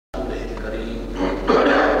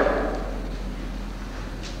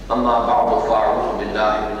اما بعد فاعوذ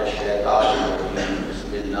باللہ من الشیطان الرجیم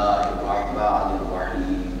بسم اللہ الرحمن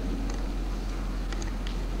الرحیم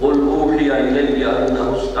قل اوحی الی انہ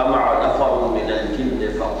استمع نفر من الجن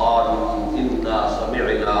فقالوا انا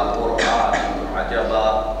سمعنا قرآنا عجبا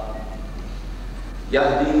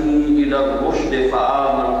یہدی الی الرشد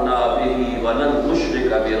فآمنا به ولن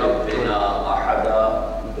نشرک بربنا احدا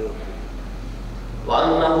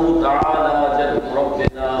وأنه تعالى جد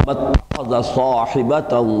ربنا ما اتخذ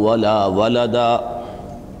صاحبة ولا ولدا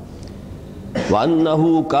وأنه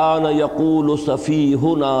كان يقول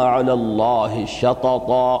سفيهنا على الله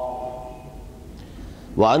شططا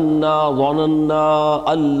وأنا ظننا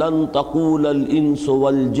أن لن تقول الإنس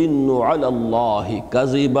والجن على الله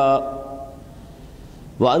كذبا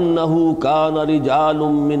وأنه كان رجال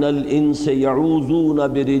من الإنس يعوذون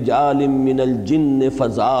برجال من الجن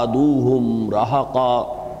فزادوهم رهقا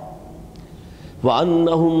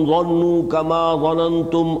وأنهم ظنوا كما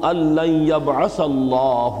ظننتم أن لن يبعث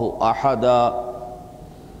الله أحدا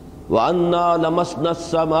وأنا لمسنا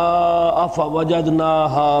السماء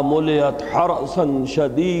فوجدناها ملئت حرسا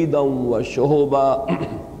شديدا وشهبا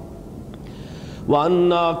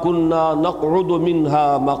وأنا كنا نقعد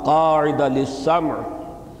منها مقاعد للسمع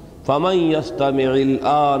فمن يستمع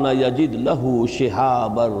الآن يجد له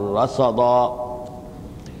شهابا رصدا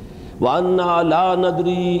وأنا لا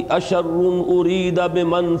ندري أشر أريد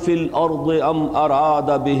بمن في الأرض أم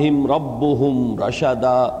أراد بهم ربهم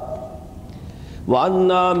رشدا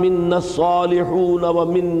وأنا منا الصالحون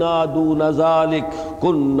ومنا دون ذلك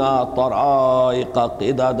كنا طرائق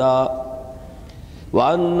قددا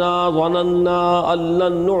وأنا ظننا أن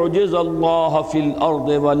لن نعجز الله في الأرض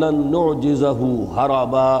ولن نعجزه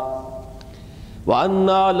هربا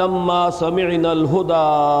وأنا لما سمعنا الهدى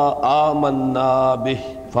آمنا به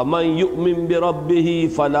فمن يؤمن بربه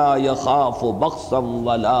فلا يخاف بخسا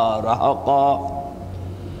ولا رهقا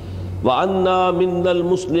وأنا منا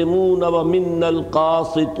المسلمون ومنا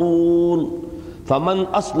القاسطون فمن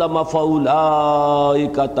أسلم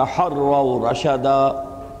فأولئك تحروا رشدا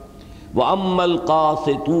وَأَمَّا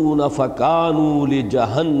الْقَاسِطُونَ فَكَانُوا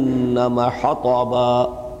لِجَهَنَّمَ حَطَبًا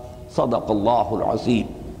صدق اللہ العظیم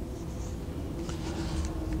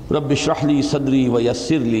رب اشرح لي صدری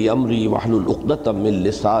ویسر لي امری واحلل عقدۃ من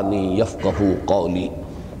لسانی یفقہوا قولی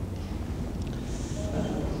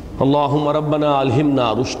اللہم ربنا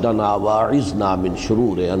الہمنا رشدنا واعذنا من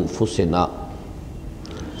شرور انفسنا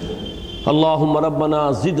اللہم ربنا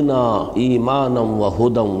زدنا ایمانا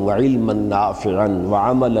وہدا وعلما نافعا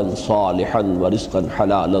وعملا صالحا ورزقا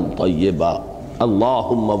حلالا طیبا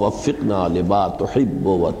اللہم وفقنا لما تحب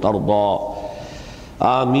وترضا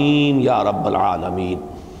آمین یا رب العالمین۔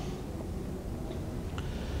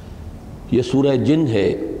 یہ سورہ جن ہے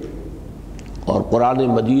اور قرآن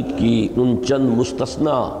مجید کی ان چند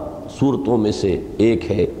مستثنی صورتوں میں سے ایک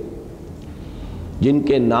ہے جن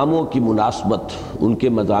کے ناموں کی مناسبت ان کے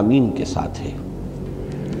مضامین کے ساتھ ہے۔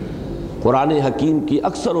 قرآن حکیم کی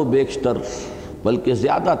اکثر و بیشتر بلکہ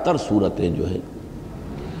زیادہ تر صورتیں جو ہیں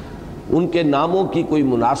ان کے ناموں کی کوئی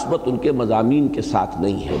مناسبت ان کے مضامین کے ساتھ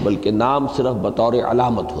نہیں ہے، بلکہ نام صرف بطور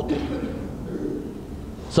علامت ہوتے ہیں۔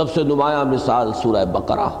 سب سے نمایاں مثال سورہ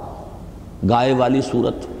بقرہ، گائے والی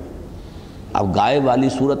صورت۔ اب گائے والی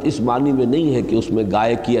صورت اس معنی میں نہیں ہے کہ اس میں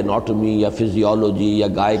گائے کی اناٹمی یا فزیولوجی یا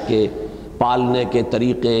گائے کے پالنے کے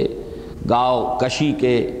طریقے، گاؤ کشی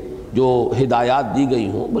کے جو ہدایات دی گئی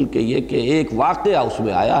ہوں، بلکہ یہ کہ ایک واقعہ اس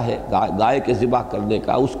میں آیا ہے گائے کے ذبح کرنے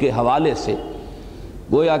کا، اس کے حوالے سے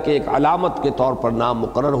گویا کہ ایک علامت کے طور پر نام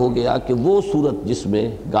مقرر ہو گیا کہ وہ صورت جس میں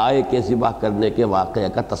گائے کے ذبح کرنے کے واقعہ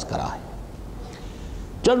کا تذکرہ ہے۔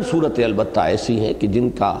 چند صورتیں البتہ ایسی ہیں کہ جن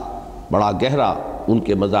کا بڑا گہرا ان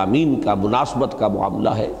کے مضامین کا مناسبت کا معاملہ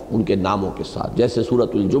ہے ان کے ناموں کے ساتھ، جیسے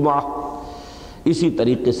سورۃ الجمعہ، اسی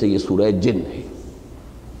طریقے سے یہ سورہ جن ہے۔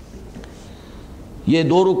 یہ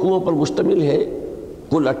 2 رکوعوں پر مشتمل ہے،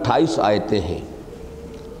 کل 28 آیتیں ہیں۔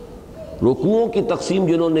 رکوعوں کی تقسیم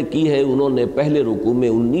جنہوں نے کی ہے انہوں نے پہلے رکوع میں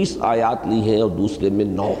 19 آیات لی ہیں اور دوسرے میں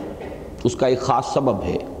 9۔ اس کا ایک خاص سبب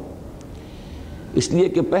ہے، اس لیے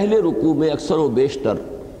کہ پہلے رکوع میں اکثر و بیشتر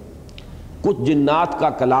کچھ جنات کا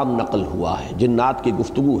کلام نقل ہوا ہے، جنات کی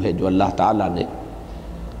گفتگو ہے جو اللہ تعالیٰ نے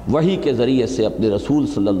وحی کے ذریعے سے اپنے رسول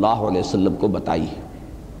صلی اللہ علیہ وسلم کو بتائی ہے۔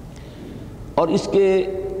 اور اس کے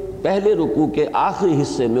پہلے رکوع کے آخری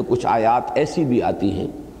حصے میں کچھ آیات ایسی بھی آتی ہیں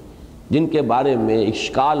جن کے بارے میں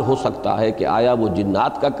اشکال ہو سکتا ہے کہ آیا وہ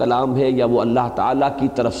جنات کا کلام ہے یا وہ اللہ تعالیٰ کی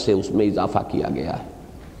طرف سے اس میں اضافہ کیا گیا ہے۔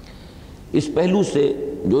 اس پہلو سے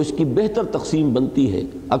جو اس کی بہتر تقسیم بنتی ہے،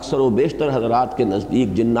 اکثر و بیشتر حضرات کے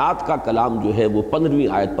نزدیک جنات کا کلام جو ہے وہ 15ویں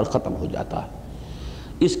آیت پر ختم ہو جاتا ہے۔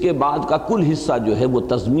 اس کے بعد کا کل حصہ جو ہے وہ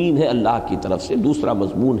تضمین ہے اللہ کی طرف سے، دوسرا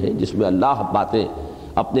مضمون ہے جس میں اللہ باتیں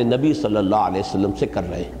اپنے نبی صلی اللہ علیہ وسلم سے کر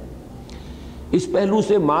رہے ہیں۔ اس پہلو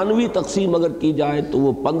سے معنوی تقسیم اگر کی جائے تو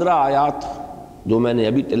وہ 15 آیات جو میں نے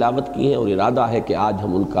ابھی تلاوت کی ہیں، اور ارادہ ہے کہ آج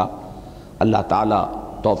ہم ان کا اللہ تعالیٰ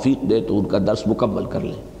توفیق دے تو ان کا درس مکمل کر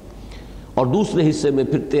لیں، اور دوسرے حصے میں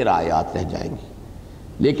پھر 13 آیات رہ جائیں گے۔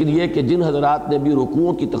 لیکن یہ کہ جن حضرات نے بھی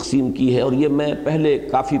رکوعوں کی تقسیم کی ہے، اور یہ میں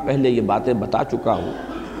کافی پہلے یہ باتیں بتا چکا ہوں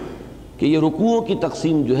کہ یہ رکوعوں کی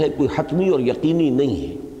تقسیم جو ہے کوئی حتمی اور یقینی نہیں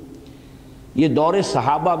ہے، یہ دور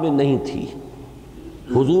صحابہ میں نہیں تھی،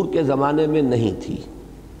 حضور کے زمانے میں نہیں تھی،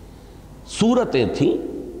 صورتیں تھیں،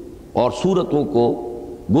 اور صورتوں کو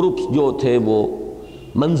گروپس جو تھے وہ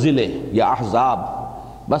منزلیں یا احزاب،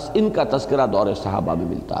 بس ان کا تذکرہ دور صحابہ میں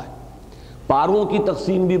ملتا ہے۔ پاروں کی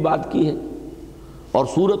تقسیم بھی بات کی ہے، اور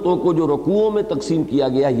صورتوں کو جو رکوعوں میں تقسیم کیا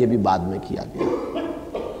گیا یہ بھی بعد میں کیا گیا۔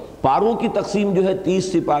 پاروں کی تقسیم جو ہے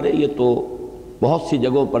 30 سپارے، یہ تو بہت سی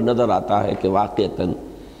جگہوں پر نظر آتا ہے کہ واقعتاً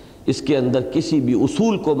اس کے اندر کسی بھی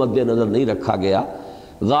اصول کو مد نظر نہیں رکھا گیا۔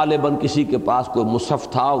 غالباً کسی کے پاس کوئی مصحف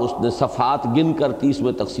تھا، اس نے صفحات گن کر 30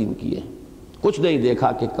 میں تقسیم کیے، کچھ نہیں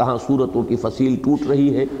دیکھا کہ کہاں صورتوں کی فصیل ٹوٹ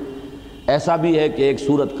رہی ہے۔ ایسا بھی ہے کہ ایک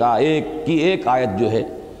صورت کا ایک آیت جو ہے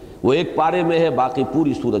وہ ایک پارے میں ہے، باقی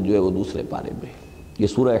پوری صورت جو ہے وہ دوسرے پارے میں ہے۔ یہ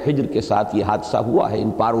سورہ حجر کے ساتھ یہ حادثہ ہوا ہے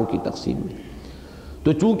ان پاروں کی تقسیم میں۔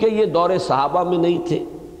 تو چونکہ یہ دور صحابہ میں نہیں تھے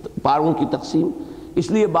پاروں کی تقسیم، اس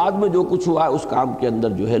لیے بعد میں جو کچھ ہوا ہے اس کام کے اندر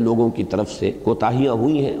جو ہے لوگوں کی طرف سے کوتاہیاں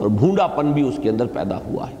ہوئی ہیں، اور بھونڈا پن بھی اس کے اندر پیدا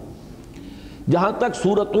ہوا ہے۔ جہاں تک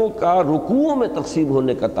صورتوں کا رکوعوں میں تقسیم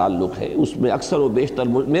ہونے کا تعلق ہے، اس میں اکثر و بیشتر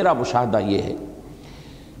میرا مشاہدہ یہ ہے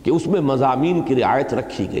کہ اس میں مضامین کی رعایت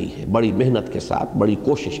رکھی گئی ہے، بڑی محنت کے ساتھ، بڑی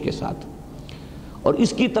کوشش کے ساتھ، اور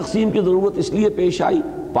اس کی تقسیم کی ضرورت اس لیے پیش آئی،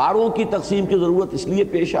 پاروں کی تقسیم کی ضرورت اس لیے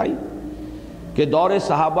پیش آئی کہ دور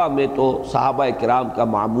صحابہ میں تو صحابہ کرام کا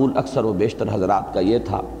معمول اکثر و بیشتر حضرات کا یہ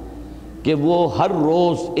تھا کہ وہ ہر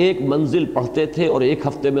روز ایک منزل پڑھتے تھے اور ایک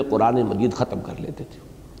ہفتے میں قرآن مجید ختم کر لیتے تھے،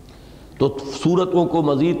 تو صورتوں کو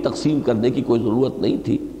مزید تقسیم کرنے کی کوئی ضرورت نہیں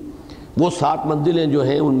تھی۔ وہ 7 منزلیں جو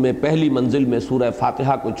ہیں ان میں پہلی منزل میں سورہ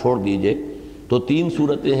فاتحہ کو چھوڑ دیجئے تو 3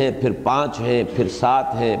 صورتیں ہیں، پھر 5 ہیں، پھر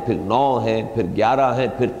 7 ہیں، پھر 9 ہیں، پھر 11 ہیں،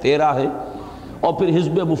 پھر 13 ہیں، اور پھر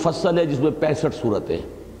حزب مفصل ہے جس میں 65 صورتیں ہیں۔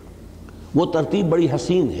 وہ ترتیب بڑی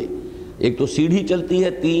حسین ہے، ایک تو سیڑھی چلتی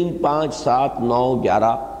ہے 3 5 7 9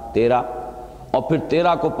 11 13، اور پھر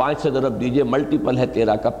 13 کو 5 سے ضرب دیجئے، ملٹیپل ہے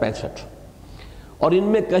 13 کا 65، اور ان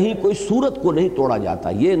میں کہیں کوئی صورت کو نہیں توڑا جاتا۔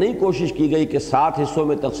 یہ نہیں کوشش کی گئی کہ 7 حصوں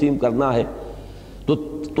میں تقسیم کرنا ہے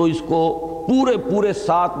تو اس کو پورے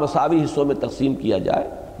 7 مساوی حصوں میں تقسیم کیا جائے،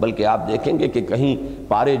 بلکہ آپ دیکھیں گے کہ کہیں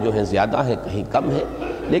پارے جو ہیں زیادہ ہیں، کہیں کم ہیں،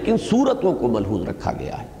 لیکن صورتوں کو ملحوظ رکھا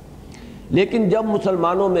گیا ہے۔ لیکن جب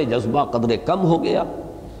مسلمانوں میں جذبہ قدرے کم ہو گیا،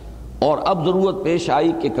 اور اب ضرورت پیش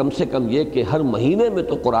آئی کہ کم سے کم یہ کہ ہر مہینے میں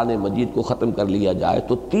تو قرآن مجید کو ختم کر لیا جائے،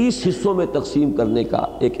 تو 30 حصوں میں تقسیم کرنے کا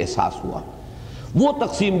ایک احساس ہوا۔ وہ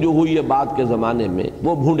تقسیم جو ہوئی ہے بعد کے زمانے میں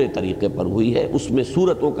وہ بھونڈے طریقے پر ہوئی ہے، اس میں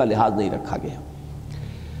صورتوں کا لحاظ نہیں رکھا گیا۔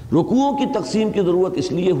 رکوعوں کی تقسیم کی ضرورت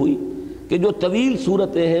اس لیے ہوئی کہ جو طویل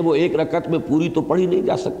صورتیں ہیں وہ ایک رکعت میں پوری تو پڑھی نہیں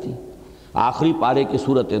جا سکتی، آخری پارے کی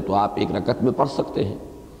صورتیں تو آپ ایک رکعت میں پڑھ سکتے ہیں،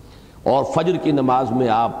 اور فجر کی نماز میں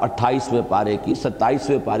آپ 28ویں پارے کی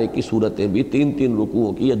 27ویں پارے کی صورتیں بھی 3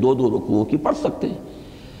 رکوعوں کی یا 2 رکوعوں کی پڑھ سکتے ہیں۔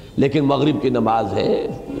 لیکن مغرب کی نماز ہے،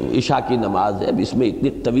 عشاء کی نماز ہے، اب اس میں اتنی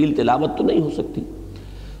طویل تلاوت تو نہیں ہو سکتی،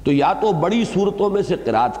 تو یا تو بڑی صورتوں میں سے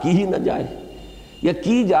قرات کی ہی نہ جائے، یا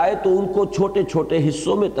کی جائے تو ان کو چھوٹے چھوٹے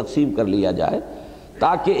حصوں میں تقسیم کر لیا جائے،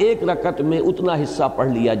 تاکہ ایک رکعت میں اتنا حصہ پڑھ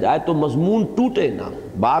لیا جائے تو مضمون ٹوٹے نہ،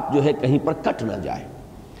 بات جو ہے کہیں پر کٹ نہ جائے۔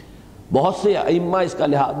 بہت سے ائمہ اس کا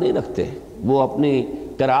لحاظ نہیں رکھتے، وہ اپنی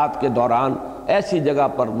قرات کے دوران ایسی جگہ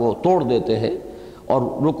پر وہ توڑ دیتے ہیں اور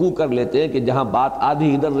رکوع کر لیتے ہیں کہ جہاں بات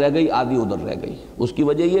آدھی ادھر رہ گئی آدھی ادھر رہ گئی۔ اس کی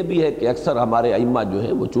وجہ یہ بھی ہے کہ اکثر ہمارے ائمہ جو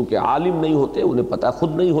ہیں وہ چونکہ عالم نہیں ہوتے، انہیں پتہ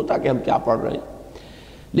خود نہیں ہوتا کہ ہم کیا پڑھ رہے ہیں،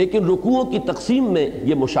 لیکن رکوعوں کی تقسیم میں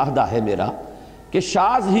یہ مشاہدہ ہے میرا کہ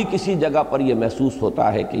شاذ ہی کسی جگہ پر یہ محسوس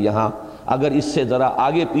ہوتا ہے کہ یہاں اگر اس سے ذرا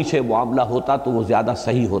آگے پیچھے معاملہ ہوتا تو وہ زیادہ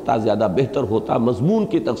صحیح ہوتا، زیادہ بہتر ہوتا مضمون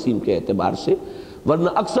کی تقسیم کے اعتبار سے، ورنہ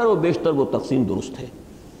اکثر و بیشتر وہ تقسیم درست ہے۔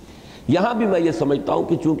 یہاں بھی میں یہ سمجھتا ہوں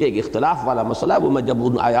کہ چونکہ ایک اختلاف والا مسئلہ ہے، وہ میں جب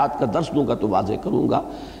ان آیات کا درس دوں گا تو واضح کروں گا،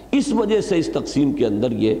 اس وجہ سے اس تقسیم کے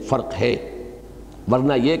اندر یہ فرق ہے،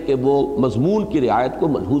 ورنہ یہ کہ وہ مضمون کی رعایت کو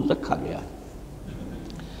ملحوظ رکھا گیا ہے۔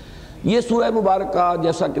 یہ سورہ مبارکہ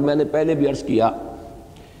جیسا کہ میں نے پہلے بھی عرض کیا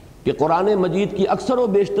کہ قرآن مجید کی اکثر و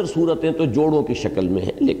بیشتر صورتیں تو جوڑوں کی شکل میں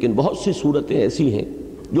ہیں، لیکن بہت سی صورتیں ایسی ہیں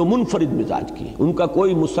جو منفرد مزاج کی ہیں، ان کا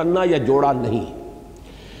کوئی مثنیٰ یا جوڑا نہیں ہے۔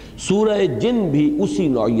 سورہ جن بھی اسی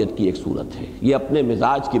نوعیت کی ایک صورت ہے، یہ اپنے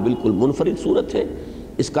مزاج کی بالکل منفرد صورت ہے،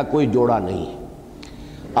 اس کا کوئی جوڑا نہیں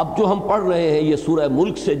ہے۔ اب جو ہم پڑھ رہے ہیں یہ سورہ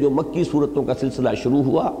ملک سے جو مکی صورتوں کا سلسلہ شروع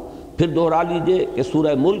ہوا، پھر دوہرا لیجئے کہ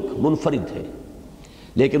سورہ ملک منفرد ہے،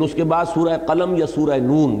 لیکن اس کے بعد سورہ قلم یا سورہ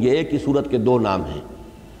نون یہ ایک ہی سورت کے دو نام ہیں،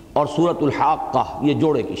 اور سورۃ الحاقہ یہ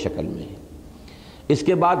جوڑے کی شکل میں ہے۔ اس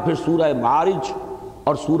کے بعد پھر سورہ معارج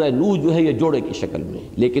اور سورہ نوح جو ہے یہ جوڑے کی شکل میں ہے،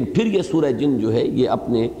 لیکن پھر یہ سورہ جن جو ہے یہ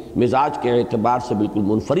اپنے مزاج کے اعتبار سے بالکل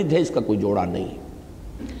منفرد ہے، اس کا کوئی جوڑا نہیں ہے۔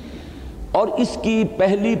 اور اس کی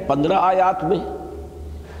پہلی 15 آیات میں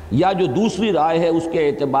یا جو دوسری رائے ہے اس کے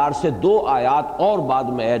اعتبار سے 2 آیات اور بعد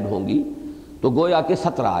میں ایڈ ہوں گی، تو گویا کہ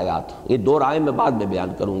 17 آیات، یہ 2 رائے میں بعد میں بیان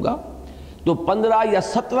کروں گا، تو 15 یا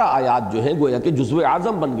 17 آیات جو ہیں گویا کہ جزو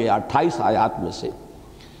اعظم بن گیا 28 آیات میں سے۔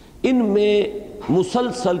 ان میں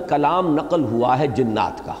مسلسل کلام نقل ہوا ہے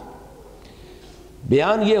جنات کا،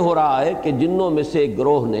 بیان یہ ہو رہا ہے کہ جنوں میں سے ایک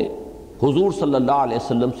گروہ نے حضور صلی اللہ علیہ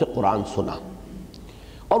وسلم سے قرآن سنا،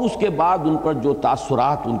 اور اس کے بعد ان پر جو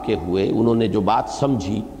تاثرات ان کے ہوئے، انہوں نے جو بات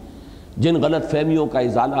سمجھی، جن غلط فہمیوں کا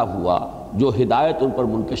ازالہ ہوا، جو ہدایت ان پر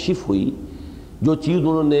منکشف ہوئی، جو چیز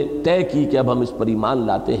انہوں نے طے کی کہ اب ہم اس پر ایمان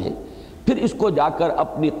لاتے ہیں، پھر اس کو جا کر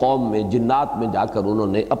اپنی قوم میں، جنات میں جا کر انہوں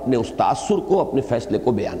نے اپنے اس تاثر کو، اپنے فیصلے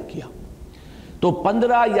کو بیان کیا۔ تو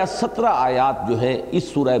 15 یا 17 آیات جو ہیں اس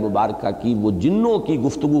سورہ مبارکہ کی وہ جنوں کی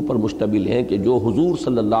گفتگو پر مشتمل ہیں کہ جو حضور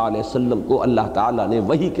صلی اللہ علیہ وسلم کو اللہ تعالیٰ نے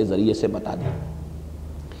وحی کے ذریعے سے بتا دیا۔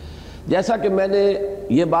 جیسا کہ میں نے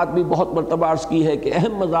یہ بات بھی بہت مرتبہ عرض کی ہے کہ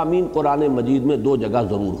اہم مضامین قرآن مجید میں 2 جگہ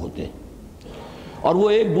ضرور ہوتے ہیں، اور وہ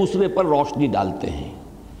ایک دوسرے پر روشنی ڈالتے ہیں۔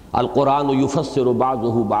 القرآن یفسر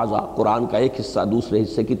بعضہ بعضا، قرآن کا ایک حصہ دوسرے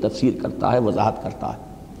حصے کی تفسیر کرتا ہے، وضاحت کرتا ہے۔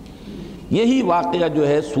 یہی واقعہ جو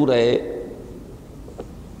ہے سورہ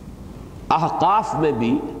احقاف میں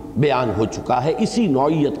بھی بیان ہو چکا ہے، اسی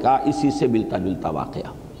نوعیت کا، اسی سے ملتا جلتا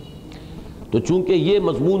واقعہ۔ تو چونکہ یہ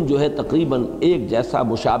مضمون جو ہے تقریباً ایک جیسا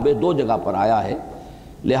مشابہ 2 جگہ پر آیا ہے،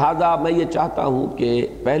 لہذا میں یہ چاہتا ہوں کہ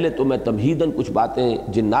پہلے تو میں تمہیداً کچھ باتیں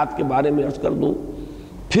جنات کے بارے میں عرض کر دوں،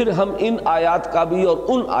 پھر ہم ان آیات کا بھی اور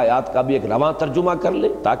ان آیات کا بھی ایک رواں ترجمہ کر لیں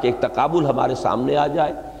تاکہ ایک تقابل ہمارے سامنے آ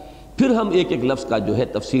جائے، پھر ہم ایک ایک لفظ کا جو ہے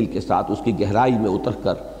تفصیل کے ساتھ اس کی گہرائی میں اتر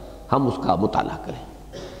کر ہم اس کا مطالعہ کریں۔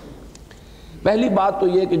 پہلی بات تو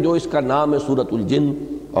یہ کہ جو اس کا نام ہے سورۃ الجن،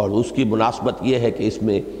 اور اس کی مناسبت یہ ہے کہ اس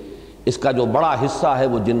میں اس کا جو بڑا حصہ ہے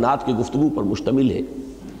وہ جنات کی گفتگو پر مشتمل ہے،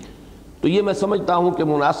 تو یہ میں سمجھتا ہوں کہ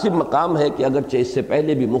مناسب مقام ہے کہ اگرچہ اس سے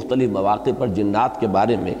پہلے بھی مختلف مواقع پر جنات کے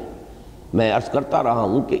بارے میں عرض کرتا رہا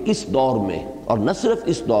ہوں کہ اس دور میں، اور نہ صرف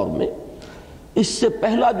اس دور میں، اس سے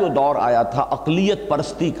پہلا جو دور آیا تھا اقلیت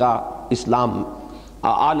پرستی کا اسلام،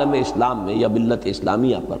 عالم اسلام میں یا ملت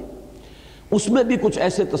اسلامیہ پر، اس میں بھی کچھ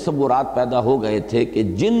ایسے تصورات پیدا ہو گئے تھے کہ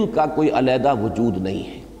جن کا کوئی علیحدہ وجود نہیں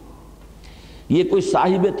ہے، یہ کوئی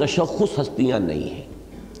صاحب تشخص ہستیاں نہیں ہیں،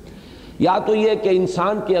 یا تو یہ کہ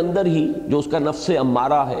انسان کے اندر ہی جو اس کا نفس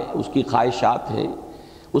امارہ ہے، اس کی خواہشات ہیں،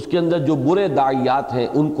 اس کے اندر جو برے داعیات ہیں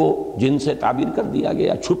ان کو جن سے تعبیر کر دیا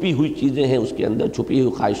گیا، چھپی ہوئی چیزیں ہیں اس کے اندر، چھپی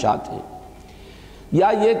ہوئی خواہشات ہیں،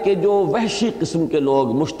 یا یہ کہ جو وحشی قسم کے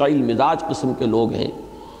لوگ، مشتعل مزاج قسم کے لوگ ہیں،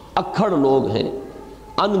 اکھڑ لوگ ہیں،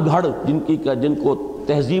 انگھڑ جن کو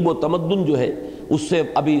تہذیب و تمدن جو ہے اس سے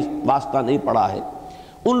ابھی واسطہ نہیں پڑا ہے،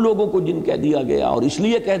 ان لوگوں کو جن کہہ دیا گیا، اور اس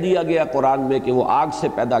لیے کہہ دیا گیا قرآن میں کہ وہ آگ سے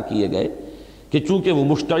پیدا کیے گئے کہ چونکہ وہ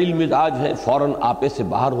مشتعل مزاج ہیں، فوراً آپے سے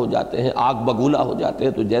باہر ہو جاتے ہیں، آگ بگولا ہو جاتے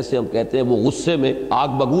ہیں، تو جیسے ہم کہتے ہیں وہ غصے میں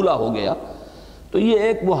آگ بگولا ہو گیا، تو یہ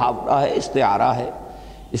ایک محاورہ ہے، استعارہ ہے،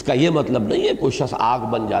 اس کا یہ مطلب نہیں ہے کوئی شخص آگ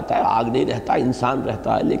بن جاتا ہے، آگ نہیں رہتا، انسان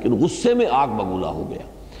رہتا ہے، لیکن غصے میں آگ بگولا ہو گیا۔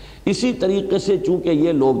 اسی طریقے سے چونکہ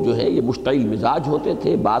یہ لوگ جو ہے یہ مشتعل مزاج ہوتے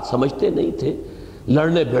تھے، بات سمجھتے نہیں تھے،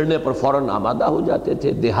 لڑنے بھیڑنے پر فوراً آمادہ ہو جاتے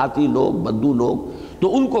تھے، دیہاتی لوگ، بدو لوگ،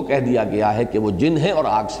 تو ان کو کہہ دیا گیا ہے کہ وہ جن ہیں اور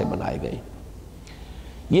آگ سے بنائے گئے۔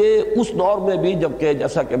 یہ اس دور میں بھی جبکہ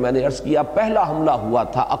جیسا کہ میں نے عرض کیا پہلا حملہ ہوا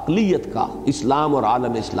تھا اقلیت کا اسلام اور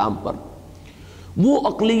عالم اسلام پر، وہ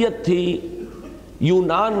اقلیت تھی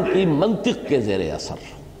یونان کی منطق کے زیر اثر،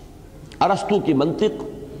 ارسطو کی منطق،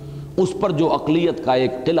 اس پر جو اقلیت کا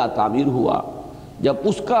ایک قلعہ تعمیر ہوا، جب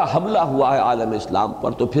اس کا حملہ ہوا ہے عالم اسلام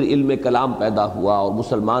پر تو پھر علم کلام پیدا ہوا، اور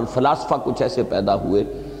مسلمان فلاسفہ کچھ ایسے پیدا ہوئے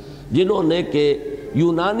جنہوں نے کہ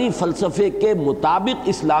یونانی فلسفے کے مطابق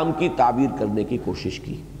اسلام کی تعبیر کرنے کی کوشش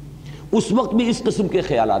کی۔ اس وقت بھی اس قسم کے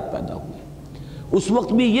خیالات پیدا ہوئے، اس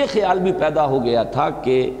وقت بھی یہ خیال بھی پیدا ہو گیا تھا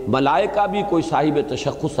کہ ملائکہ بھی کوئی صاحب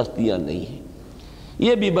تشخص ہستیاں نہیں ہیں،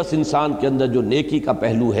 یہ بھی بس انسان کے اندر جو نیکی کا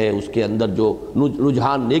پہلو ہے، اس کے اندر جو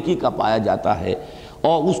رجحان نیکی کا پایا جاتا ہے،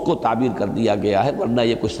 اور اس کو تعبیر کر دیا گیا ہے، ورنہ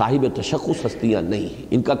یہ کوئی صاحب تشخص ہستیاں نہیں ہیں،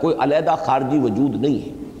 ان کا کوئی علیحدہ خارجی وجود نہیں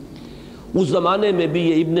ہے۔ اس زمانے میں بھی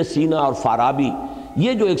یہ ابن سینا اور فارابی،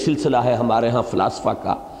 یہ جو ایک سلسلہ ہے ہمارے ہاں فلاسفہ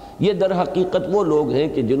کا، یہ در حقیقت وہ لوگ ہیں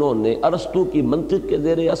کہ جنہوں نے ارسطو کی منطق کے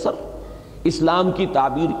زیر اثر اسلام کی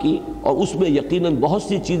تعبیر کی، اور اس میں یقیناً بہت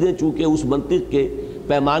سی چیزیں چونکہ اس منطق کے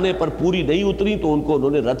پیمانے پر پوری نہیں اتری تو ان کو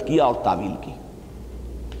انہوں نے رد کیا اور تعویل کی۔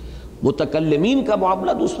 متکلمین کا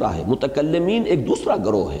معاملہ دوسرا ہے، متکلمین ایک دوسرا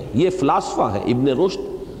گروہ ہے، یہ فلاسفہ ہیں، ابن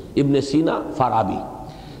رشد، ابن سینا، فارابی۔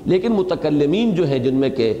 لیکن متکلمین جو ہیں جن میں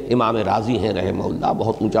کہ امام رازی ہیں رحمہ اللہ،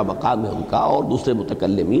 بہت اونچا مقام ہے ان کا، اور دوسرے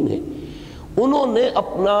متکلمین ہیں، انہوں نے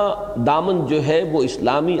اپنا دامن جو ہے وہ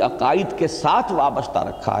اسلامی عقائد کے ساتھ وابستہ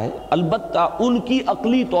رکھا ہے، البتہ ان کی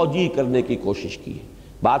عقلی توجیہ کرنے کی کوشش کی ہے۔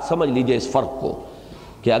 بات سمجھ لیجئے اس فرق کو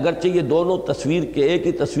کہ اگرچہ یہ دونوں تصویر کے ایک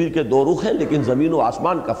ہی تصویر کے دو رخ ہیں، لیکن زمین و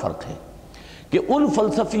آسمان کا فرق ہے کہ ان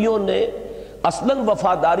فلسفیوں نے اصلاً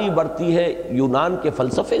وفاداری برتی ہے یونان کے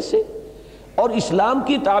فلسفے سے اور اسلام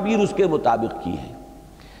کی تعبیر اس کے مطابق کی ہے،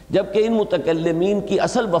 جبکہ ان متکلمین کی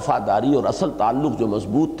اصل وفاداری اور اصل تعلق جو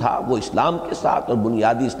مضبوط تھا وہ اسلام کے ساتھ اور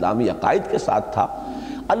بنیادی اسلامی عقائد کے ساتھ تھا۔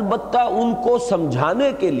 البتہ ان کو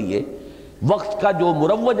سمجھانے کے لیے وقت کا جو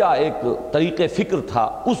مروجہ ایک طریق فکر تھا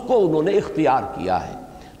اس کو انہوں نے اختیار کیا ہے۔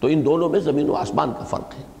 تو ان دونوں میں زمین و آسمان کا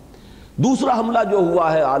فرق ہے۔ دوسرا حملہ جو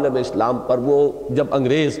ہوا ہے عالم اسلام پر وہ جب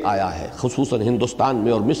انگریز آیا ہے، خصوصاً ہندوستان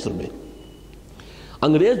میں اور مصر میں،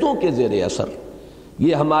 انگریزوں کے زیر اثر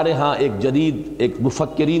یہ ہمارے ہاں ایک جدید ایک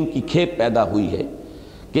مفکرین کی کھیپ پیدا ہوئی ہے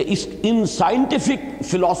کہ ان سائنٹیفک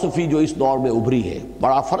فلسفی جو اس دور میں ابھری ہے،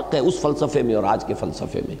 بڑا فرق ہے اس فلسفے میں اور آج کے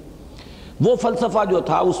فلسفے میں۔ وہ فلسفہ جو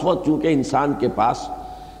تھا اس وقت چونکہ انسان کے پاس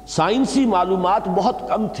سائنسی معلومات بہت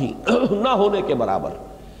کم تھی، نہ ہونے کے برابر،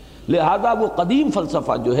 لہذا وہ قدیم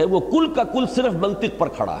فلسفہ جو ہے وہ کل کا کل صرف منطق پر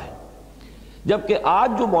کھڑا ہے، جبکہ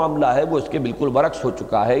آج جو معاملہ ہے وہ اس کے بالکل برعکس ہو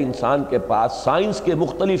چکا ہے۔ انسان کے پاس سائنس کے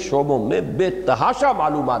مختلف شعبوں میں بے تحاشا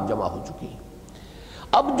معلومات جمع ہو چکی ہیں۔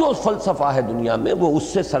 اب جو فلسفہ ہے دنیا میں وہ اس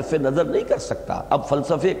سے صرف نظر نہیں کر سکتا، اب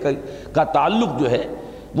فلسفے کا تعلق جو ہے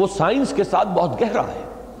وہ سائنس کے ساتھ بہت گہرا ہے۔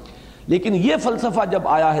 لیکن یہ فلسفہ جب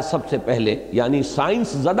آیا ہے سب سے پہلے، یعنی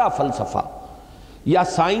سائنس زدہ فلسفہ یا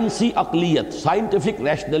سائنسی عقلیت، سائنٹیفک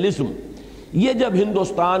ریشنلزم، یہ جب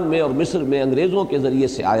ہندوستان میں اور مصر میں انگریزوں کے ذریعے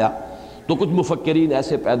سے آیا تو کچھ مفکرین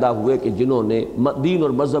ایسے پیدا ہوئے کہ جنہوں نے دین اور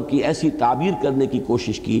مذہب کی ایسی تعبیر کرنے کی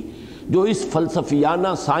کوشش کی جو اس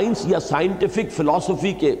فلسفیانہ سائنس یا سائنٹیفک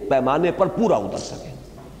فلسفی کے پیمانے پر پورا اتر سکے۔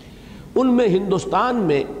 ان میں ہندوستان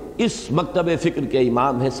میں اس مکتب فکر کے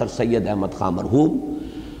امام ہیں سر سید احمد خان مرحوم،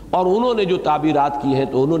 اور انہوں نے جو تعبیرات کی ہیں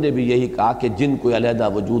تو انہوں نے بھی یہی کہا کہ جن کوئی علیحدہ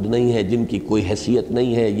وجود نہیں ہے، جن کی کوئی حیثیت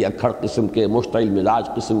نہیں ہے، یہ اکھڑ قسم کے مشتعل مزاج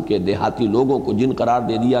قسم کے دیہاتی لوگوں کو جن قرار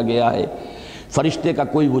دے دیا گیا ہے، فرشتے کا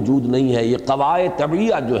کوئی وجود نہیں ہے، یہ قواعد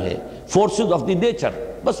طبعیہ جو ہے، فورسز آف دی نیچر،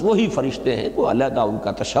 بس وہی فرشتے ہیں، کوئی علیحدہ ان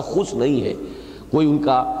کا تشخص نہیں ہے، کوئی ان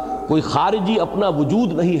کا کوئی خارجی اپنا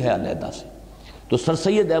وجود نہیں ہے علیحدہ سے۔ تو سر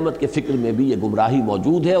سید احمد کے فکر میں بھی یہ گمراہی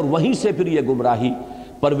موجود ہے، اور وہیں سے پھر یہ گمراہی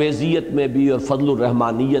پرویزیت میں بھی اور فضل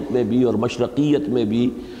الرحمانیت میں بھی اور مشرقیت میں بھی،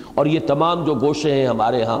 اور یہ تمام جو گوشے ہیں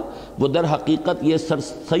ہمارے ہاں وہ در حقیقت یہ سر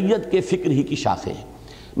سید کے فکر ہی کی شاخیں ہیں۔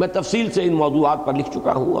 میں تفصیل سے ان موضوعات پر لکھ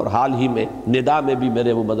چکا ہوں، اور حال ہی میں ندا میں بھی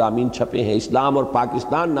میرے وہ مضامین چھپے ہیں۔ اسلام اور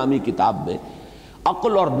پاکستان نامی کتاب میں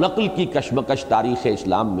عقل اور نقل کی کشمکش تاریخ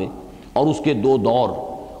اسلام میں، اور اس کے دو دور،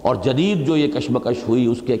 اور جدید جو یہ کشمکش ہوئی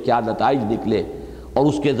اس کے کیا نتائج نکلے، اور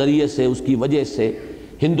اس کے ذریعے سے اس کی وجہ سے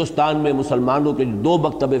ہندوستان میں مسلمانوں کے دو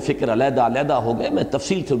مکتب فکر علیحدہ علیحدہ ہو گئے، میں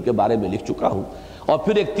تفصیل سے ان کے بارے میں لکھ چکا ہوں۔ اور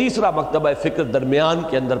پھر ایک تیسرا مکتبہ فکر درمیان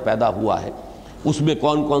کے اندر پیدا ہوا ہے، اس میں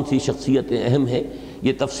کون کون سی شخصیتیں اہم ہیں،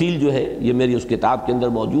 یہ تفصیل جو ہے یہ میری اس کتاب کے اندر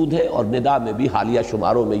موجود ہے، اور ندا میں بھی حالیہ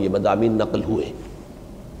شماروں میں یہ مضامین نقل ہوئے۔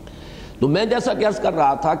 تو میں جیسا کہ عرض کر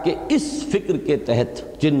رہا تھا کہ اس فکر کے تحت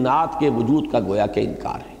جنات کے وجود کا گویا کہ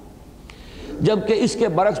انکار ہے، جبکہ اس کے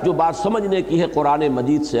برعکس جو بات سمجھنے کی ہے قرآن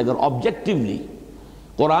مجید سے، اگر آبجیکٹیولی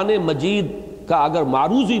قرآن مجید کا اگر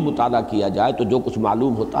معروضی مطالعہ کیا جائے تو جو کچھ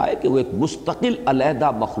معلوم ہوتا ہے کہ وہ ایک مستقل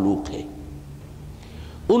علیحدہ مخلوق ہے۔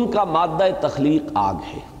 ان کا مادہ تخلیق آگ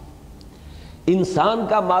ہے، انسان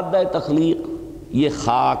کا مادہ تخلیق یہ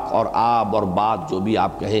خاک اور آب اور بات جو بھی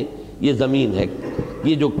آپ کہیں، یہ زمین ہے،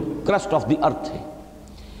 یہ جو کرسٹ آف دی ارتھ ہے،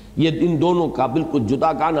 یہ ان دونوں کا بالکل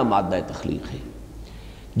جداگانہ مادہ تخلیق ہے۔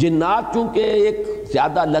 جنات چونکہ ایک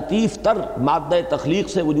زیادہ لطیف تر مادہ تخلیق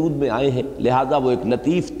سے وجود میں آئے ہیں، لہذا وہ ایک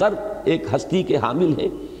لطیف تر ایک ہستی کے حامل ہیں،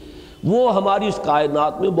 وہ ہماری اس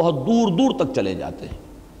کائنات میں بہت دور دور تک چلے جاتے ہیں،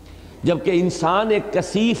 جبکہ انسان ایک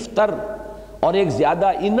کثیف تر اور ایک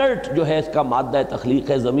زیادہ انرٹ جو ہے اس کا مادہ تخلیق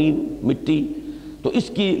ہے، زمین، مٹی، تو اس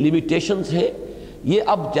کی لیمیٹیشنز ہے۔ یہ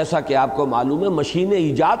اب جیسا کہ آپ کو معلوم ہے مشینیں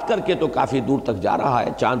ایجاد کر کے تو کافی دور تک جا رہا ہے،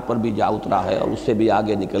 چاند پر بھی جا اترا ہے اور اس سے بھی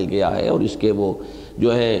آگے نکل گیا ہے، اور اس کے وہ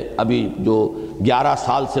جو ہے ابھی جو 11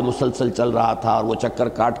 سال سے مسلسل چل رہا تھا اور وہ چکر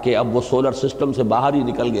کاٹ کے اب وہ سولر سسٹم سے باہر ہی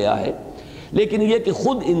نکل گیا ہے۔ لیکن یہ کہ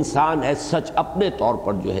خود انسان ہے سچ اپنے طور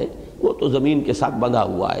پر جو ہے وہ تو زمین کے ساتھ بندھا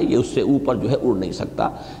ہوا ہے، یہ اس سے اوپر جو ہے اڑ نہیں سکتا،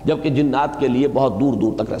 جبکہ جنات کے لیے بہت دور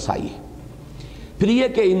دور تک رسائی ہے۔ پھر یہ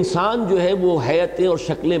کہ انسان جو ہے وہ حیتیں اور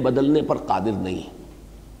شکلیں بدلنے پر قادر نہیں ہے،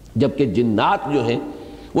 جبکہ جنات جو ہیں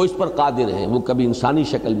وہ اس پر قادر ہیں، وہ کبھی انسانی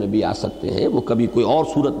شکل میں بھی آ سکتے ہیں، وہ کبھی کوئی اور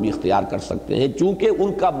صورت بھی اختیار کر سکتے ہیں، چونکہ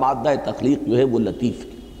ان کا مادہ تخلیق جو ہے وہ لطیف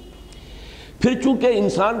ہے۔ پھر چونکہ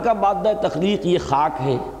انسان کا مادہ تخلیق یہ خاک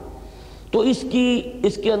ہے، تو اس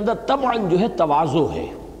کے اندر طبعاً جو ہے تواضع ہے،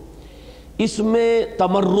 اس میں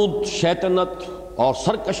تمرد، شیطنت اور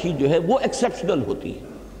سرکشی جو ہے وہ ایکسیپشنل ہوتی ہے،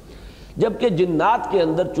 جبکہ جنات کے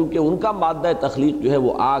اندر چونکہ ان کا مادہ تخلیق جو ہے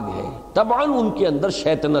وہ آگ ہے، طبعاً ان کے اندر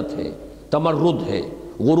شیطنت ہے، تمرد ہے،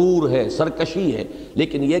 غرور ہے، سرکشی ہے،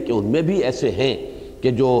 لیکن یہ کہ ان میں بھی ایسے ہیں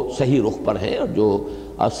کہ جو صحیح رخ پر ہیں اور جو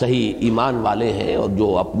صحیح ایمان والے ہیں اور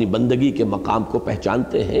جو اپنی بندگی کے مقام کو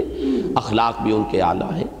پہچانتے ہیں، اخلاق بھی ان کے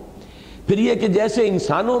اعلیٰ ہیں۔ پھر یہ کہ جیسے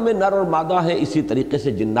انسانوں میں نر اور مادہ ہے، اسی طریقے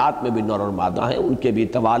سے جنات میں بھی نر اور مادہ ہیں، ان کے بھی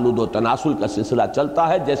توالد و تناسل کا سلسلہ چلتا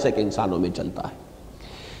ہے جیسے کہ انسانوں میں چلتا ہے۔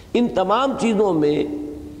 ان تمام چیزوں میں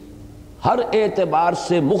ہر اعتبار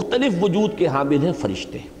سے مختلف وجود کے حامل ہیں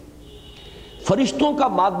فرشتے۔ فرشتوں کا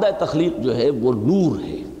مادہ تخلیق جو ہے وہ نور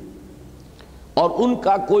ہے، اور ان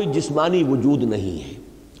کا کوئی جسمانی وجود نہیں ہے،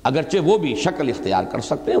 اگرچہ وہ بھی شکل اختیار کر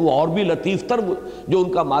سکتے ہیں، وہ اور بھی لطیف تر جو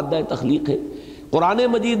ان کا مادہ تخلیق ہے۔ قرآن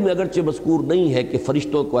مجید میں اگرچہ مذکور نہیں ہے کہ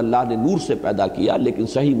فرشتوں کو اللہ نے نور سے پیدا کیا، لیکن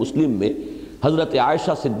صحیح مسلم میں حضرت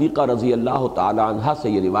عائشہ صدیقہ رضی اللہ تعالی عنہا سے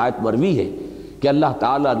یہ روایت مروی ہے کہ اللہ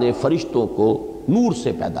تعالیٰ نے فرشتوں کو نور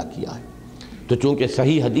سے پیدا کیا ہے۔ تو چونکہ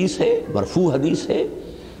صحیح حدیث ہے، مرفوع حدیث ہے،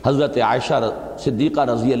 حضرت عائشہ صدیقہ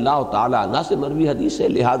رضی اللہ تعالی عنہا سے مروی حدیث ہے،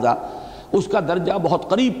 لہٰذا اس کا درجہ بہت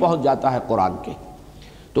قریب پہنچ جاتا ہے قرآن کے۔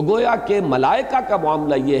 تو گویا کہ ملائکہ کا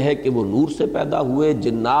معاملہ یہ ہے کہ وہ نور سے پیدا ہوئے،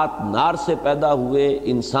 جنات نار سے پیدا ہوئے،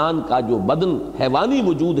 انسان کا جو بدن حیوانی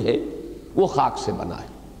وجود ہے وہ خاک سے بنا ہے۔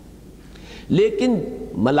 لیکن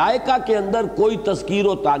ملائکہ کے اندر کوئی تذکیر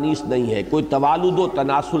و تانیث نہیں ہے، کوئی توالد و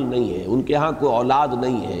تناسل نہیں ہے، ان کے ہاں کوئی اولاد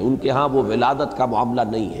نہیں ہے، ان کے ہاں وہ ولادت کا معاملہ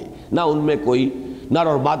نہیں ہے، نہ ان میں کوئی نر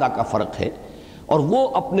اور مادہ کا فرق ہے، اور وہ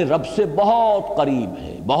اپنے رب سے بہت قریب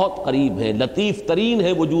ہیں، بہت قریب ہیں، لطیف ترین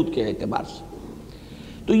ہے وجود کے اعتبار سے۔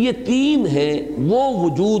 تو یہ تین ہیں وہ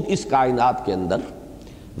وجود اس کائنات کے اندر۔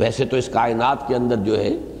 ویسے تو اس کائنات کے اندر جو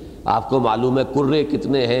ہے آپ کو معلوم ہے کرے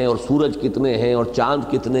کتنے ہیں اور سورج کتنے ہیں اور چاند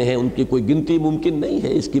کتنے ہیں، ان کی کوئی گنتی ممکن نہیں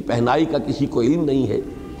ہے، اس کی پہنائی کا کسی کو علم نہیں ہے،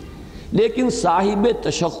 لیکن صاحب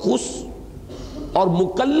تشخص اور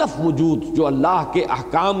مکلف وجود جو اللہ کے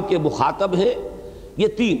احکام کے مخاطب ہے یہ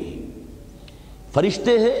تین ہیں،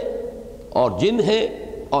 فرشتے ہیں اور جن ہیں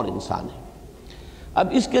اور انسان ہیں۔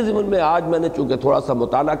 اب اس کے ضمن میں آج میں نے چونکہ تھوڑا سا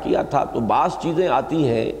مطالعہ کیا تھا تو بعض چیزیں آتی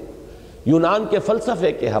ہیں یونان کے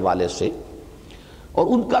فلسفے کے حوالے سے، اور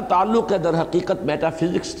ان کا تعلق ہے در حقیقت میٹا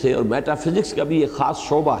فزکس سے، اور میٹا فزکس کا بھی ایک خاص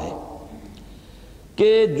شعبہ ہے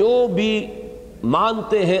کہ جو بھی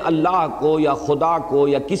مانتے ہیں اللہ کو یا خدا کو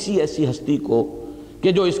یا کسی ایسی ہستی کو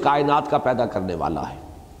کہ جو اس کائنات کا پیدا کرنے والا ہے،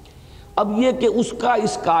 اب یہ کہ اس کا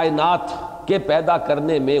اس کائنات کے پیدا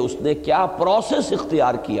کرنے میں اس نے کیا پروسیس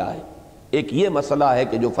اختیار کیا ہے، ایک یہ مسئلہ ہے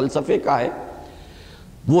کہ جو فلسفے کا ہے،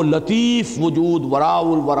 وہ لطیف وجود، وراء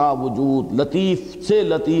الورا وجود، لطیف سے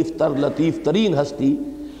لطیف تر، لطیف ترین ہستی،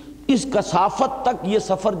 اس کثافت تک یہ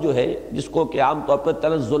سفر جو ہے جس کو کہ عام طور پر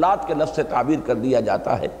تنزلات کے لفظ سے تعبیر کر دیا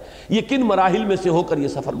جاتا ہے، یہ کن مراحل میں سے ہو کر یہ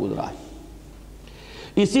سفر گزرا ہے۔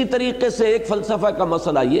 اسی طریقے سے ایک فلسفہ کا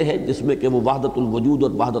مسئلہ یہ ہے جس میں کہ وہ وحدت الوجود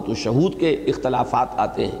اور وحدت الشہود کے اختلافات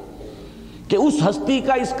آتے ہیں کہ اس ہستی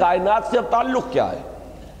کا اس کائنات سے اب تعلق کیا ہے،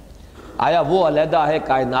 آیا وہ علیحدہ ہے،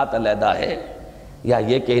 کائنات علیحدہ ہے، یا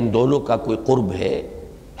یہ کہ ان دونوں کا کوئی قرب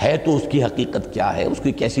ہے تو اس کی حقیقت کیا ہے، اس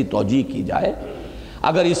کی کیسی توجیہ کی جائے۔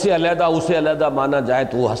 اگر اسے علیحدہ اسے علیحدہ مانا جائے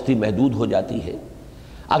تو وہ ہستی محدود ہو جاتی ہے،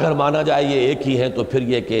 اگر مانا جائے یہ ایک ہی ہے تو پھر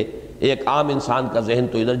یہ کہ ایک عام انسان کا ذہن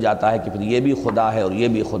تو ادھر جاتا ہے کہ پھر یہ بھی خدا ہے اور یہ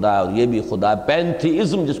بھی خدا ہے اور یہ بھی خدا ہے،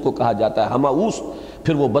 پینتھیزم جس کو کہا جاتا ہے، ہماؤس،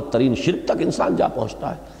 پھر وہ بدترین شرک تک انسان جا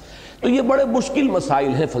پہنچتا ہے۔ تو یہ بڑے مشکل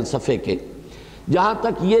مسائل ہیں فلسفے کے۔ جہاں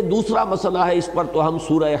تک یہ دوسرا مسئلہ ہے، اس پر تو ہم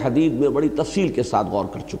سورہ حدید میں بڑی تفصیل کے ساتھ غور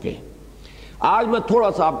کر چکے ہیں۔ آج میں تھوڑا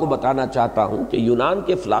سا آپ کو بتانا چاہتا ہوں کہ یونان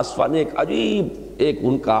کے فلاسفہ نے ایک عجیب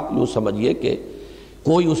ان کا یوں سمجھیے کہ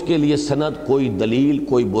کوئی اس کے لیے سند، کوئی دلیل،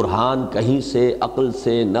 کوئی برہان کہیں سے، عقل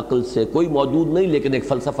سے، نقل سے کوئی موجود نہیں، لیکن ایک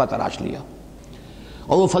فلسفہ تراش لیا۔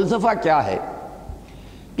 اور وہ فلسفہ کیا ہے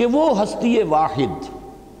کہ وہ ہستی واحد،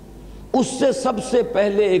 اس سے سب سے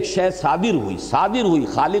پہلے ایک شے صادر ہوئی،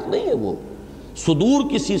 خالق نہیں ہے وہ، صدور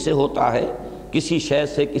کسی سے ہوتا ہے، کسی شے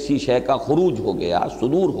سے کسی شے کا خروج ہو گیا،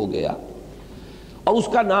 صدور ہو گیا، اور اس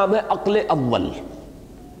کا نام ہے عقل اول۔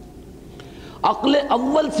 عقل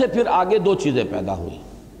اول سے پھر آگے دو چیزیں پیدا ہوئی،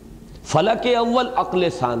 فلک اول، عقل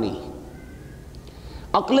ثانی۔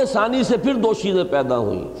 عقل ثانی سے پھر دو چیزیں پیدا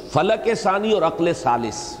ہوئیں، فلک ثانی اور عقل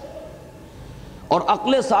ثالث، اور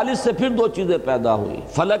عقل ثالث سے پھر دو چیزیں پیدا ہوئیں،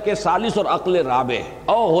 فلک ثالث اور عقل رابع،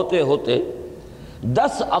 اور ہوتے ہوتے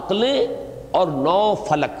 10 عقلیں اور 9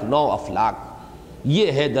 فلک، 9 افلاک،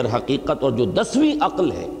 یہ ہے در حقیقت۔ اور جو 10ویں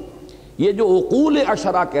عقل ہے، یہ جو عقول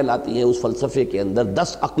عشرہ کہلاتی ہیں اس فلسفے کے اندر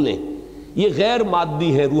 10 عقلیں، یہ غیر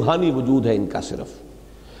مادی ہے، روحانی وجود ہے ان کا صرف،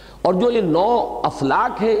 اور جو یہ 9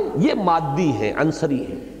 افلاک ہے یہ مادی ہے، عنصری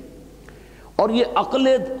ہے۔ اور یہ عقل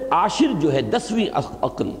عاشر جو ہے 10ویں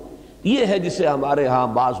عقل، یہ ہے جسے ہمارے ہاں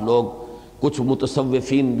بعض لوگ، کچھ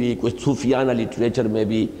متصوفین بھی، کچھ صوفیانہ لٹریچر میں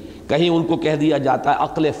بھی، کہیں ان کو کہہ دیا جاتا ہے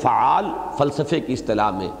عقل فعال فلسفے کی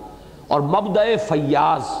اصطلاح میں، اور مبدأ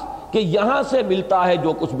فیاض، کہ یہاں سے ملتا ہے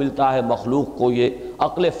جو کچھ ملتا ہے مخلوق کو، یہ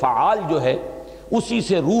عقل فعال جو ہے اسی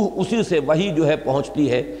سے روح، اسی سے وحی جو ہے پہنچتی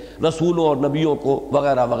ہے رسولوں اور نبیوں کو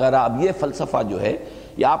وغیرہ وغیرہ۔ اب یہ فلسفہ جو ہے،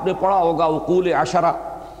 یہ آپ نے پڑھا ہوگا عقول عشرہ،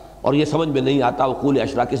 اور یہ سمجھ میں نہیں آتا عقول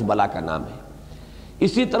عشرہ کس بلا کا نام ہے۔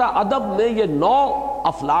 اسی طرح ادب میں یہ 9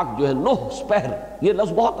 افلاک جو ہے، 9 سپہر، یہ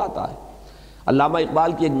لفظ بہت آتا ہے۔ علامہ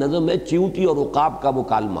اقبال کی ایک نظم ہے چیونٹی اور عقاب کا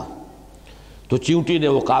مکالمہ، تو چیونٹی نے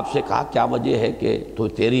عقاب سے کہا کیا وجہ ہے کہ تو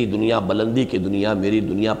تیری دنیا بلندی کی دنیا، میری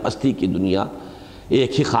دنیا پستی کی دنیا،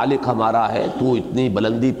 ایک ہی خالق ہمارا ہے، تو اتنی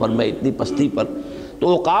بلندی پر میں اتنی پستی پر۔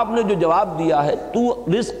 تو عقاب نے جو جواب دیا ہے، تو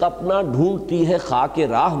رزق اپنا ڈھونڈتی ہے خاک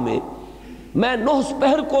راہ میں، میں 9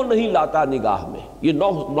 سپہر کو نہیں لاتا نگاہ میں۔ یہ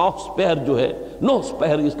 9 سپہر جو ہے، 9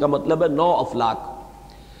 سپہر اس کا مطلب ہے 9 افلاک۔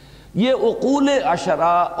 یہ عقول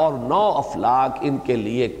عشرہ اور 9 افلاک، ان کے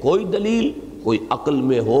لیے کوئی دلیل، کوئی عقل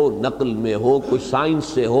میں ہو، نقل میں ہو، کوئی سائنس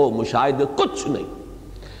سے ہو، مشاہدے، کچھ نہیں،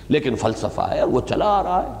 لیکن فلسفہ ہے اور وہ چلا آ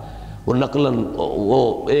رہا ہے، وہ نقلاً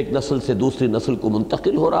وہ ایک نسل سے دوسری نسل کو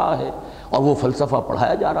منتقل ہو رہا ہے، اور وہ فلسفہ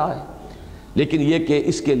پڑھایا جا رہا ہے۔ لیکن یہ کہ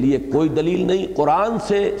اس کے لیے کوئی دلیل نہیں، قرآن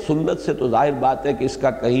سے سنت سے تو ظاہر بات ہے کہ اس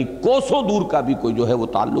کا کہیں کوسوں دور کا بھی کوئی جو ہے وہ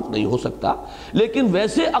تعلق نہیں ہو سکتا، لیکن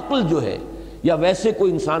ویسے عقل جو ہے، یا ویسے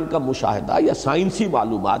کوئی انسان کا مشاہدہ یا سائنسی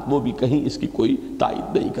معلومات، وہ بھی کہیں اس کی کوئی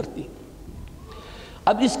تائید نہیں کرتی۔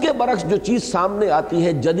 اب اس کے برعکس جو چیز سامنے آتی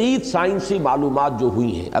ہے، جدید سائنسی معلومات جو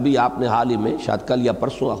ہوئی ہیں، ابھی آپ نے حال ہی میں شاید کل یا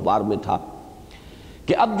پرسوں اخبار میں تھا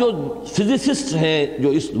کہ اب جو فزسسٹ ہیں جو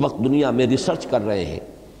اس وقت دنیا میں ریسرچ کر رہے ہیں،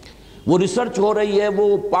 وہ ریسرچ ہو رہی ہے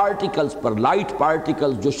وہ پارٹیکلز پر، لائٹ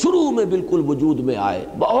پارٹیکلز جو شروع میں بالکل وجود میں آئے،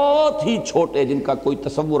 بہت ہی چھوٹے، جن کا کوئی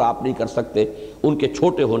تصور آپ نہیں کر سکتے ان کے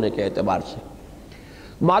چھوٹے ہونے کے اعتبار سے۔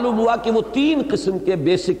 معلوم ہوا کہ وہ 3 قسم کے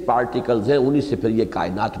بیسک پارٹیکلز ہیں، انہی سے پھر یہ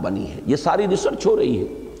کائنات بنی ہے۔ یہ ساری ریسرچ ہو رہی ہے۔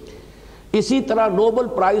 اسی طرح نوبل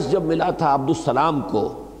پرائز جب ملا تھا عبدالسلام کو،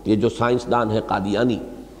 یہ جو سائنسدان ہے قادیانی،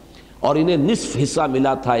 اور انہیں نصف حصہ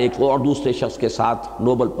ملا تھا ایک اور دوسرے شخص کے ساتھ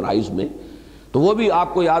نوبل پرائز میں، تو وہ بھی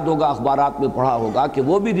آپ کو یاد ہوگا، اخبارات میں پڑھا ہوگا کہ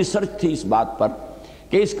وہ بھی ریسرچ تھی اس بات پر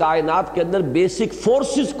کہ اس کائنات کے اندر بیسک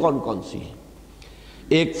فورسز کون کون سی ہیں۔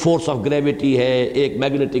 ایک فورس آف گریویٹی ہے، ایک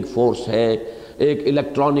میگنیٹک فورس ہے، ایک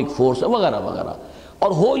الیکٹرانک فورس ہے، وغیرہ وغیرہ۔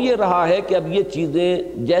 اور ہو یہ رہا ہے کہ اب یہ چیزیں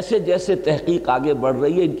جیسے جیسے تحقیق آگے بڑھ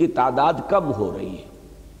رہی ہے، ان کی تعداد کم ہو رہی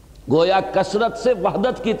ہے، گویا کثرت سے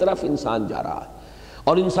وحدت کی طرف انسان جا رہا ہے،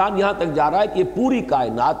 اور انسان یہاں تک جا رہا ہے کہ یہ پوری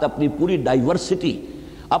کائنات اپنی پوری ڈائیورسٹی،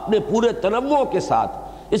 اپنے پورے تنوع کے ساتھ،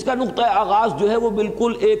 اس کا نقطہ آغاز جو ہے وہ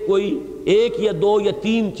بالکل ایک یا 2 یا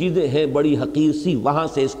 3 چیزیں ہیں بڑی حقیر سی، وہاں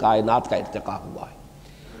سے اس کائنات کا ارتقاء ہوا ہے۔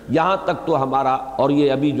 یہاں تک تو ہمارا، اور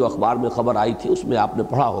یہ ابھی جو اخبار میں خبر آئی تھی اس میں آپ نے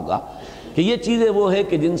پڑھا ہوگا کہ یہ چیزیں وہ ہیں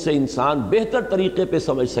کہ جن سے انسان بہتر طریقے پہ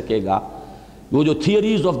سمجھ سکے گا وہ جو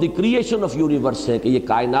theories of the creation of universe ہیں، کہ یہ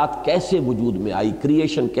کائنات کیسے وجود میں آئی،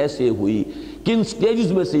 کریشن کیسے ہوئی، کن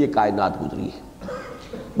سٹیجز میں سے یہ کائنات گزری ہے۔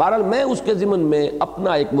 بہرحال میں اس کے ضمن میں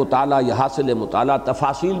اپنا ایک مطالعہ یا حاصل مطالعہ،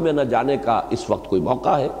 تفاصیل میں نہ جانے کا اس وقت کوئی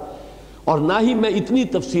موقع ہے، اور نہ ہی میں اتنی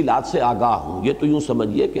تفصیلات سے آگاہ ہوں۔ یہ تو یوں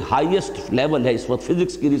سمجھیے کہ ہائیسٹ لیول ہے اس وقت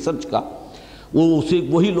فزکس کی ریسرچ کا،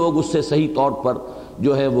 وہی لوگ اس سے صحیح طور پر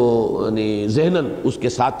جو ہے وہ ذہناً اس کے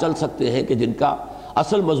ساتھ چل سکتے ہیں کہ جن کا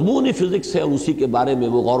اصل مضمون ہی فزکس ہے، اور اسی کے بارے میں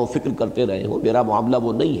وہ غور و فکر کرتے رہے ہوں۔ میرا معاملہ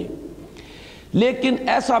وہ نہیں ہے، لیکن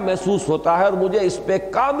ایسا محسوس ہوتا ہے، اور مجھے اس پہ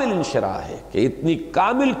کامل انشراح ہے کہ اتنی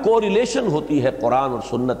کامل کوریلیشن ہوتی ہے قرآن اور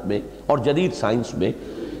سنت میں اور جدید سائنس میں،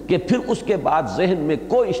 کہ پھر اس کے بعد ذہن میں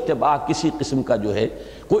کوئی اشتباہ کسی قسم کا جو ہے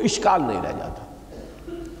کوئی اشکال نہیں رہ جاتا۔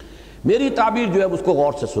 میری تعبیر جو ہے اس کو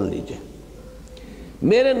غور سے سن لیجئے۔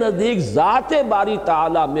 میرے نزدیک ذات باری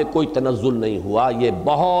تعالیٰ میں کوئی تنزل نہیں ہوا۔ یہ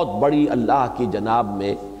بہت بڑی اللہ کی جناب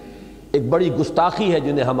میں ایک بڑی گستاخی ہے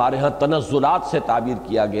جنہیں ہمارے ہاں تنزلات سے تعبیر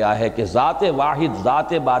کیا گیا ہے، کہ ذات واحد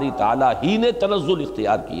ذات باری تعالیٰ ہی نے تنزل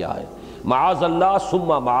اختیار کیا ہے۔ معاذ اللہ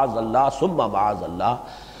ثم معاذ اللہ ثم معاذ اللہ،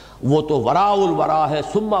 وہ تو وراء الورا ہے،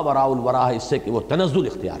 ثم وراء الورا ہے، اس سے کہ وہ تنزل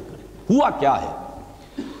اختیار کرے۔ ہوا کیا ہے؟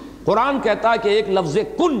 قرآن کہتا ہے کہ ایک لفظ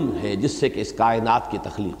کن ہے جس سے کہ اس کائنات کی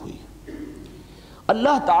تخلیق ہوئی.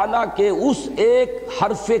 اللہ تعالیٰ کے اس ایک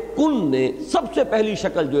حرف کن نے سب سے پہلی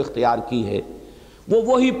شکل جو اختیار کی ہے وہ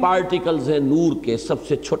وہی پارٹیکلز ہیں نور کے، سب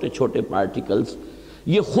سے چھوٹے چھوٹے پارٹیکلز.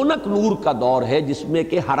 یہ خنک نور کا دور ہے جس میں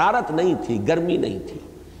کہ حرارت نہیں تھی، گرمی نہیں تھی،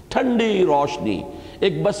 ٹھنڈی روشنی،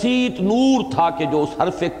 ایک بسیط نور تھا کہ جو اس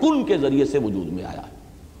حرف کن کے ذریعے سے وجود میں آیا.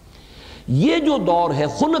 یہ جو دور ہے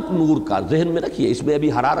خنک نور کا، ذہن میں رکھیے اس میں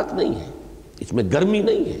ابھی حرارت نہیں ہے، اس میں گرمی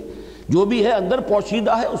نہیں ہے، جو بھی ہے اندر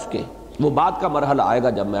پوشیدہ ہے اس کے، وہ بعد کا مرحلہ آئے گا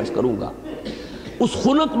جب میں عرض کروں گا. اس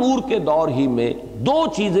خنک نور کے دور ہی میں دو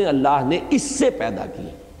چیزیں اللہ نے اس سے پیدا کی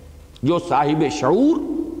جو صاحب شعور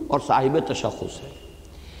اور صاحب تشخص ہے.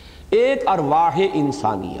 ایک ارواح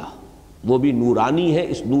انسانیہ، وہ بھی نورانی ہے،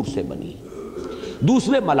 اس نور سے بنی.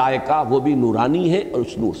 دوسرے ملائکہ، وہ بھی نورانی ہے اور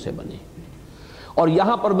اس نور سے بنے. اور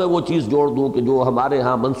یہاں پر میں وہ چیز جوڑ دوں کہ جو ہمارے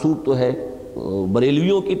ہاں منسوب تو ہے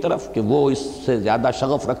بریلویوں کی طرف کہ وہ اس سے زیادہ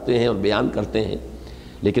شغف رکھتے ہیں اور بیان کرتے ہیں،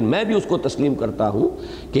 لیکن میں بھی اس کو تسلیم کرتا ہوں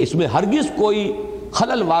کہ اس میں ہرگز کوئی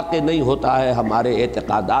خلل واقع نہیں ہوتا ہے ہمارے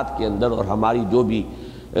اعتقادات کے اندر. اور ہماری جو بھی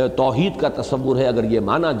توحید کا تصور ہے، اگر یہ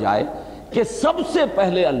مانا جائے کہ سب سے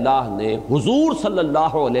پہلے اللہ نے حضور صلی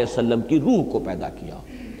اللہ علیہ وسلم کی روح کو پیدا کیا،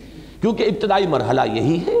 کیونکہ ابتدائی مرحلہ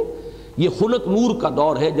یہی ہے. یہ خنک نور کا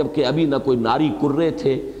دور ہے جبکہ ابھی نہ کوئی ناری کرے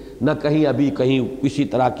تھے، نہ کہیں کسی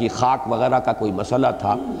طرح کی خاک وغیرہ کا کوئی مسئلہ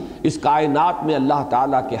تھا. اس کائنات میں اللہ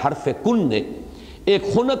تعالیٰ کے حرف کن نے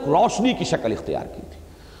ایک خنک روشنی کی شکل اختیار کی تھی.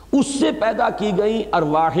 اس سے پیدا کی گئی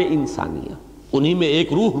ارواح انسانیہ، انہی میں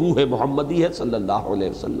ایک روح محمدی ہے صلی اللہ علیہ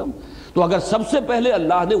وسلم. تو اگر سب سے پہلے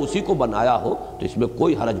اللہ نے اسی کو بنایا ہو تو اس میں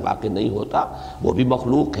کوئی حرج واقع نہیں ہوتا. وہ بھی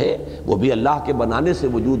مخلوق ہے، وہ بھی اللہ کے بنانے سے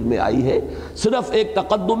وجود میں آئی ہے. صرف ایک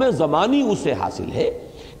تقدم زمانی اسے حاصل ہے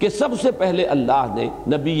کہ سب سے پہلے اللہ نے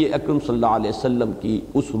نبی اکرم صلی اللہ علیہ وسلم کی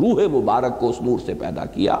اس روح مبارک کو اس نور سے پیدا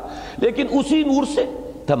کیا. لیکن اسی نور سے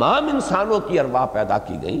تمام انسانوں کی ارواح پیدا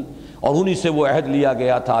کی گئیں اور انہی سے وہ عہد لیا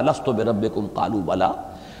گیا تھا لست بربکم قالوا بلا.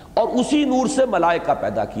 اور اسی نور سے ملائکہ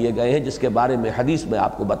پیدا کیے گئے ہیں جس کے بارے میں حدیث میں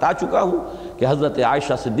آپ کو بتا چکا ہوں کہ حضرت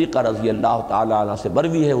عائشہ صدیقہ رضی اللہ تعالی عنہ سے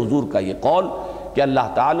مروی ہے حضور کا یہ قول کہ اللہ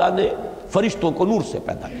تعالیٰ نے فرشتوں کو نور سے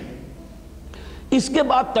پیدا کیا. اس کے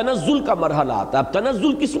بعد تنزل کا مرحلہ آتا ہے. اب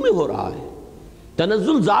تنزل کس میں ہو رہا ہے؟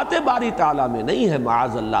 تنزل ذات باری تعالیٰ میں نہیں ہے،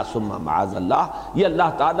 معاذ اللہ ثم معاذ اللہ. یہ اللہ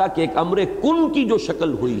تعالیٰ کے ایک امر کن کی جو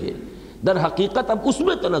شکل ہوئی ہے در حقیقت اب اس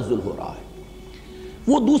میں تنزل ہو رہا ہے.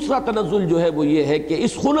 وہ دوسرا تنزل جو ہے وہ یہ ہے کہ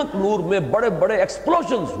اس خنک نور میں بڑے بڑے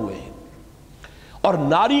ایکسپلوژنز ہوئے ہیں اور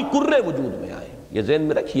ناری کرے وجود میں آئے. یہ ذہن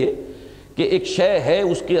میں رکھیے کہ ایک شے ہے،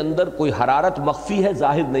 اس کے اندر کوئی حرارت مخفی ہے،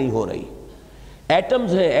 ظاہر نہیں ہو رہی.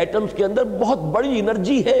 ایٹمز ہیں، ایٹمز کے اندر بہت بڑی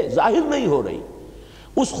انرجی ہے، ظاہر نہیں ہو رہی.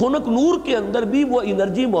 اس خنک نور کے اندر بھی وہ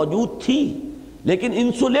انرجی موجود تھی لیکن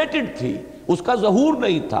انسولیٹڈ تھی، اس کا ظہور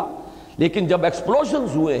نہیں تھا. لیکن جب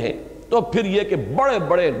ایکسپلوژنز ہوئے ہیں تو پھر یہ کہ بڑے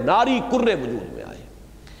بڑے ناری کرے وجود میں آئے.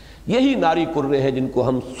 یہی ناری کرے ہیں جن کو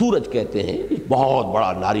ہم سورج کہتے ہیں. بہت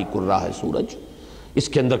بڑا ناری کرہ ہے سورج. اس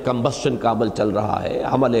کے اندر کمبسشن کا عمل چل رہا ہے،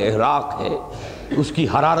 عمل احراق ہے. اس کی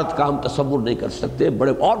حرارت کا ہم تصور نہیں کر سکتے.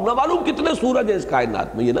 بڑے اور نہ معلوم کتنے سورج ہیں اس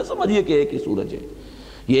کائنات میں. یہ نہ سمجھیے کہ ایک ہی سورج ہے.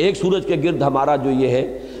 یہ ایک سورج کے گرد ہمارا جو یہ ہے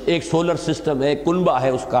ایک سولر سسٹم ہے، کنبہ ہے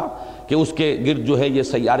اس کا کہ اس کے گرد جو ہے یہ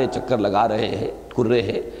سیارے چکر لگا رہے ہیں، کرے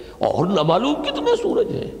ہیں. اور نہ معلوم کتنے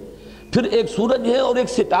سورج ہیں. پھر ایک سورج ہے اور ایک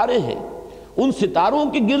ستارے ہیں. ان ستاروں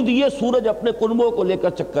کے گرد یہ سورج اپنے کنبوں کو لے کر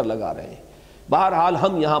چکر لگا رہے ہیں. بہرحال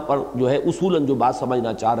ہم یہاں پر جو ہے اصولاً جو بات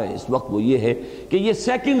سمجھنا چاہ رہے ہیں اس وقت وہ یہ ہے کہ یہ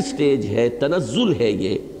سیکنڈ سٹیج ہے، تنزل ہے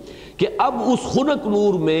یہ کہ اب اس خنک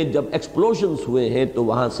نور میں جب ایکسپلوژنز ہوئے ہیں تو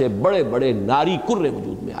وہاں سے بڑے بڑے ناری کرے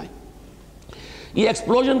وجود میں آئے. یہ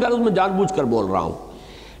ایکسپلوژن کا میں جان بوجھ کر بول رہا ہوں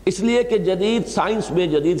اس لیے کہ جدید سائنس میں،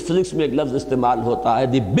 جدید فزکس میں ایک لفظ استعمال ہوتا ہے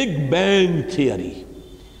دی بگ بینگ تھیوری.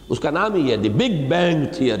 اس کا نام ہی ہے دی بگ بینگ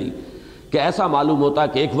تھیوری کہ ایسا معلوم ہوتا ہے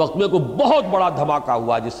کہ ایک وقت میں کوئی بہت بڑا دھماکہ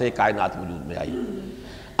ہوا جس سے کائنات وجود میں آئی.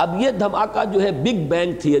 اب یہ دھماکہ جو ہے بگ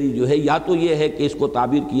بینگ تھیوری جو ہے یا تو یہ ہے کہ اس کو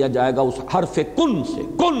تعبیر کیا جائے گا اس حرف کن سے.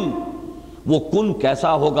 کن، وہ کن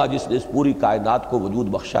کیسا ہوگا جس نے اس پوری کائنات کو وجود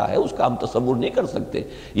بخشا ہے اس کا ہم تصور نہیں کر سکتے.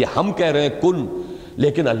 یہ ہم کہہ رہے ہیں کن،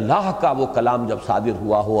 لیکن اللہ کا وہ کلام جب صادر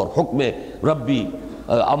ہوا ہو اور حکم ربی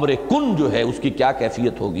امر کن جو ہے اس کی کیا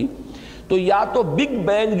کیفیت ہوگی. تو یا تو بگ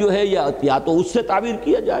بینگ جو ہے یا تو اس سے تعبیر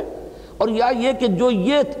کیا جائے، اور یا یہ کہ جو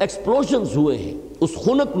یہ ایکسپلوژنز ہوئے ہیں اس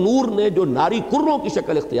خنک نور نے جو ناری کروں کی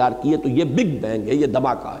شکل اختیار کی ہے تو یہ بگ بینگ ہے، یہ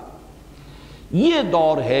دھماکہ ہے. یہ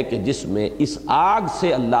دور ہے کہ جس میں اس آگ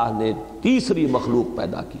سے اللہ نے تیسری مخلوق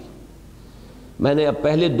پیدا کی. میں نے اب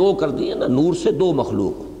پہلے دو کر دیے نا، نور سے دو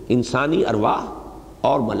مخلوق، انسانی ارواح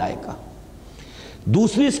اور ملائکہ.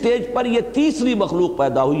 دوسری سٹیج پر یہ تیسری مخلوق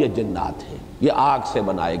پیدا ہوئی ہے، جنات ہیں. یہ آگ سے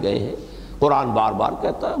بنائے گئے ہیں۔ قرآن بار بار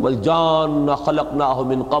کہتا ہے وَالْجَانَّ خَلَقْنَاهُ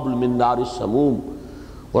مِن قَبْلُ مِن نَارِ السَّمُومِ،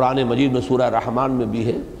 قرآن مجید میں سورہ رحمان میں بھی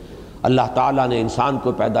ہے اللہ تعالیٰ نے انسان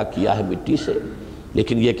کو پیدا کیا ہے مٹی سے،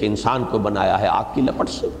 لیکن یہ کہ انسان کو بنایا ہے آگ کی لپٹ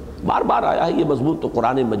سے۔ بار بار آیا ہے یہ مضمون تو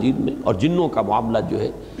قرآن مجید میں، اور جنوں کا معاملہ جو ہے،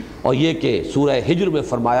 اور یہ کہ سورہ ہجر میں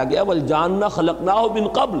فرمایا گیا وَالْجَانَّ خَلَقْنَاهُ مِن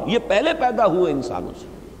قَبْلُ، یہ پہلے پیدا ہوئے انسانوں سے۔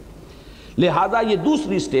 لہذا یہ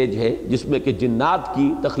دوسری سٹیج ہے جس میں کہ جنات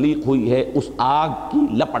کی تخلیق ہوئی ہے اس آگ کی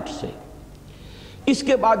لپٹ سے۔ اس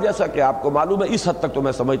کے بعد جیسا کہ آپ کو معلوم ہے، اس حد تک تو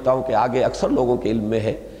میں سمجھتا ہوں کہ آگے اکثر لوگوں کے علم میں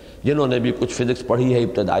ہے جنہوں نے بھی کچھ فزکس پڑھی ہے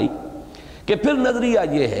ابتدائی، کہ پھر نظریہ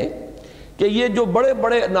یہ ہے کہ یہ جو بڑے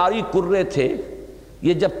بڑے ناری کرے تھے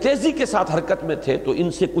یہ جب تیزی کے ساتھ حرکت میں تھے تو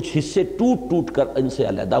ان سے کچھ حصے ٹوٹ ٹوٹ کر ان سے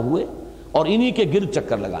علیحدہ ہوئے اور انہی کے گرد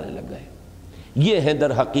چکر لگانے لگ گئے۔ یہ ہیں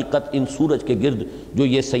در حقیقت ان سورج کے گرد جو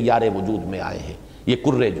یہ سیارے وجود میں آئے ہیں، یہ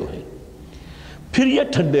کرے جو ہیں۔ پھر یہ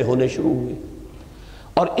ٹھنڈے ہونے شروع ہوئے،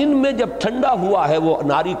 اور ان میں جب ٹھنڈا ہوا ہے وہ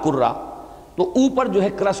ناری کرہ تو اوپر جو ہے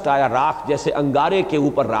کرسٹ آیا، راکھ، جیسے انگارے کے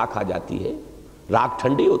اوپر راکھ آ جاتی ہے، راکھ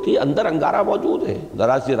ٹھنڈی ہوتی ہے، اندر انگارہ موجود ہے،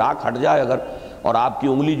 ذرا سی راکھ ہٹ جائے اگر اور آپ کی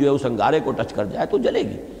انگلی جو ہے اس انگارے کو ٹچ کر جائے تو جلے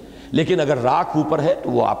گی، لیکن اگر راکھ اوپر ہے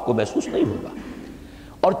تو وہ آپ کو محسوس نہیں ہوگا۔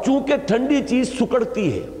 اور چونکہ ٹھنڈی چیز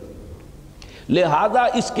سکڑتی ہے لہذا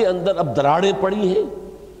اس کے اندر اب دراڑیں پڑی ہیں،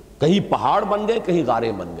 کہیں پہاڑ بن گئے کہیں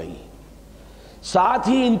غاریں بن گئی، ساتھ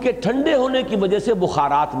ہی ان کے ٹھنڈے ہونے کی وجہ سے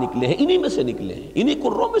بخارات نکلے ہیں، انہی میں سے نکلے ہیں، انہی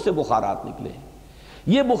کروں میں سے بخارات نکلے ہیں۔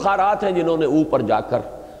 یہ بخارات ہیں جنہوں نے اوپر جا کر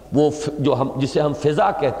وہ جو جسے ہم فضا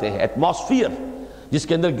کہتے ہیں، ایٹماسفیئر، جس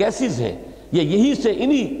کے اندر گیسز ہیں، یہ یہیں سے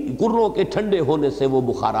انہی کروں کے ٹھنڈے ہونے سے وہ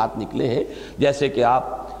بخارات نکلے ہیں۔ جیسے کہ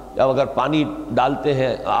آپ اگر پانی ڈالتے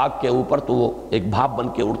ہیں آگ کے اوپر تو وہ ایک بھاپ بن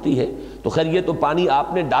کے اڑتی ہے، تو خیر یہ تو پانی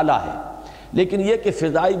آپ نے ڈالا ہے، لیکن یہ کہ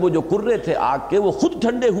فضائی وہ جو کرے تھے آگ کے وہ خود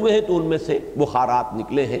ٹھنڈے ہوئے ہیں تو ان میں سے بخارات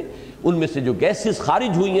نکلے ہیں، ان میں سے جو گیسز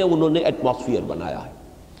خارج ہوئی ہیں انہوں نے ایٹماسفیئر بنایا ہے۔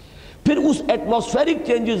 پھر اس ایٹماسفیرک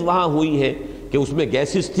چینجز وہاں ہوئی ہے کہ اس میں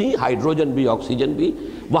گیسز تھیں، ہائیڈروجن بھی آکسیجن بھی،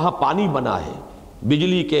 وہاں پانی بنا ہے،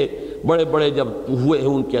 بجلی کے بڑے بڑے جب ہوئے ہیں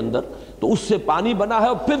ان کے اندر تو اس سے پانی بنا ہے،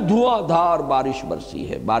 اور پھر دھواں دھار بارش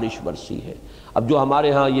برسی ہے۔ اب جو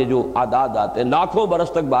ہمارے ہاں یہ جو اعداد آتے ہیں لاکھوں برس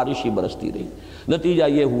تک بارش ہی برستی رہی، نتیجہ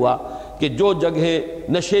یہ ہوا کہ جو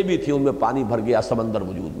جگہیں نشے بھی تھی ان میں پانی بھر گیا، سمندر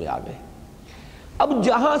وجود میں آ گئے۔ اب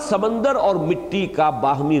جہاں سمندر اور مٹی کا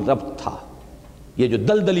باہمی ربط تھا، یہ جو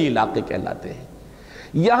دلدلی علاقے کہلاتے ہیں،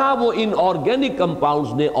 یہاں وہ ان آرگینک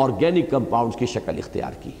کمپاؤنڈز نے آرگینک کمپاؤنڈز کی شکل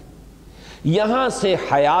اختیار کی، یہاں سے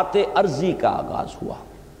حیات ارضی کا آغاز ہوا۔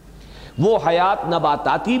 وہ حیات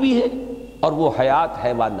نباتاتی بھی ہے اور وہ حیات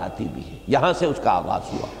حیواناتی بھی ہے، یہاں سے اس کا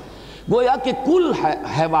آغاز ہوا۔ گویا کہ کل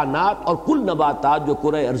حیوانات اور کل نباتات جو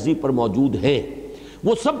کرۂ ارضی پر موجود ہیں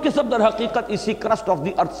وہ سب کے سب در حقیقت اسی کرسٹ آف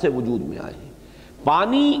دی ارتھ سے وجود میں آئے ہیں۔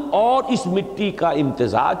 پانی اور اس مٹی کا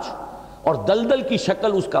امتزاج اور دلدل کی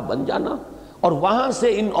شکل اس کا بن جانا، اور وہاں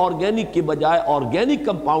سے ان آرگینک کے بجائے آرگینک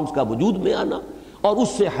کمپاؤنڈز کا وجود میں آنا، اور اس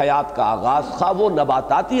سے حیات کا آغاز، خواہ وہ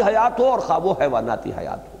نباتاتی حیات ہو اور خواہ وہ حیواناتی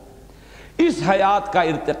حیات ہو۔ اس حیات کا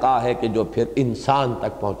ارتقاء ہے کہ جو پھر انسان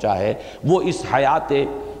تک پہنچا ہے، وہ اس حیات،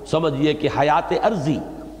 سمجھئے کہ حیات ارضی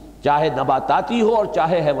چاہے نباتاتی ہو اور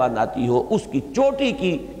چاہے حیواناتی ہو، اس کی چوٹی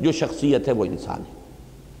کی جو شخصیت ہے وہ انسان ہے۔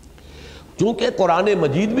 چونکہ قرآن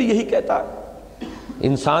مجید بھی یہی کہتا ہے،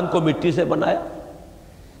 انسان کو مٹی سے بنایا،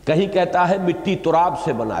 کہیں کہتا ہے مٹی تراب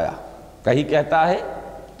سے بنایا، کہیں کہتا ہے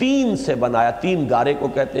تین سے بنایا، تین گارے کو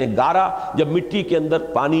کہتے ہیں، گارا جب مٹی کے اندر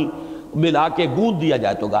پانی ملا کے گوندھ دیا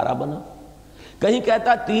جائے تو گارا بنا، کہیں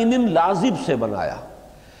کہتا ہے تین لازب سے بنایا،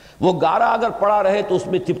 وہ گارا اگر پڑا رہے تو اس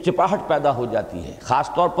میں چپچپاہٹ پیدا ہو جاتی ہے، خاص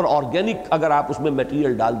طور پر آرگینک اگر آپ اس میں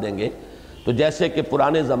میٹیریل ڈال دیں گے تو جیسے کہ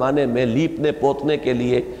پرانے زمانے میں لیپنے پوتنے کے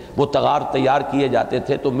لیے وہ تغار تیار کیے جاتے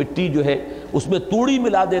تھے تو مٹی جو ہے اس میں توڑی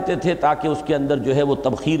ملا دیتے تھے تاکہ اس کے اندر جو ہے وہ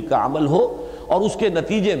تبخیر کا عمل ہو، اور اس کے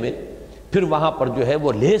نتیجے میں پھر وہاں پر جو ہے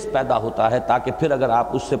وہ لیس پیدا ہوتا ہے تاکہ پھر اگر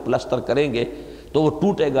آپ اس سے پلسٹر کریں گے تو وہ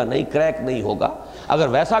ٹوٹے گا نہیں، کریک نہیں ہوگا۔ اگر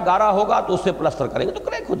ویسا گارا ہوگا تو اس سے پلسٹر کریں گے تو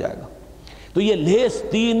کریک ہو جائے گا۔ تو یہ لیس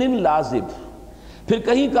تین لازب، پھر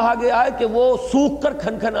کہیں کہا گیا ہے کہ وہ سوکھ کر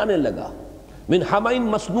کھنکھنانے لگا، من حمین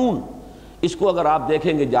مسنون۔ اس کو اگر آپ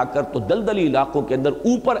دیکھیں گے جا کر تو دلدلی علاقوں کے اندر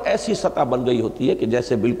اوپر ایسی سطح بن گئی ہوتی ہے کہ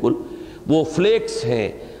جیسے بالکل وہ فلیکس ہیں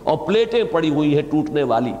اور پلیٹیں پڑی ہوئی ہیں ٹوٹنے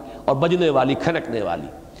والی اور بجنے والی، کھنکنے والی۔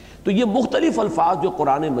 تو یہ مختلف الفاظ جو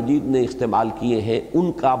قرآن مجید نے استعمال کیے ہیں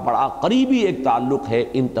ان کا بڑا قریبی ایک تعلق ہے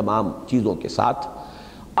ان تمام چیزوں کے ساتھ۔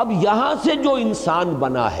 اب یہاں سے جو انسان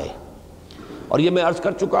بنا ہے، اور یہ میں عرض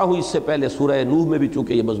کر چکا ہوں اس سے پہلے سورہ نوح میں بھی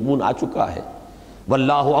چونکہ یہ مضمون آ چکا ہے،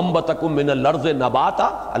 وَاللَّهُ أَنبَتَكُم مِّنَ الْأَرْضِ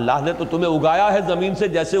نَبَاتًا، اللہ نے تو تمہیں اگایا ہے زمین سے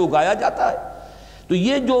جیسے اگایا جاتا ہے۔ تو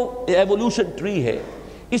یہ جو ایوولوشن ٹری ہے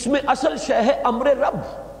اس میں اصل شے ہے امر رب.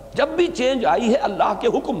 جب بھی چینج آئی ہے اللہ کے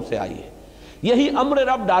حکم سے آئی ہے. یہی امر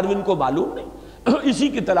رب ڈارون کو معلوم نہیں، اسی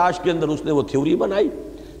کی تلاش کے اندر اس نے وہ تھیوری بنائی،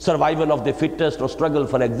 سروائیول آف دی فٹسٹ اور اسٹرگل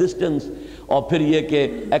فار ایگزسٹنس، اور پھر یہ کہ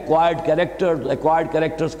ایکوائرڈ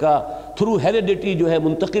کریکٹرز کا تھرو ہیریڈیٹی جو ہے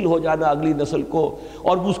منتقل ہو جانا اگلی نسل کو،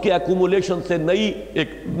 اور اس کے ایکومولیشن سے نئی ایک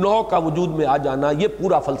نوع کا وجود میں آ جانا، یہ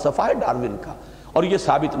پورا فلسفہ ہے ڈارون کا، اور یہ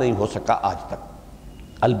ثابت نہیں ہو سکا آج تک.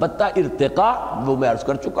 البتہ ارتقاء وہ میں عرض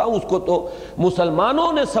کر چکا ہوں، اس کو تو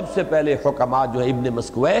مسلمانوں نے سب سے پہلے حکماء جو ہے ابن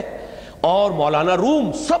مسکوہ اور مولانا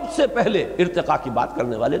روم سب سے پہلے ارتقاء کی بات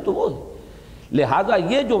کرنے والے تو وہ ہیں. لہذا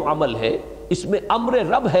یہ جو عمل ہے اس میں امر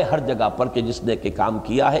رب ہے ہر جگہ پر کہ جس نے کہ کام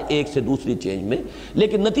کیا ہے ایک سے دوسری چینج میں.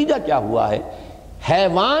 لیکن نتیجہ کیا ہوا ہے؟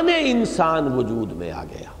 حیوان انسان وجود میں آ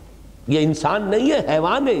گیا. یہ انسان نہیں ہے،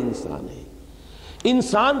 حیوان انسان ہے.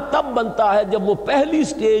 انسان تب بنتا ہے جب وہ پہلی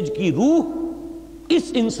سٹیج کی روح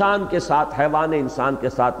اس انسان کے ساتھ، حیوان انسان کے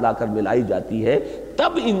ساتھ لا کر ملائی جاتی ہے،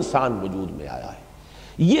 تب انسان وجود میں آیا ہے.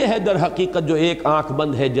 یہ ہے در حقیقت جو ایک آنکھ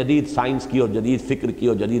بند ہے جدید سائنس کی اور جدید فکر کی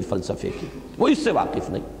اور جدید فلسفے کی. وہ اس سے واقف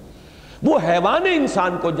نہیں، وہ حیوان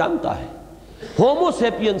انسان کو جانتا ہے، ہومو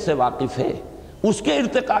سیپین سے واقف ہے، اس کے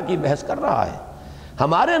ارتقاء کی بحث کر رہا ہے.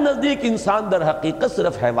 ہمارے نزدیک انسان در حقیقت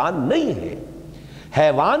صرف حیوان نہیں ہے.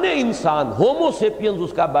 حیوان انسان، ہومو سیپینز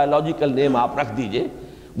اس کا بایولوجیکل نیم آپ رکھ دیجئے،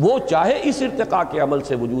 وہ چاہے اس ارتقاء کے عمل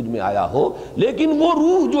سے وجود میں آیا ہو، لیکن وہ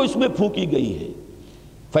روح جو اس میں پھونکی گئی ہے،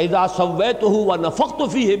 فَإِذَا سَوَّيْتُهُ وَنَفَخْتُ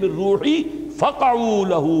فِيهِ مِن رُوحِي فَقَعُوا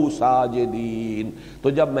لَهُ سَاجِدِينَ. تو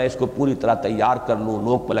جب میں اس کو پوری طرح تیار کر لوں،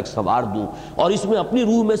 نوک پلک سنوار دوں اور اس میں اپنی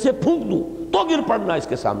روح میں سے پھونک دوں تو گر پڑنا اس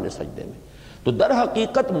کے سامنے سجدے میں. تو در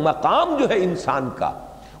حقیقت مقام جو ہے انسان کا،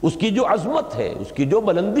 اس کی جو عظمت ہے، اس کی جو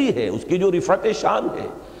بلندی ہے، اس کی جو رفعت شان ہے،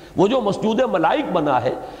 وہ جو مسجود ملائک بنا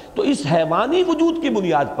ہے، تو اس حیوانی وجود کی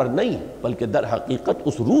بنیاد پر نہیں بلکہ در حقیقت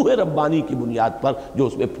اس روح ربانی کی بنیاد پر جو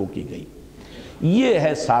اس میں پھونکی گئی. یہ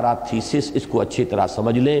ہے سارا تھیسس. اس کو اچھی طرح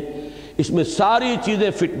سمجھ لیں، اس میں ساری چیزیں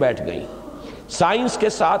فٹ بیٹھ گئیں. سائنس کے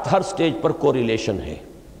ساتھ ہر سٹیج پر کوریلیشن ہے.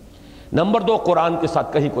 نمبر 2، قرآن کے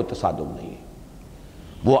ساتھ کہیں کوئی تصادم نہیں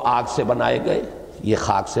ہے. وہ آگ سے بنائے گئے، یہ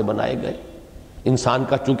خاک سے بنائے گئے. انسان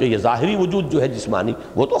کا چونکہ یہ ظاہری وجود جو ہے جسمانی،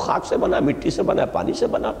 وہ تو خاک سے بنا، مٹی سے بنا، پانی سے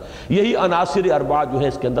بنا. یہی عناصر اربعہ جو ہیں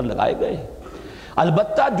اس کے اندر لگائے گئے ہیں.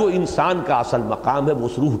 البتہ جو انسان کا اصل مقام ہے وہ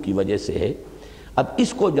اس روح کی وجہ سے ہے. اب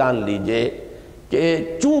اس کو جان لیجئے کہ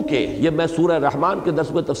چونکہ یہ میں سورہ رحمان کے درس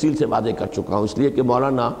میں تفصیل سے واضح کر چکا ہوں، اس لیے کہ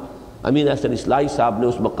مولانا امین احسن اصلاحی صاحب نے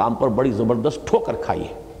اس مقام پر بڑی زبردست ٹھوکر کھائی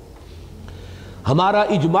ہے. ہمارا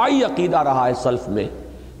اجماعی عقیدہ رہا ہے سلف میں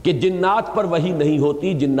کہ جنات پر وحی نہیں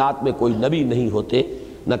ہوتی، جنات میں کوئی نبی نہیں ہوتے،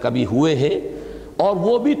 نہ کبھی ہوئے ہیں، اور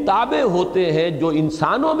وہ بھی تابع ہوتے ہیں جو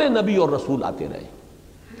انسانوں میں نبی اور رسول آتے رہے.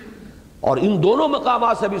 اور ان دونوں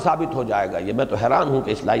مقامات سے بھی ثابت ہو جائے گا. یہ میں تو حیران ہوں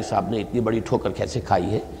کہ اصلاحی صاحب نے اتنی بڑی ٹھوکر کیسے کھائی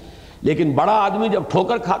ہے. لیکن بڑا آدمی جب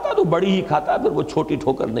ٹھوکر کھاتا تو بڑی ہی کھاتا ہے، پھر وہ چھوٹی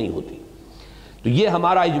ٹھوکر نہیں ہوتی. تو یہ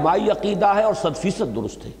ہمارا اجماعی عقیدہ ہے اور 100%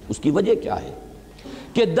 درست ہے. اس کی وجہ کیا ہے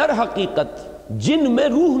کہ در حقیقت جن میں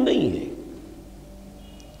روح نہیں ہے.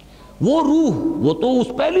 وہ روح وہ تو اس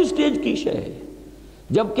پہلی سٹیج کی شے ہے،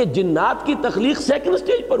 جبکہ جنات کی تخلیق سیکنڈ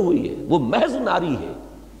سٹیج پر ہوئی ہے، وہ محض ناری ہے.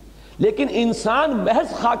 لیکن انسان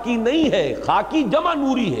محض خاکی نہیں ہے، خاکی جمع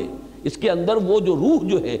نوری ہے. اس کے اندر وہ جو روح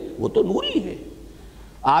جو ہے وہ تو نوری ہے.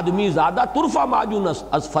 آدمی زیادہ طرفہ ماجونس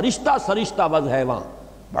از فرشتہ سرشتہ وز حیوان،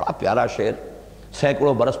 بڑا پیارا شعر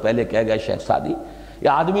سینکڑوں برس پہلے کہہ گئے شیخ سعدی. یہ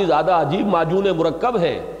آدمی زیادہ عجیب معجون مرکب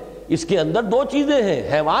ہے، اس کے اندر دو چیزیں ہیں،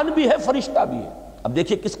 حیوان بھی ہے، فرشتہ بھی ہے. اب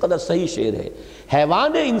دیکھیے کس قدر صحیح شعر ہے.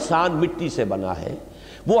 حیوان انسان مٹی سے بنا ہے،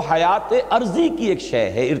 وہ حیات ارضی کی ایک شے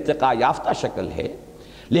ہے، ارتقاء یافتہ شکل ہے.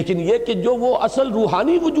 لیکن یہ کہ جو وہ اصل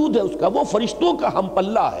روحانی وجود ہے اس کا، وہ فرشتوں کا ہم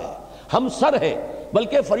پلہ ہے، ہم سر ہے،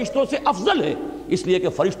 بلکہ فرشتوں سے افضل ہے، اس لیے کہ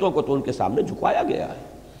فرشتوں کو تو ان کے سامنے جھکایا گیا ہے.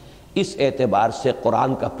 اس اعتبار سے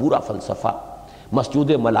قرآن کا پورا فلسفہ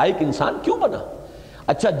مسجود ملائک انسان کیوں بنا؟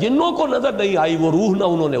 اچھا جنوں کو نظر نہیں آئی وہ روح، نہ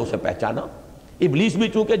انہوں نے اسے پہچانا. ابلیس بھی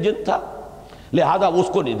چونکہ جن تھا لہذا وہ اس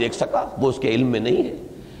کو نہیں دیکھ سکا، وہ اس کے علم میں نہیں ہے.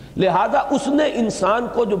 لہذا اس نے انسان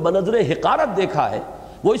کو جو بنظر حقارت دیکھا ہے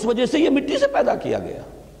وہ اس وجہ سے یہ مٹی سے پیدا کیا گیا،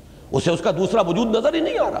 اسے اس کا دوسرا وجود نظر ہی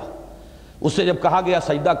نہیں آ رہا. اس سے جب کہا گیا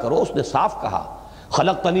سجدہ کرو، اس نے صاف کہا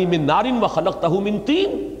خلقتنی من نار و خلقتہ من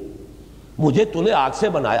طین، مجھے تو نے آگ سے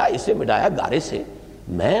بنایا، اسے مٹایا گارے سے،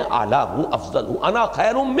 میں اعلیٰ ہوں، افضل ہوں، انا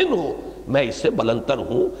خیر منہ، میں اس سے بلندتر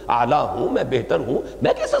ہوں، اعلیٰ ہوں، میں بہتر ہوں،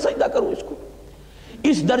 میں کیسا سجدہ کروں اس کو؟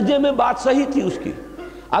 اس درجے میں بات صحیح تھی اس کی.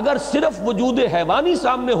 اگر صرف وجود حیوانی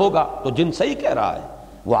سامنے ہوگا تو جن صحیح کہہ رہا ہے،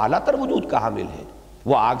 وہ اعلیٰ تر وجود کا حامل ہے،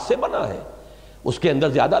 وہ آگ سے بنا ہے، اس کے اندر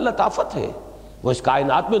زیادہ لطافت ہے، وہ اس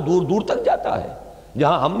کائنات میں دور دور تک جاتا ہے.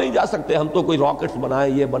 جہاں ہم نہیں جا سکتے، ہم تو کوئی راکٹس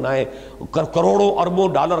بنائیں، یہ بنائیں، کروڑوں اربوں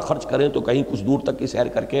ڈالر خرچ کریں تو کہیں کچھ دور تک کی سیر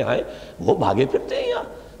کر کے آئیں، وہ بھاگے پھرتے ہیں، یہاں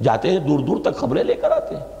جاتے ہیں دور دور تک خبریں لے کر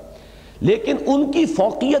آتے ہیں۔ لیکن ان کی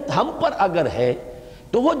فوقیت ہم پر اگر ہے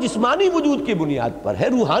تو وہ جسمانی وجود کی بنیاد پر ہے،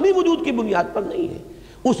 روحانی وجود کی بنیاد پر نہیں ہے۔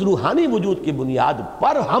 اس روحانی وجود کی بنیاد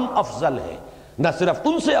پر ہم افضل ہیں، نہ صرف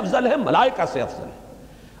ان سے افضل ہیں، ملائکہ سے افضل ہیں،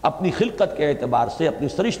 اپنی خلقت کے اعتبار سے، اپنی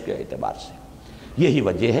سرشت کے اعتبار سے۔ یہی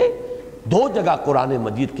وجہ ہے دو جگہ قرآن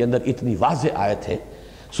مجید کے اندر اتنی واضح آیت ہے،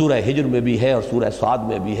 سورہ ہجر میں بھی ہے اور سورہ صاد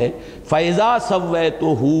میں بھی ہے، فَإِذَا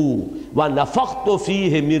سَوَّيْتُهُ وَنَفَخْتُ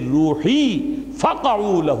فِيهِ مِن رُوحِي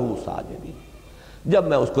فَقَعُوا لَهُ سَاجِدِينَ، جب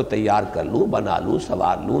میں اس کو تیار کر لوں، بنا لوں،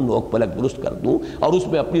 سنوار لوں، نوک پلک درست کر دوں اور اس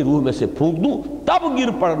میں اپنی روح میں سے پھونک دوں، تب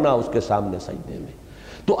گر پڑنا اس کے سامنے سجدے میں۔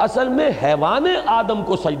 تو اصل میں حیوان آدم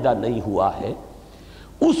کو سجدہ نہیں ہوا ہے،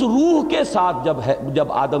 اس روح کے ساتھ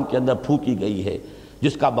جب آدم کے اندر پھونکی گئی ہے،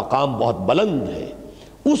 جس کا مقام بہت بلند ہے،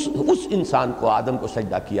 اس انسان کو، آدم کو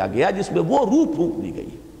سجدہ کیا گیا جس میں وہ روح پھونک دی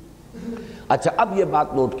گئی۔ اچھا، اب یہ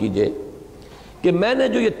بات نوٹ کیجئے کہ میں نے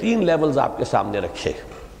جو یہ 3 لیولز آپ کے سامنے رکھے،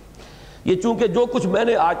 یہ چونکہ جو کچھ میں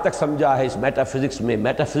نے آج تک سمجھا ہے اس میٹا فزکس میں،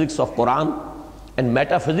 meta physics of Quran and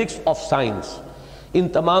meta physics of science, ان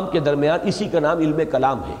تمام کے درمیان اسی کا نام علم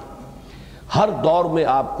کلام ہے۔ ہر دور میں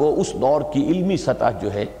آپ کو اس دور کی علمی سطح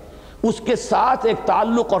جو ہے اس کے ساتھ ایک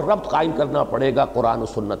تعلق اور ربط قائم کرنا پڑے گا قرآن و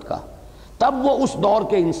سنت کا، تب وہ اس دور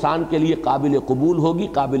کے انسان کے لیے قابل قبول ہوگی،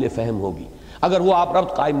 قابل فہم ہوگی۔ اگر وہ آپ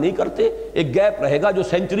ربط قائم نہیں کرتے، ایک گیپ رہے گا جو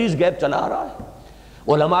سینچریز گیپ چلا آ رہا ہے۔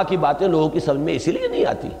 علماء کی باتیں لوگوں کی سمجھ میں اسی لیے نہیں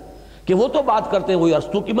آتی کہ وہ تو بات کرتے ہیں، وہی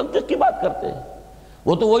ارسطو کی منطق کی بات کرتے ہیں،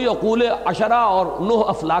 وہ تو وہی عقول عشرہ اور 9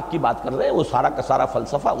 افلاک کی بات کر رہے ہیں، وہ سارا کا سارا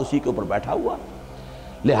فلسفہ اسی کے اوپر بیٹھا ہوا،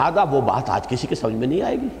 لہذا وہ بات آج کسی کے سمجھ میں نہیں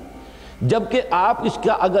آئے گی۔ جبکہ آپ اس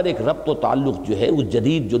کا اگر ایک ربط و تعلق جو ہے اس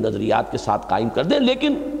جدید جو نظریات کے ساتھ قائم کر دیں،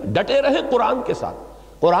 لیکن ڈٹے رہیں قرآن کے ساتھ،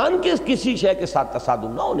 قرآن کے کسی شے کے ساتھ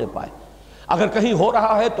تصادم نہ ہونے پائے۔ اگر کہیں ہو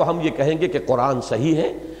رہا ہے تو ہم یہ کہیں گے کہ قرآن صحیح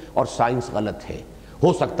ہے اور سائنس غلط ہے۔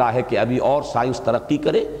 ہو سکتا ہے کہ ابھی اور سائنس ترقی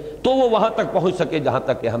کرے تو وہ وہاں تک پہنچ سکے جہاں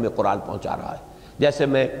تک کہ ہمیں قرآن پہنچا رہا ہے۔ جیسے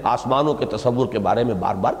میں آسمانوں کے تصور کے بارے میں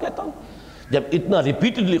بار بار کہتا ہوں، جب اتنا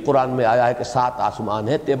ریپیٹڈلی قرآن میں آیا ہے کہ 7 آسمان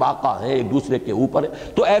ہیں، طباقہ ہیں، ایک دوسرے کے اوپر ہے،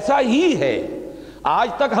 تو ایسا ہی ہے۔ آج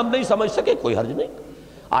تک ہم نہیں سمجھ سکے، کوئی حرج نہیں۔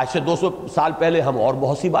 آج سے 200 سال پہلے ہم اور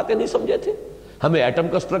بہت سی باتیں نہیں سمجھے تھے، ہمیں ایٹم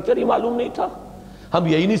کا سٹرکچر ہی معلوم نہیں تھا، ہم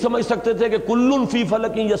یہی نہیں سمجھ سکتے تھے کہ کل فی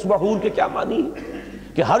فلک یسبحون کے کیا معنی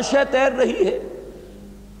ہے، کہ ہر شے تیر رہی ہے۔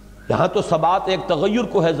 یہاں تو ثبات ایک تغیر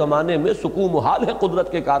کو ہے زمانے میں، سکون محال ہے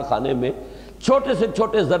قدرت کے کارخانے میں۔ چھوٹے سے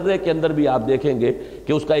چھوٹے ذرے کے اندر بھی آپ دیکھیں گے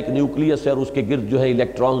کہ اس کا ایک نیوکلیس ہے اور اس کے گرد جو ہے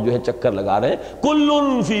الیکٹرون جو ہے چکر لگا رہے ہیں۔ کل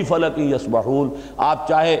فی فلک یسبحون، آپ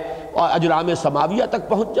چاہے اجرام سماویہ تک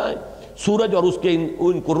پہنچ جائیں، سورج اور اس کے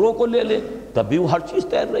ان کروں کو لے لیں، تب بھی وہ ہر چیز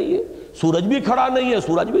تیر رہی ہے۔ سورج بھی کھڑا نہیں ہے،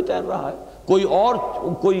 سورج بھی تیر رہا ہے۔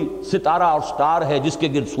 کوئی ستارہ اور سٹار ہے جس کے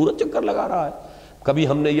گرد سورج چکر لگا رہا ہے۔ کبھی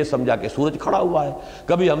ہم نے یہ سمجھا کہ سورج کھڑا ہوا ہے،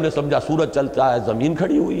 کبھی ہم نے سمجھا سورج چلتا ہے، زمین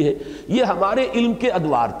کھڑی ہوئی ہے۔ یہ ہمارے علم کے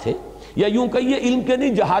ادوار تھے، یا یوں کہیے علم کے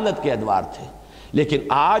نہیں، جہالت کے ادوار تھے۔ لیکن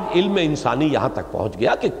آج علم انسانی یہاں تک پہنچ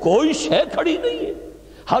گیا کہ کوئی شے کھڑی نہیں ہے،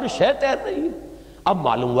 ہر شے تیر رہی ہے۔ اب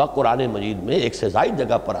معلوم ہوا قرآن مجید میں ایک سے زائد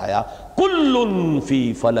جگہ پر آیا کل فی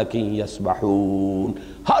فلک یسبحون،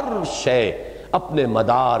 ہر شے اپنے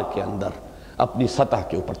مدار کے اندر اپنی سطح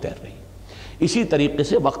کے اوپر تیر رہی۔ اسی طریقے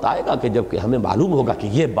سے وقت آئے گا کہ جب کہ ہمیں معلوم ہوگا کہ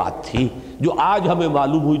یہ بات تھی جو آج ہمیں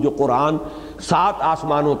معلوم ہوئی، جو قرآن 7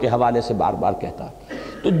 آسمانوں کے حوالے سے بار بار کہتا ہے۔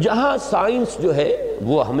 تو جہاں سائنس جو ہے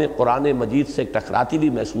وہ ہمیں قرآن مجید سے ٹکراتی بھی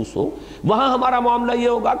محسوس ہو، وہاں ہمارا معاملہ یہ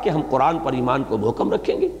ہوگا کہ ہم قرآن پر ایمان کو محکم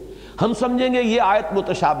رکھیں گے۔ ہم سمجھیں گے یہ آیت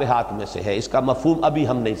متشابہات میں سے ہے، اس کا مفہوم ابھی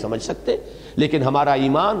ہم نہیں سمجھ سکتے، لیکن ہمارا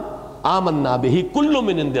ایمان آمنا بہ کل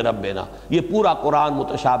من عند ربنا، یہ پورا قرآن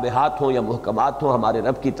متشابہات ہوں یا محکمات ہوں ہمارے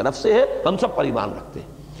رب کی طرف سے ہے، ہم سب پر ایمان رکھتے ہیں۔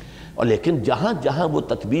 اور لیکن جہاں جہاں وہ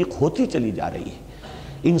تطبیق ہوتی چلی جا رہی ہے،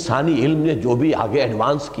 انسانی علم نے جو بھی آگے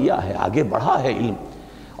ایڈوانس کیا ہے، آگے بڑھا ہے علم،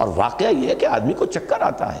 اور واقعہ یہ ہے کہ آدمی کو چکر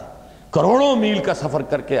آتا ہے، کروڑوں میل کا سفر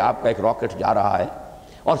کر کے آپ کا ایک راکٹ جا رہا ہے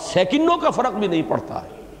اور سیکنڈوں کا فرق بھی نہیں پڑتا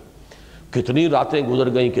ہے۔ کتنی راتیں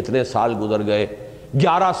گزر گئیں، کتنے سال گزر گئے،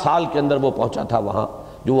 11 سال کے اندر وہ پہنچا تھا وہاں،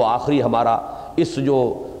 جو وہ آخری ہمارا اس جو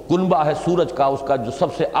کنبہ ہے سورج کا، اس کا جو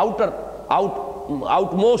سب سے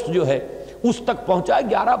آؤٹ موسٹ جو ہے اس تک پہنچا ہے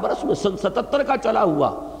 11 برس میں۔ سن 77 کا چلا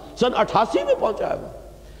ہوا، سن 88 میں پہنچا ہے وہ،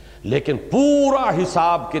 لیکن پورا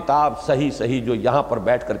حساب کتاب صحیح جو یہاں پر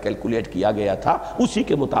بیٹھ کر کیلکولیٹ کیا گیا تھا اسی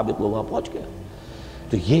کے مطابق وہ وہاں پہنچ گیا۔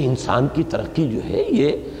 تو یہ انسان کی ترقی جو ہے،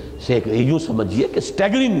 یہ یوں سمجھیے کہ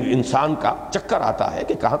سٹیگرنگ انسان کا چکر آتا ہے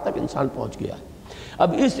کہ کہاں تک انسان پہنچ گیا ہے۔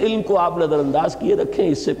 اب اس علم کو آپ نظر انداز کیے رکھیں،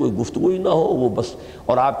 اس سے کوئی گفتگو ہی نہ ہو، وہ بس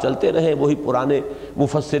اور آپ چلتے رہیں وہی پرانے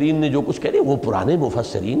مفسرین نے جو کچھ کہہ رہے، وہ پرانے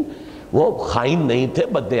مفسرین وہ خائن نہیں تھے،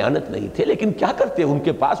 بددیانت نہیں تھے، لیکن کیا کرتے، ان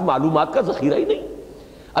کے پاس معلومات کا ذخیرہ ہی نہیں،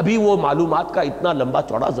 ابھی وہ معلومات کا اتنا لمبا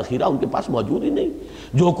چوڑا ذخیرہ ان کے پاس موجود ہی نہیں،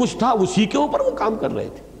 جو کچھ تھا اسی کے اوپر وہ کام کر رہے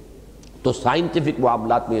تھے۔ تو سائنٹیفک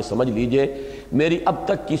معاملات میں یہ سمجھ لیجئے میری اب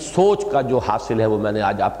تک کی سوچ کا جو حاصل ہے وہ میں نے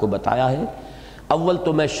آج آپ کو بتایا ہے۔ اول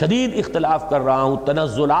تو میں شدید اختلاف کر رہا ہوں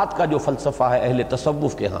تنزلات کا جو فلسفہ ہے اہل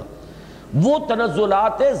تصوف کے ہاں، وہ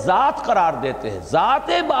تنزلات ذات قرار دیتے ہیں، ذات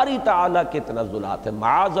باری تعالیٰ کے تنزلات ہیں،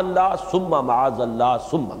 معاذ اللہ ثم معاذ اللہ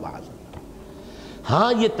ثم معاذ اللہ۔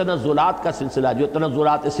 ہاں یہ تنزلات کا سلسلہ جو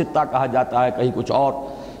تنزلات ستہ کہا جاتا ہے کہیں کچھ اور،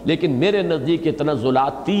 لیکن میرے نزدیک یہ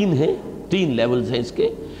تنزلات تین ہیں، تین لیولز ہیں اس کے،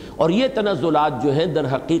 اور یہ تنزلات جو ہیں در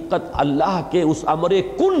حقیقت اللہ کے اس امر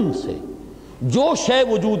کن سے جو شے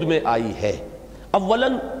وجود میں آئی ہے،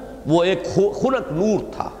 اولاً وہ ایک خلق نور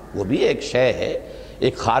تھا، وہ بھی ایک شے ہے،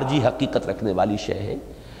 ایک خارجی حقیقت رکھنے والی شے ہے،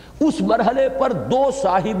 اس مرحلے پر دو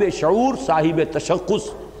صاحب شعور صاحب تشخص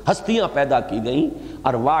ہستیاں پیدا کی گئیں،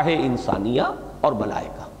 ارواح انسانیہ اور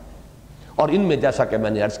ملائکہ، اور ان میں جیسا کہ میں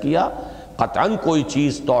نے عرض کیا قطعاً کوئی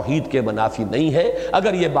چیز توحید کے منافی نہیں ہے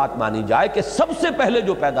اگر یہ بات مانی جائے کہ سب سے پہلے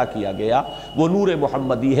جو پیدا کیا گیا وہ نور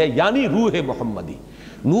محمدی ہے، یعنی روح محمدی۔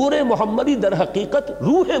 نور محمدی در حقیقت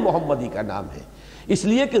روح محمدی کا نام ہے، اس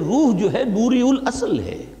لیے کہ روح جو ہے نوری الاصل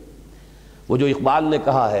ہے۔ وہ جو اقبال نے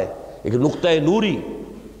کہا ہے ایک نقطہ نوری،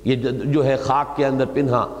 یہ جو ہے خاک کے اندر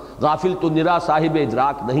پنہا، غافل تو نرا صاحب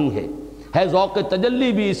ادراک نہیں ہے ذوق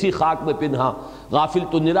تجلی بھی اسی خاک میں پنہا، غافل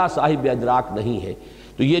تو نرا صاحب ادراک نہیں ہے۔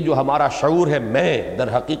 تو یہ جو ہمارا شعور ہے میں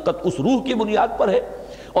در حقیقت اس روح کی بنیاد پر ہے،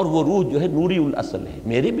 اور وہ روح جو ہے نوری الاصل ہے،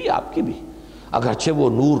 میری بھی آپ کی بھی، اگرچہ وہ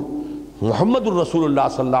نور محمد الرسول اللہ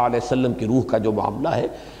صلی اللہ علیہ وسلم کی روح کا جو معاملہ ہے،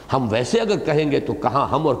 ہم ویسے اگر کہیں گے تو کہاں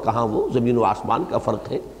ہم اور کہاں وہ، زمین و آسمان کا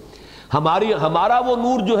فرق ہے۔ ہمارا وہ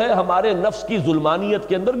نور جو ہے ہمارے نفس کی ظلمانیت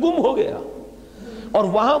کے اندر گم ہو گیا، اور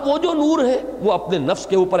وہاں وہ جو نور ہے وہ اپنے نفس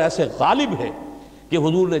کے اوپر ایسے غالب ہے کہ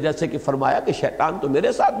حضور نے جیسے کہ فرمایا کہ شیطان تو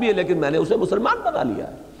میرے ساتھ بھی ہے لیکن میں نے اسے مسلمان بنا لیا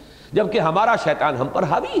ہے، جبکہ ہمارا شیطان ہم پر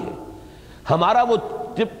حاوی ہے۔ ہمارا وہ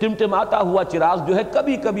ٹمٹماتا ہوا چراغ جو ہے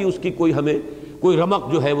کبھی کبھی اس کی کوئی ہمیں کوئی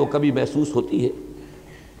رمق جو ہے وہ کبھی محسوس ہوتی ہے۔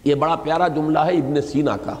 یہ بڑا پیارا جملہ ہے ابن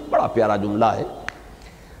سینا کا، بڑا پیارا جملہ ہے،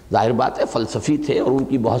 ظاہر بات ہے فلسفی تھے اور ان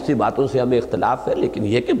کی بہت سی باتوں سے ہمیں اختلاف ہے، لیکن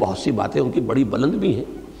یہ کہ بہت سی باتیں ان کی بڑی بلند بھی ہیں۔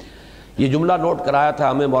 یہ جملہ نوٹ کرایا تھا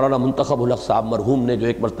ہمیں مولانا منتخب الحق صاحب مرحوم نے، جو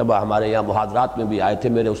ایک مرتبہ ہمارے یہاں محاضرات میں بھی آئے تھے،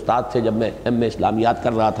 میرے استاد تھے جب میں ایم اے اسلامیات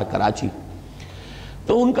کر رہا تھا کراچی۔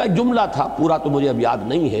 تو ان کا ایک جملہ تھا، پورا تو مجھے اب یاد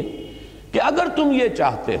نہیں ہے، کہ اگر تم یہ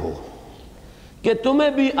چاہتے ہو کہ تمہیں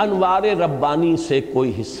بھی انوار ربانی سے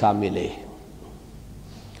کوئی حصہ ملے،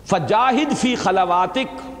 فجاہد فی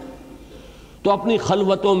خلواتک، تو اپنی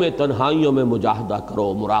خلوتوں میں تنہائیوں میں مجاہدہ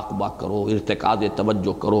کرو، مراقبہ کرو، ارتکاز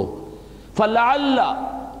توجہ کرو، فلعل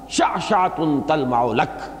شعشعۃ تلمع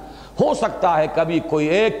لک، ہو سکتا ہے کبھی کوئی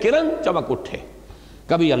ایک کرن چمک اٹھے،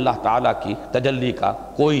 کبھی اللہ تعالیٰ کی تجلی کا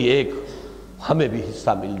کوئی ایک ہمیں بھی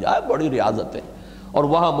حصہ مل جائے، بڑی ریاضت ہے۔ اور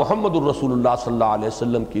وہاں محمد الرسول اللہ صلی اللہ علیہ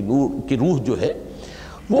وسلم کی نور کی روح جو ہے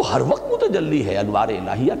وہ ہر وقت متجلی ہے انوار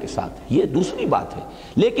الہیہ کے ساتھ، یہ دوسری بات ہے،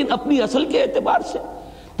 لیکن اپنی اصل کے اعتبار سے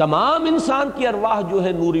تمام انسان کی ارواح جو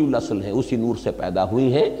ہے نوری الاصل ہیں، اسی نور سے پیدا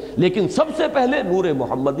ہوئی ہیں، لیکن سب سے پہلے نور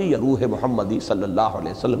محمدی یا روح محمدی صلی اللہ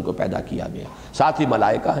علیہ وسلم کو پیدا کیا گیا، ساتھ ہی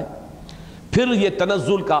ملائکہ ہیں۔ پھر یہ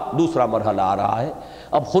تنزل کا دوسرا مرحلہ آ رہا ہے،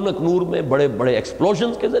 اب خنک نور میں بڑے بڑے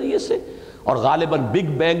ایکسپلوژنز کے ذریعے سے، اور غالباً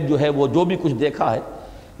بگ بینگ جو ہے وہ جو بھی کچھ دیکھا ہے،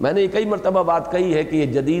 میں نے کئی مرتبہ بات کہی ہے کہ یہ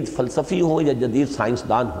جدید فلسفی ہوں یا جدید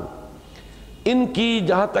سائنسدان ہوں، ان کی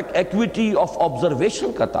جہاں تک ایکویٹی آف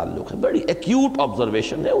آبزرویشن کا تعلق ہے، بڑی ایکیوٹ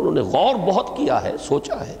آبزرویشن ہے، انہوں نے غور بہت کیا ہے،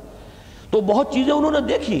 سوچا ہے، تو بہت چیزیں انہوں نے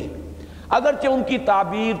دیکھی، اگرچہ ان کی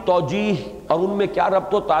تعبیر، توجیہ اور ان میں کیا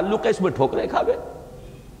ربط و تعلق ہے اس میں ٹھوکریں کھا گئے۔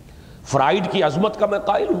 فرائیڈ کی عظمت کا میں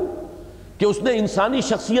قائل ہوں کہ اس نے انسانی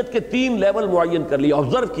شخصیت کے 3 لیول معین کر لیا،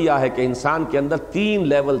 آبزرو کیا ہے کہ انسان کے اندر 3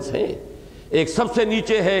 لیولز ہیں، ایک سب سے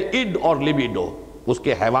نیچے ہے اڈ اور لیبیڈو، اس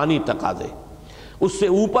کے حیوانی تقاضے، اس سے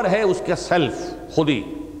اوپر ہے اس کا سیلف، خودی،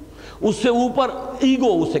 اس سے اوپر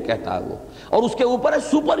ایگو اسے کہتا ہے وہ، اور اس کے اوپر ہے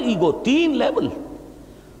سپر ایگو۔ 3 لیول،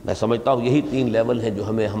 میں سمجھتا ہوں یہی 3 لیول ہیں جو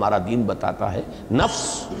ہمیں ہمارا دین بتاتا ہے، نفس،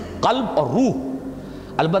 قلب اور روح۔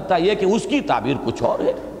 البتہ یہ کہ اس کی تعبیر کچھ اور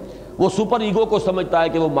ہے، وہ سپر ایگو کو سمجھتا ہے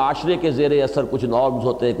کہ وہ معاشرے کے زیر اثر کچھ نارمز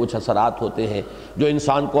ہوتے ہیں، کچھ اثرات ہوتے ہیں جو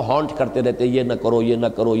انسان کو ہانٹ کرتے رہتے ہیں، یہ نہ کرو، یہ نہ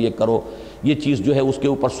کرو، یہ کرو، یہ چیز جو ہے اس کے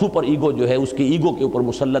اوپر سپر ایگو جو ہے اس کی ایگو کے اوپر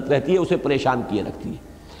مسلط رہتی ہے، اسے پریشان کیے رکھتی ہے۔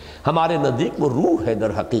 ہمارے نزدیک وہ روح ہے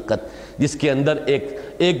در حقیقت، جس کے اندر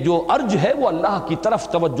ایک جو ارج ہے وہ اللہ کی طرف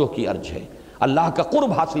توجہ کی ارج ہے، اللہ کا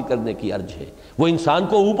قرب حاصل کرنے کی ارج ہے، وہ انسان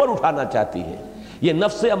کو اوپر اٹھانا چاہتی ہے۔ یہ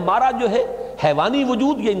نفس امارہ جو ہے، حیوانی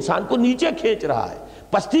وجود، یہ انسان کو نیچے کھینچ رہا ہے،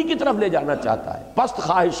 پستی کی طرف لے جانا چاہتا ہے، پست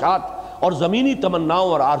خواہشات اور زمینی تمناؤں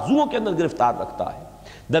اور آرزوؤں کے اندر گرفتار رکھتا ہے۔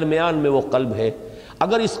 درمیان میں وہ قلب ہے،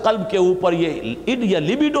 اگر اس قلب کے اوپر یہ اڈ یا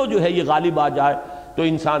لیبیڈو جو ہے یہ غالب آ جائے تو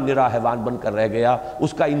انسان نرا حیوان بن کر رہ گیا،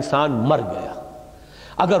 اس کا انسان مر گیا۔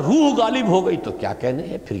 اگر روح غالب ہو گئی تو کیا کہنے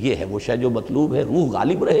ہے، پھر یہ ہے وہ شے جو مطلوب ہے، روح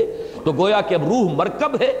غالب رہے تو گویا کہ اب روح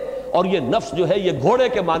مرکب ہے اور یہ نفس جو ہے یہ گھوڑے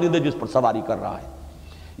کے مانند ہے جس پر سواری کر رہا ہے۔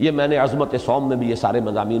 یہ میں نے عظمت صوم میں بھی یہ سارے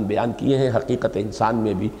مضامین بیان کیے ہیں، حقیقت انسان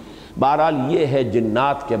میں بھی۔ بہرحال یہ ہے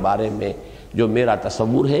جنات کے بارے میں جو میرا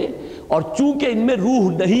تصور ہے، اور چونکہ ان میں روح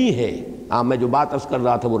نہیں ہے، میں جو بات عرض کر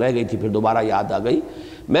رہا تھا وہ رہ گئی تھی، پھر دوبارہ یاد آ گئی۔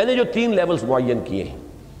 میں نے جو 3 لیولز معین کیے ہیں،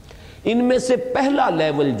 ان میں سے پہلا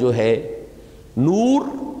لیول جو ہے نور،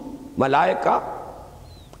 ملائکہ،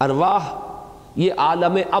 ارواح، یہ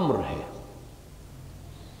عالم امر ہے،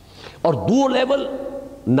 اور دو لیول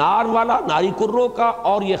نار والا، ناری کروں کا،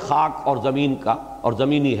 اور یہ خاک اور زمین کا، اور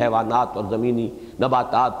زمینی حیوانات اور زمینی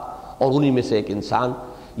نباتات، اور انہی میں سے ایک انسان،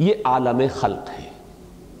 یہ عالم خلق ہے۔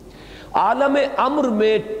 عالم امر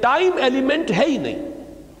میں ٹائم ایلیمنٹ ہے ہی نہیں،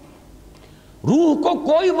 روح کو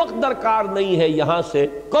کوئی وقت درکار نہیں ہے، یہاں سے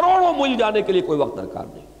کروڑوں میل جانے کے لیے کوئی وقت درکار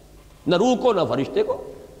نہیں، نہ روح کو نہ فرشتے کو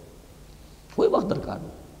کوئی وقت درکار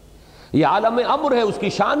نہیں۔ یہ عالم امر ہے، اس کی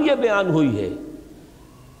شان یہ بیان ہوئی ہے،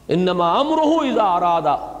 انما امرہ اذا اراد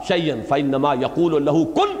شیئا فانما یقول له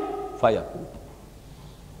کن فیکون،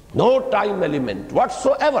 نو time element what's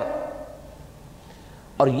so ever.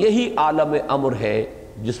 اور یہی عالم امر ہے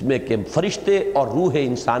جس میں کہ فرشتے اور روح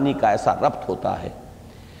انسانی کا ایسا ربط ہوتا ہے۔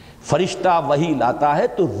 فرشتہ وحی لاتا ہے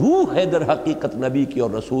تو روح ہے در حقیقت نبی کی اور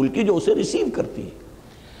رسول کی جو اسے ریسیو کرتی ہے۔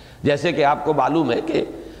 جیسے کہ آپ کو معلوم ہے کہ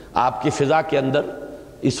آپ کی فضا کے اندر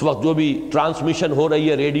اس وقت جو بھی ٹرانسمیشن ہو رہی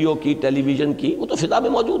ہے ریڈیو کی، ٹیلی ویژن کی، وہ تو فضا میں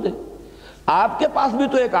موجود ہے۔ آپ کے پاس بھی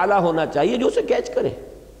تو ایک آلہ ہونا چاہیے جو اسے کیچ کرے۔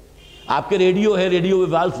 آپ کے ریڈیو ہے، ریڈیو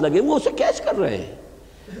میں والوز لگے، وہ اسے کیچ کر رہے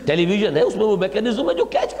ہیں۔ ٹیلی ویژن ہے، اس میں وہ میکینزم ہے جو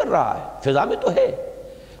کیچ کر رہا ہے، فضا میں تو ہے۔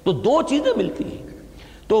 تو دو چیزیں ملتی ہیں،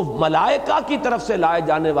 تو ملائکہ کی طرف سے لائے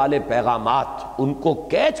جانے والے پیغامات، ان کو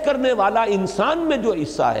کیچ کرنے والا انسان میں جو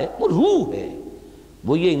حصہ ہے وہ روح ہے،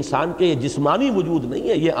 وہ یہ انسان کے یہ جسمانی وجود نہیں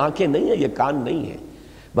ہے، یہ آنکھیں نہیں ہیں، یہ کان نہیں ہے،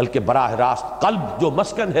 بلکہ براہ راست قلب جو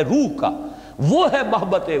مسکن ہے روح کا، وہ ہے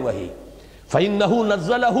محبت وحی۔ فَإِنَّهُ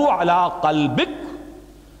نَزَّلَهُ عَلَىٰ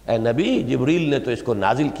قَلْبِكَ، اے نبی جبریل نے تو اس کو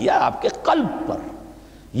نازل کیا آپ کے قلب پر۔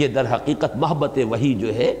 یہ در حقیقت محبت وحی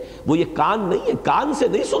جو ہے وہ یہ کان نہیں ہے، کان سے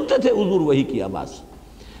نہیں سنتے تھے حضور وحی کی آواز،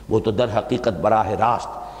 وہ تو در حقیقت براہ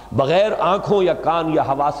راست بغیر آنکھوں یا کان یا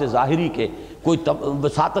حواس ظاہری کے کوئی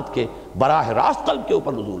وساطت کے براہ راست قلب کے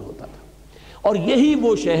اوپر نزول ہوتا تھا۔ اور یہی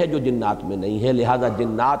وہ شے ہے جو جنات میں نہیں ہے، لہذا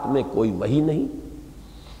جنات میں کوئی وحی نہیں،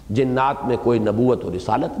 جنات میں کوئی نبوت و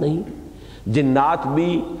رسالت نہیں، جنات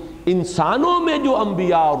بھی انسانوں میں جو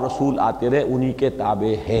انبیاء اور رسول آتے رہے انہی کے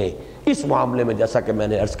تابع ہیں۔ اس معاملے میں جیسا کہ میں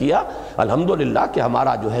نے عرض کیا الحمدللہ کہ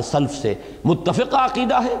ہمارا جو ہے سلف سے متفقہ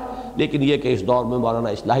عقیدہ ہے، لیکن یہ کہ اس دور میں مولانا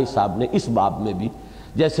اصلاحی صاحب نے اس باب میں بھی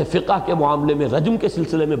جیسے فقہ کے معاملے میں رجم کے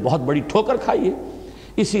سلسلے میں بہت بڑی ٹھوکر کھائی ہے،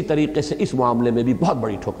 اسی طریقے سے اس معاملے میں بھی بہت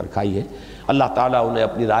بڑی ٹھوکر کھائی ہے۔ اللہ تعالیٰ انہیں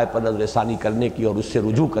اپنی رائے پر نظر ثانی کرنے کی اور اس سے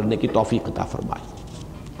رجوع کرنے کی توفیق عطا فرمائے۔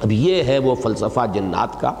 اب یہ ہے وہ فلسفہ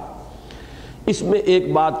جنات کا۔ اس میں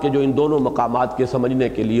ایک بات کہ جو ان دونوں مقامات کے سمجھنے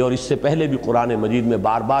کے لیے، اور اس سے پہلے بھی قرآن مجید میں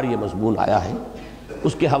بار بار یہ مضمون آیا ہے،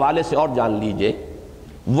 اس کے حوالے سے اور جان لیجئے،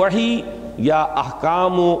 وحی یا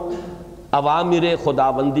احکام و اوامر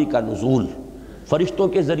خداوندی کا نزول فرشتوں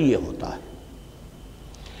کے ذریعے ہوتا ہے۔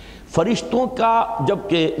 فرشتوں کا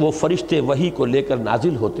جبکہ وہ فرشتے وحی کو لے کر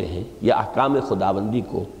نازل ہوتے ہیں یا احکام خداوندی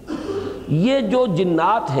کو، یہ جو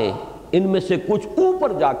جنات ہیں ان میں سے کچھ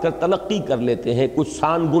اوپر جا کر تلقی کر لیتے ہیں، کچھ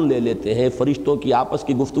سان گن لے لیتے ہیں، فرشتوں کی آپس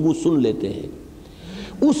کی گفتگو سن لیتے ہیں،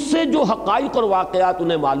 اس سے جو حقائق اور واقعات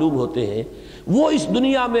انہیں معلوم ہوتے ہیں وہ اس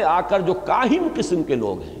دنیا میں آ کر جو کاہن قسم کے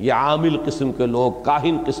لوگ ہیں، یہ عامل قسم کے لوگ،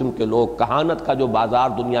 کاہن قسم کے لوگ، کہانت کا جو بازار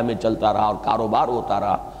دنیا میں چلتا رہا اور کاروبار ہوتا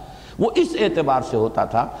رہا، وہ اس اعتبار سے ہوتا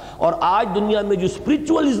تھا۔ اور آج دنیا میں جو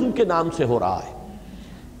اسپریچولزم کے نام سے ہو رہا ہے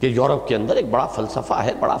کہ یورپ کے اندر ایک بڑا فلسفہ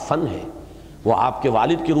ہے، بڑا فن ہے، وہ آپ کے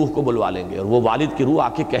والد کی روح کو بلوا لیں گے اور وہ والد کی روح آ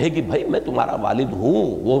کے کہے گی بھائی میں تمہارا والد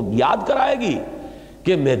ہوں، وہ یاد کرائے گی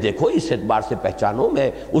کہ میں دیکھو اس اعتبار سے پہچانو، میں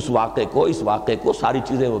اس واقعے کو ساری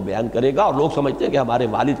چیزیں وہ بیان کرے گا، اور لوگ سمجھتے ہیں کہ ہمارے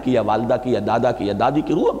والد کی یا والدہ کی یا دادا کی یا دادی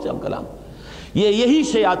کی روح ہم سے ہم کلام۔ یہی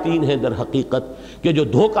شیاطین ہیں در حقیقت کہ جو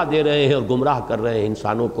دھوکہ دے رہے ہیں اور گمراہ کر رہے ہیں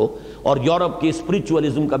انسانوں کو، اور یورپ کی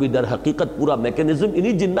اسپریچولزم کا بھی در حقیقت پورا میکینزم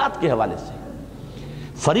انہی جنات کے حوالے سے۔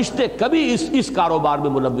 فرشتے کبھی اس کاروبار میں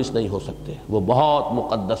ملوث نہیں ہو سکتے، وہ بہت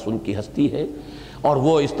مقدس ان کی ہستی ہے، اور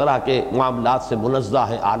وہ اس طرح کے معاملات سے منزہ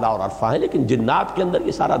ہیں، اعلیٰ اور عرفہ ہیں، لیکن جنات کے اندر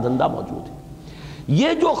یہ سارا دھندا موجود ہے۔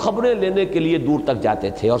 یہ جو خبریں لینے کے لیے دور تک جاتے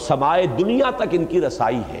تھے اور سمائے دنیا تک ان کی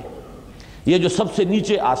رسائی ہے، یہ جو سب سے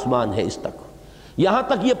نیچے آسمان ہے اس تک، یہاں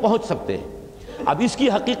تک یہ پہنچ سکتے ہیں۔ اب اس کی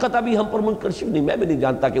حقیقت ابھی ہم پر منکشف نہیں، میں بھی نہیں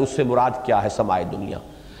جانتا کہ اس سے مراد کیا ہے سمائے دنیا۔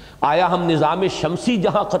 آیا ہم نظام شمسی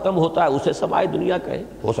جہاں ختم ہوتا ہے اسے سمائے دنیا کہیں؟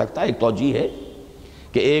 ہو سکتا ہے ایک توجیہ ہے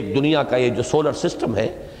کہ ایک دنیا کا یہ جو سولر سسٹم ہے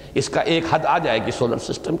اس کا ایک حد آ جائے کہ سولر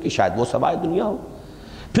سسٹم کی، شاید وہ سمائے دنیا ہو۔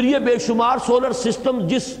 پھر یہ بے شمار سولر سسٹم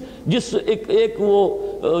جس ایک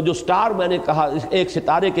وہ جو سٹار میں نے کہا ایک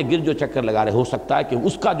ستارے کے گرد جو چکر لگا رہے، ہو سکتا ہے کہ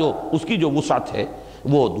اس کی جو وسعت ہے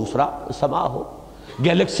وہ دوسرا سما ہو،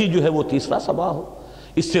 گیلیکسی جو ہے وہ تیسرا سما ہو،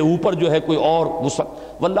 اس سے اوپر جو ہے کوئی اور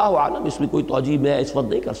وسعت، واللہ عالم، اس میں کوئی توجیہ میں اس وقت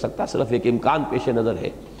نہیں کر سکتا، صرف ایک امکان پیش نظر ہے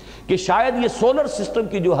کہ شاید یہ سولر سسٹم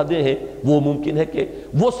کی جو حدیں ہیں وہ ممکن ہے کہ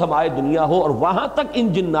وہ سمائے دنیا ہو اور وہاں تک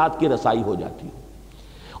ان جنات کی رسائی ہو جاتی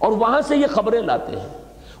ہو، اور وہاں سے یہ خبریں لاتے ہیں،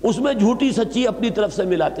 اس میں جھوٹی سچی اپنی طرف سے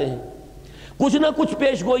ملاتے ہیں، کچھ نہ کچھ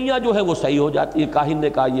پیش گوئیاں جو ہے وہ صحیح ہو جاتی ہے، کاہن نے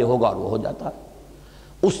کہا یہ ہوگا اور وہ ہو جاتا ہے،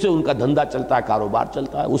 اس سے ان کا دھندا چلتا ہے، کاروبار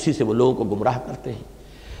چلتا ہے، اسی سے وہ لوگوں کو گمراہ کرتے ہیں۔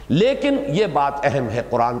 لیکن یہ بات اہم ہے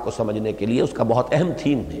قرآن کو سمجھنے کے لیے، اس کا بہت اہم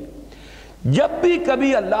تھیم ہے۔ جب بھی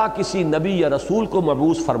کبھی اللہ کسی نبی یا رسول کو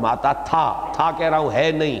مبعوث فرماتا تھا کہہ رہا ہوں، ہے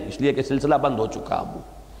نہیں، اس لیے کہ سلسلہ بند ہو چکا اب۔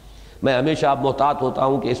 میں ہمیشہ اب محتاط ہوتا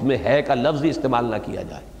ہوں کہ اس میں ہے کا لفظ ہی استعمال نہ کیا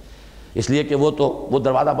جائے، اس لیے کہ وہ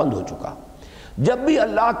دروازہ بند ہو چکا۔ جب بھی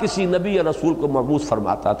اللہ کسی نبی یا رسول کو مبعوث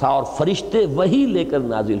فرماتا تھا اور فرشتے وہی لے کر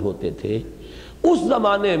نازل ہوتے تھے، اس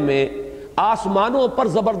زمانے میں آسمانوں پر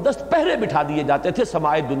زبردست پہرے بٹھا دیے جاتے تھے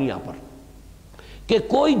سمائے دنیا پر، کہ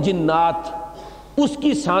کوئی جنات اس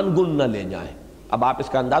کی سان گن نہ لے جائیں۔ اب آپ اس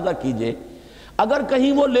کا اندازہ کیجئے، اگر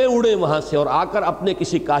کہیں وہ لے اڑے وہاں سے اور آ کر اپنے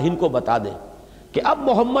کسی کاہن کو بتا دیں کہ اب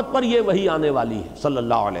محمد پر یہ وحی آنے والی ہے صلی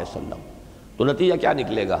اللہ علیہ وسلم، تو نتیجہ کیا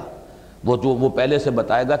نکلے گا؟ وہ پہلے سے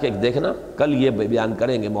بتائے گا کہ دیکھنا کل یہ بیان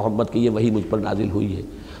کریں گے محمد کی یہ وحی مجھ پر نازل ہوئی ہے،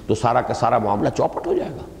 تو سارا کا سارا معاملہ چوپٹ ہو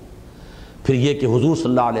جائے گا۔ پھر یہ کہ حضور صلی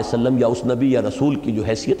اللہ علیہ وسلم یا اس نبی یا رسول کی جو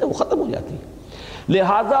حیثیت ہے وہ ختم ہو جاتی ہے۔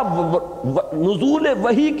 لہٰذا نزول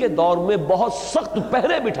وحی کے دور میں بہت سخت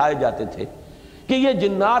پہرے بٹھائے جاتے تھے کہ یہ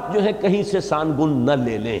جنات جو ہیں کہیں سے سان گن نہ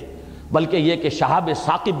لے لیں، بلکہ یہ کہ شہاب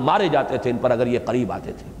ثاقب مارے جاتے تھے ان پر اگر یہ قریب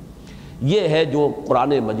آتے تھے۔ یہ ہے جو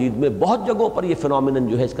قرآن مجید میں بہت جگہوں پر یہ فنومینن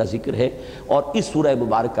جو ہے اس کا ذکر ہے، اور اس سورہ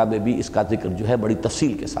مبارکہ میں بھی اس کا ذکر جو ہے بڑی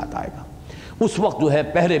تفصیل کے ساتھ آئے گا۔ اس وقت جو ہے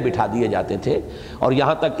پہرے بٹھا دیے جاتے تھے، اور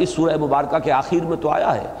یہاں تک اس سورہ مبارکہ کے آخر میں تو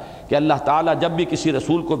آیا ہے کہ اللہ تعالیٰ جب بھی کسی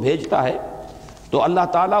رسول کو بھیجتا ہے تو اللہ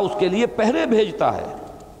تعالیٰ اس کے لیے پہرے بھیجتا ہے۔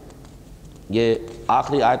 یہ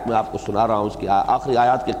آخری آیت میں آپ کو سنا رہا ہوں، اس کی آخری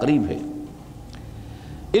آیات کے قریب ہے،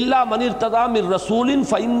 إِلَّا مَنِ ارْتَضَىٰ مِن رَسُولٍ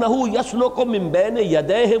فَإِنَّهُ يَسْلُكُ مِن بَيْنِ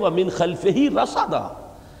يَدَيْهِ وَمِن خَلْفِهِ رَصَدًا۔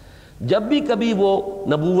 جب بھی کبھی وہ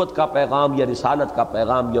نبوت کا پیغام یا رسالت کا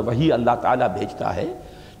پیغام یا وحی اللہ تعالیٰ بھیجتا ہے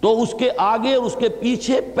تو اس کے آگے اور اس کے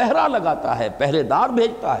پیچھے پہرا لگاتا ہے، پہرے دار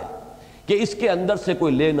بھیجتا ہے کہ اس کے اندر سے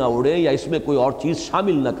کوئی لے نہ اڑے یا اس میں کوئی اور چیز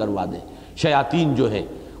شامل نہ کروا دیں، شیاطین جو ہیں،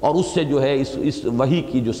 اور اس سے جو ہے اس وحی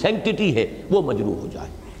کی جو سینکٹیٹی ہے وہ مجروح ہو جائے۔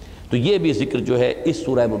 تو یہ بھی ذکر جو ہے اس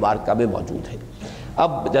سورہ مبارکہ میں موجود ہے۔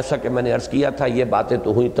 اب جیسا کہ میں نے عرض کیا تھا یہ باتیں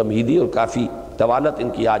تو ہوئی تمہیدی اور کافی طوالت ان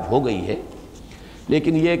کی آج ہو گئی ہے،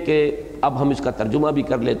 لیکن یہ کہ اب ہم اس کا ترجمہ بھی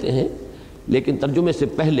کر لیتے ہیں، لیکن ترجمے سے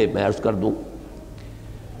پہلے میں عرض کر دوں،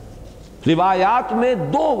 روایات میں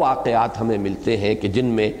دو واقعات ہمیں ملتے ہیں کہ جن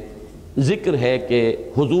میں ذکر ہے کہ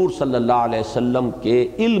حضور صلی اللہ علیہ وسلم کے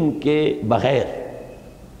علم کے بغیر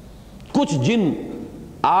کچھ جن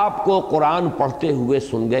آپ کو قرآن پڑھتے ہوئے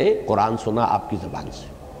سن گئے، قرآن سنا آپ کی زبان سے۔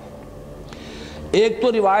 ایک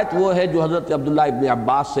تو روایت وہ ہے جو حضرت عبداللہ ابن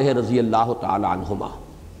عباس سے ہے رضی اللہ تعالی عنہما،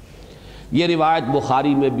 یہ روایت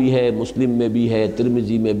بخاری میں بھی ہے، مسلم میں بھی ہے،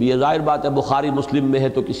 ترمذی میں بھی ہے۔ ظاہر بات ہے بخاری مسلم میں ہے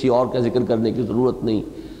تو کسی اور کا ذکر کرنے کی ضرورت نہیں،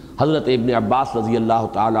 حضرت ابن عباس رضی اللہ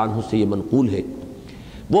تعالی عنہ سے یہ منقول ہے۔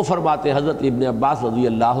 وہ فرماتے ہیں حضرت ابن عباس رضی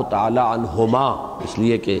اللہ تعالی عنہما، اس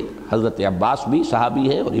لیے کہ حضرت عباس بھی صحابی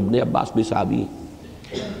ہیں اور ابن عباس بھی صحابی ہیں۔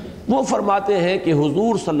 وہ فرماتے ہیں کہ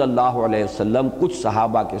حضور صلی اللہ علیہ وسلم کچھ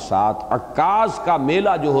صحابہ کے ساتھ عکاظ کا میلہ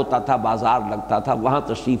جو ہوتا تھا، بازار لگتا تھا، وہاں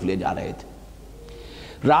تشریف لے جا رہے تھے۔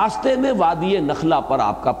 راستے میں وادی نخلہ پر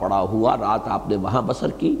آپ کا پڑا ہوا، رات آپ نے وہاں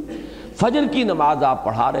بسر کی، فجر کی نماز آپ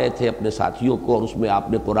پڑھا رہے تھے اپنے ساتھیوں کو اور اس میں آپ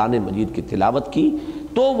نے قرآن مجید کی تلاوت کی،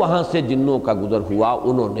 تو وہاں سے جنوں کا گزر ہوا،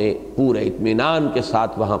 انہوں نے پورے اطمینان کے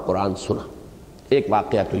ساتھ وہاں قرآن سنا۔ ایک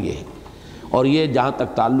واقعہ تو یہ ہے، اور یہ جہاں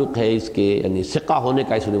تک تعلق ہے اس کے یعنی ثقہ ہونے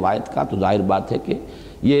کا اس روایت کا، تو ظاہر بات ہے کہ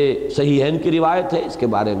یہ صحیحین کی روایت ہے، اس کے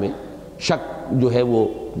بارے میں شک جو ہے وہ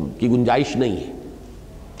کی گنجائش نہیں ہے۔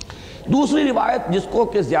 دوسری روایت جس کو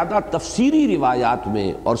کہ زیادہ تفسیری روایات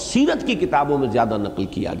میں اور سیرت کی کتابوں میں زیادہ نقل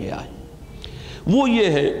کیا گیا ہے وہ یہ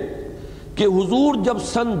ہے کہ حضور جب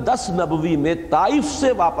سن 10 نبوی میں طائف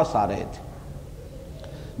سے واپس آ رہے تھے،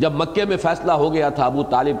 جب مکے میں فیصلہ ہو گیا تھا ابو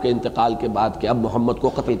طالب کے انتقال کے بعد کہ اب محمد کو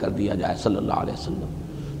قتل کر دیا جائے صلی اللہ علیہ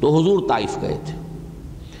وسلم، تو حضور طائف گئے تھے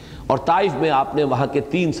اور طائف میں آپ نے وہاں کے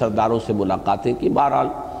 3 سرداروں سے ملاقاتیں کی۔ بہرحال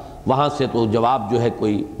وہاں سے تو جواب جو ہے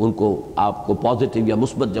کوئی ان کو آپ کو پازیٹیو یا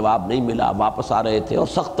مثبت جواب نہیں ملا، واپس آ رہے تھے اور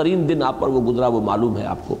سخت ترین دن آپ پر وہ گزرا، وہ معلوم ہے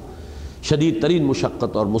آپ کو، شدید ترین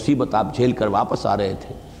مشقت اور مصیبت آپ جھیل کر واپس آ رہے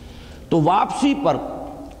تھے۔ تو واپسی پر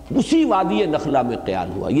اسی وادی نخلا میں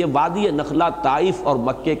قیام ہوا۔ یہ وادی نخلا طائف اور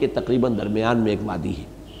مکے کے تقریباً درمیان میں ایک وادی ہے۔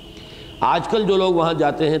 آج کل جو لوگ وہاں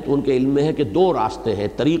جاتے ہیں تو ان کے علم میں ہے کہ 2 راستے ہیں،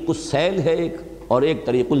 طریق السیل ہے ایک اور ایک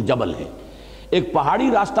طریق الجبل ہے۔ ایک پہاڑی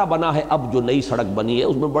راستہ بنا ہے اب جو نئی سڑک بنی ہے،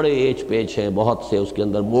 اس میں بڑے ایچ پیچ ہیں، بہت سے اس کے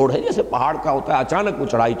اندر موڑ ہے، جیسے پہاڑ کا ہوتا ہے اچانک وہ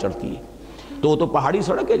چڑھائی چڑھتی ہے، تو وہ تو پہاڑی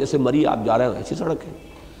سڑک ہے، جیسے مری آپ جا رہے ہیں ایسی سڑک ہے۔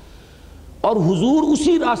 اور حضور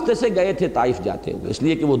اسی راستے سے گئے تھے طائف جاتے ہوئے، اس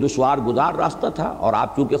لیے کہ وہ دشوار گزار راستہ تھا اور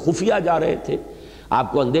آپ چونکہ خفیہ جا رہے تھے،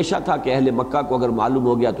 آپ کو اندیشہ تھا کہ اہل مکہ کو اگر معلوم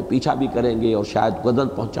ہو گیا تو پیچھا بھی کریں گے اور شاید گزر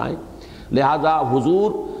پہنچائیں، لہذا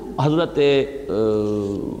حضور حضرت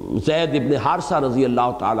زید ابن حارثہ رضی اللہ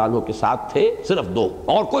تعالیٰ عنہ کے ساتھ تھے، صرف 2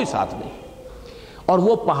 اور کوئی ساتھ نہیں، اور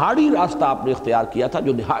وہ پہاڑی راستہ آپ نے اختیار کیا تھا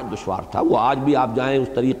جو نہایت دشوار تھا۔ وہ آج بھی آپ جائیں اس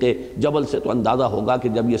طریقے جبل سے تو اندازہ ہوگا کہ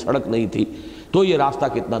جب یہ سڑک نہیں تھی تو یہ راستہ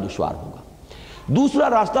کتنا دشوار ہوگا۔ دوسرا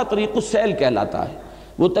راستہ طریق السیل کہلاتا ہے۔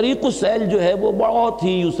 وہ طریق السیل جو ہے وہ بہت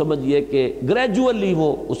ہی یوں سمجھیے کہ گریجولی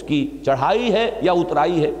وہ اس کی چڑھائی ہے یا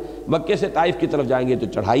اترائی ہے، مکے سے طائف کی طرف جائیں گے تو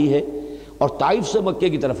چڑھائی ہے اور طائف سے مکے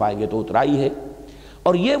کی طرف آئیں گے تو اترائی ہے،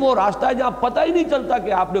 اور یہ وہ راستہ ہے جہاں پتہ ہی نہیں چلتا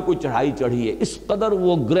کہ آپ نے کوئی چڑھائی چڑھی ہے، اس قدر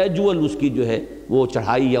وہ گریجول اس کی جو ہے وہ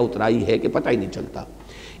چڑھائی یا اترائی ہے کہ پتہ ہی نہیں چلتا۔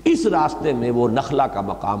 اس راستے میں وہ نخلا کا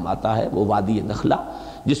مقام آتا ہے، وہ وادی نخلا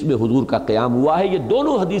جس میں حضور کا قیام ہوا ہے۔ یہ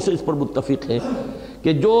دونوں حدیثیں اس پر متفق ہیں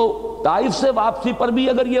کہ جو طائف سے واپسی پر بھی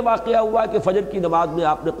اگر یہ واقعہ ہوا ہے کہ فجر کی نماز میں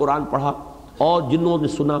آپ نے قرآن پڑھا اور جنوں نے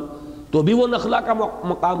سنا تو بھی وہ نخلا کا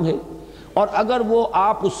مقام ہے، اور اگر وہ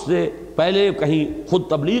آپ اس سے پہلے کہیں خود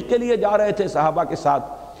تبلیغ کے لیے جا رہے تھے صحابہ کے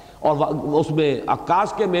ساتھ اور اس میں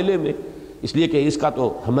عکاس کے میلے میں، اس لیے کہ اس کا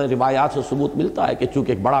تو ہمیں روایات سے ثبوت ملتا ہے کہ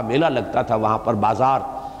چونکہ ایک بڑا میلہ لگتا تھا وہاں پر، بازار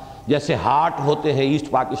جیسے ہاٹ ہوتے ہیں ایسٹ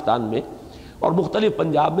پاکستان میں اور مختلف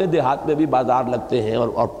پنجاب میں دیہات میں بھی بازار لگتے ہیں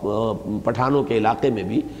اور پٹھانوں کے علاقے میں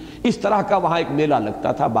بھی اس طرح کا وہاں ایک میلہ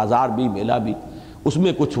لگتا تھا، بازار بھی میلہ بھی، اس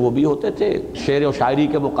میں کچھ وہ بھی ہوتے تھے، شعر و شاعری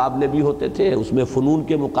کے مقابلے بھی ہوتے تھے، اس میں فنون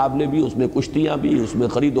کے مقابلے بھی، اس میں کشتیاں بھی، اس میں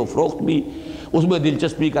خرید و فروخت بھی، اس میں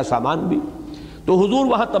دلچسپی کا سامان بھی۔ تو حضور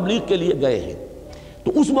وہاں تبلیغ کے لیے گئے ہیں،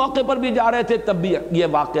 تو اس موقع پر بھی جا رہے تھے، تب بھی یہ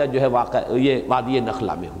واقعہ جو ہے یہ وادی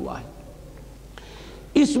نخلا میں ہوا ہے۔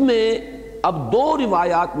 اس میں اب 2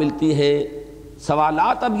 روایات ملتی ہیں،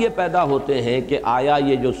 سوالات اب یہ پیدا ہوتے ہیں کہ آیا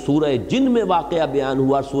یہ جو سورہ جن میں واقعہ بیان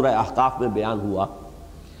ہوا، سورہ احقاف میں بیان ہوا،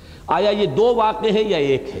 آیا یہ 2 واقعے ہیں یا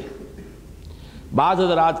ایک ہے؟ بعض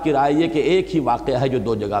حضرات کی رائے یہ کہ ایک ہی واقعہ ہے جو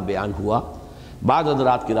 2 جگہ بیان ہوا، بعض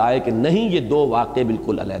حضرات کی رائے کہ نہیں یہ 2 واقعے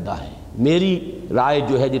بالکل علیحدہ ہیں۔ میری رائے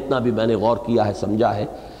جو ہے جتنا بھی میں نے غور کیا ہے سمجھا ہے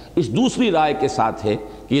اس دوسری رائے کے ساتھ ہے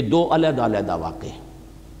کہ یہ 2 علیحدہ علیحدہ واقعے ہیں۔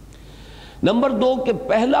 نمبر 2 کہ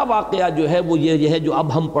پہلا واقعہ جو ہے وہ یہ ہے جو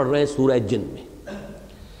اب ہم پڑھ رہے ہیں سورہ جن میں،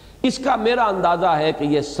 اس کا میرا اندازہ ہے کہ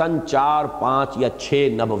یہ سن 4، 5 یا 6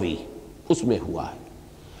 نبوی اس میں ہوا ہے۔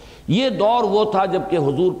 یہ دور وہ تھا جب کہ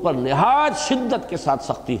حضور پر نہایت شدت کے ساتھ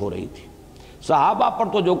سختی ہو رہی تھی، صحابہ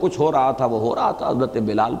پر تو جو کچھ ہو رہا تھا وہ ہو رہا تھا، حضرت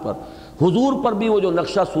بلال پر، حضور پر بھی وہ جو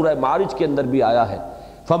نقشہ سورہ معارج کے اندر بھی آیا ہے،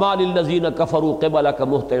 فَمَا لِلَّذِينَ كَفَرُوا قِبَلَكَ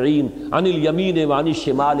مُهْطِعِينَ عَنِ الْيَمِينِ وَعَنِ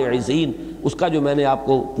الشِّمَالِ عِزِينَ، اس کا جو میں نے آپ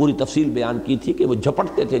کو پوری تفصیل بیان کی تھی کہ وہ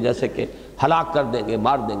جھپٹتے تھے جیسے کہ ہلاک کر دیں گے،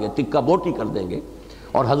 مار دیں گے، تکہ بوٹی کر دیں گے،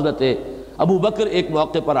 اور حضرت ابو بکر ایک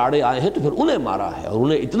موقع پر آڑے آئے ہیں تو پھر انہیں مارا ہے، اور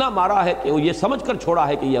انہیں اتنا مارا ہے کہ وہ یہ سمجھ کر چھوڑا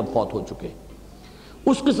ہے کہ یہ اب فوت ہو چکے۔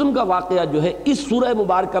 اس قسم کا واقعہ جو ہے اس سورہ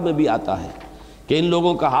مبارکہ میں بھی آتا ہے کہ ان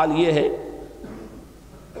لوگوں کا حال یہ ہے،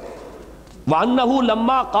 وَأَنَّهُ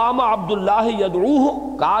لَمَّا قَامَ عَبْدُ اللَّهِ يَدْعُوهُ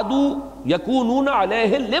كَادُوا يَكُونُونَ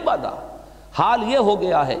عَلَيْهِ لِبَدًا، حال یہ ہو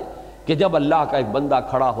گیا ہے کہ جب اللہ کا ایک بندہ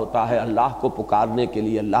کھڑا ہوتا ہے اللہ کو پکارنے کے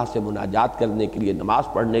لیے، اللہ سے مناجات کرنے کے لیے، نماز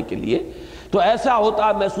پڑھنے کے لیے، تو ایسا ہوتا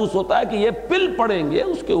ہے، محسوس ہوتا ہے کہ یہ پل پڑیں گے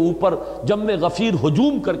اس کے اوپر، جم غفیر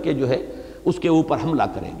ہجوم کر کے جو ہے اس کے اوپر حملہ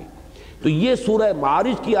کریں گے۔ تو یہ سورہ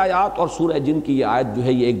معارج کی آیات اور سورہ جن کی یہ آیت جو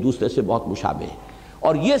ہے یہ ایک دوسرے سے بہت مشابہ ہے،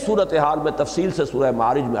 اور یہ صورتحال میں تفصیل سے سورہ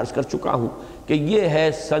معارج میں عرض کر چکا ہوں کہ یہ ہے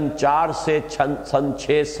سن 4 سے سن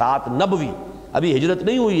 6، 7 نبوی، ابھی ہجرت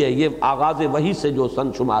نہیں ہوئی ہے، یہ آغاز وحی سے جو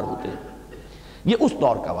سن شمار ہوتے ہیں، یہ اس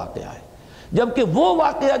دور کا واقعہ ہے۔ جبکہ وہ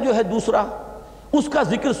واقعہ جو ہے دوسرا اس کا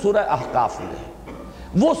ذکر سورہ احقاف میں ہے۔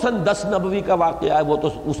 وہ سن 10 نبوی کا واقعہ ہے، وہ تو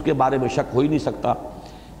اس کے بارے میں شک ہو ہی نہیں سکتا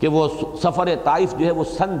کہ وہ سفر طائف جو ہے وہ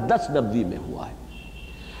سن 10 نبوی میں ہوا ہے۔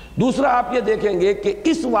 دوسرا آپ یہ دیکھیں گے کہ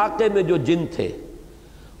اس واقعے میں جو جن تھے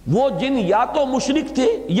وہ جن یا تو مشرک تھے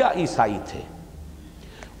یا عیسائی تھے۔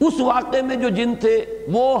 اس واقعے میں جو جن تھے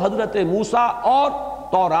وہ حضرت موسیٰ اور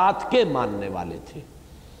تورات کے ماننے والے تھے۔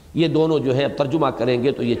 یہ دونوں جو ہے اب ترجمہ کریں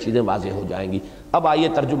گے تو یہ چیزیں واضح ہو جائیں گی۔ اب آئیے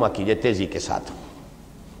ترجمہ کیجئے تیزی کے ساتھ۔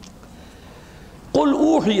 قل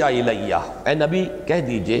اوحی الیہ، اے نبی کہہ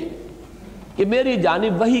دیجئے کہ میری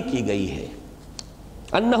جانب وحی کی گئی ہے،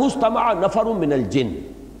 انہ استمع نفر من الجن،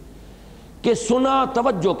 کہ سنا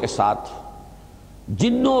توجہ کے ساتھ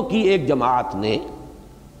جنوں کی ایک جماعت نے،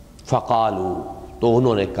 فقالو، تو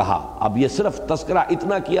انہوں نے کہا۔ اب یہ صرف تذکرہ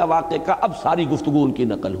اتنا کیا واقعے کا، اب ساری گفتگو ان کی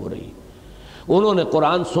نقل ہو رہی ہے۔ انہوں نے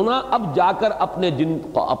قرآن سنا، اب جا کر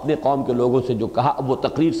اپنے قوم کے لوگوں سے جو کہا، اب وہ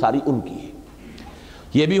تقریر ساری ان کی ہے۔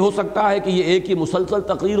 یہ بھی ہو سکتا ہے کہ یہ ایک ہی مسلسل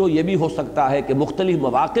تقریر ہو، یہ بھی ہو سکتا ہے کہ مختلف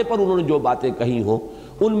مواقع پر انہوں نے جو باتیں کہی ہوں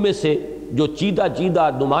ان میں سے جو چیدہ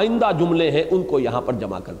نمائندہ جملے ہیں ان کو یہاں پر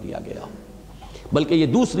جمع کر دیا گیا ہو۔ بلکہ یہ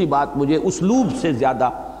دوسری بات مجھے اسلوب سے زیادہ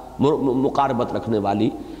مقاربت رکھنے والی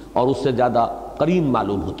اور اس سے زیادہ قرین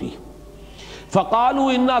معلوم ہوتی ہے۔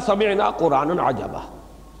 فَقَالُوا إِنَّا سَمِعْنَا قُرْآنًا عَجَبًا،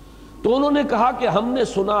 تو انہوں نے کہا کہ ہم نے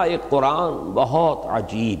سنا ایک قرآن بہت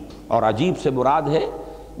عجیب، اور عجیب سے مراد ہے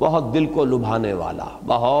بہت دل کو لبھانے والا،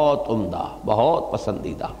 بہت عمدہ، بہت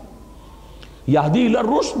پسندیدہ۔ یہدی الی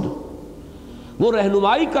الرشد، وہ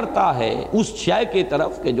رہنمائی کرتا ہے اس شے کی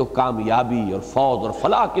طرف کہ جو کامیابی اور فوز اور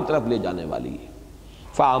فلاح کی طرف لے جانے والی ہے۔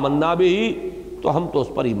 فآمنا بہ، تو ہم تو اس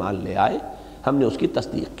پر ایمان لے آئے، ہم نے اس کی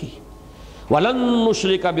تصدیق کی۔ وَلَن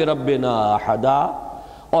نُشْرِكَ بِرَبِّنَا أَحَدًا،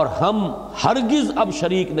 اور ہم ہرگز اب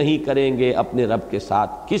شریک نہیں کریں گے اپنے رب کے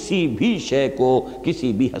ساتھ کسی بھی شے کو،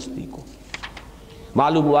 کسی بھی ہستی کو۔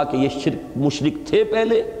 معلوم ہوا کہ یہ مشرک تھے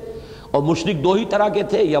پہلے، اور مشرک دو ہی طرح کے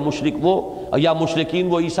تھے، یا مشرک وہ یا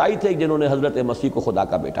مشرکین وہ عیسائی تھے جنہوں نے حضرت مسیح کو خدا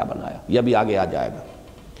کا بیٹا بنایا۔ یہ بھی آگے آ جائے گا۔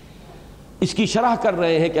 اس کی شرح کر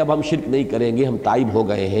رہے ہیں کہ اب ہم شرک نہیں کریں گے، ہم تائب ہو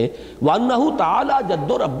گئے ہیں۔ وَأَنَّهُ تَعَالَى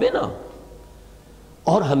جَدُّ رَبِّنَا،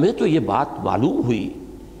 اور ہمیں تو یہ بات معلوم ہوئی،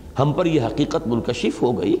 ہم پر یہ حقیقت منکشف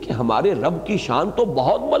ہو گئی کہ ہمارے رب کی شان تو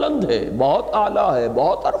بہت بلند ہے، بہت اعلیٰ ہے،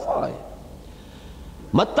 بہت عرفہ ہے۔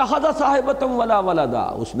 مَتَّخَذَ صَاحِبَةً وَلَا وَلَدًا،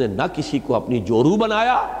 اس نے نہ کسی کو اپنی جورو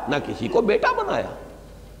بنایا نہ کسی کو بیٹا بنایا۔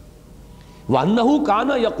 وَأَنَّهُ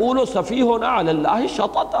كَانَ يَقُولُ سَفِيهُنَا عَلَى اللَّهِ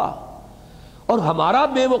شَطَطًا، اور ہمارا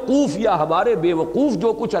بے وقوف یا ہمارے بے وقوف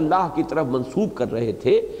جو کچھ اللہ کی طرف منسوب کر رہے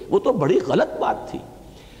تھے وہ تو بڑی غلط بات تھی،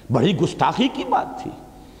 بڑی گستاخی کی بات تھی،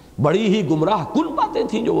 بڑی ہی گمراہ کن باتیں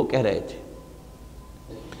تھیں جو وہ کہہ رہے تھے۔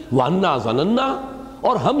 وَأَنَّا ظَنَنَّا،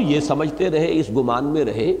 اور ہم یہ سمجھتے رہے، اس گمان میں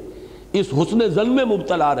رہے، اس حسن ظن میں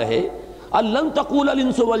مبتلا رہے، لَن تَقُولَ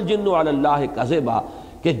الْإِنسُ وَالْجِنُّ عَلَى اللَّهِ كَذِبًا،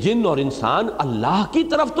 کہ جن اور انسان اللہ کی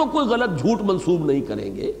طرف تو کوئی غلط جھوٹ منسوب نہیں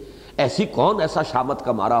کریں گے۔ ایسی کون ایسا شامت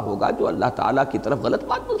کا مارا ہوگا جو اللہ تعالیٰ کی طرف غلط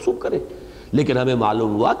بات منسوب کرے؟ لیکن ہمیں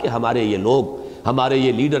معلوم ہوا کہ ہمارے یہ لوگ، ہمارے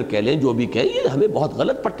یہ لیڈر کہہ لیں جو بھی کہیں، یہ ہمیں بہت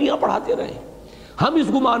غلط پٹیاں پڑھاتے رہے۔ ہم اس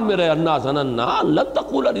گمان میں رہے، انا ظننا لن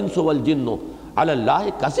تقول الانس والجن علی اللہ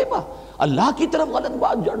کذبا، اللہ کی طرف غلط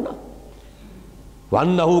بات جڑنا۔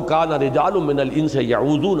 وَأَنَّهُ كَانَ رِجَالٌ مِّنَ الْإِنسِ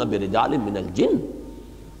يَعُوذُونَ بِرِجَالٍ مِّنَ الْجِنِّ،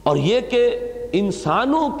 اور یہ کہ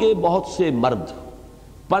انسانوں کے بہت سے مرد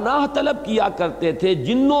پناہ طلب کیا کرتے تھے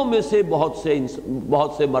جنوں میں سے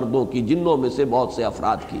بہت سے مردوں کی، جنوں میں سے بہت سے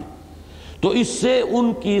افراد کی، تو اس سے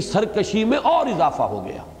ان کی سرکشی میں اور اضافہ ہو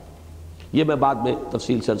گیا۔ یہ میں بعد میں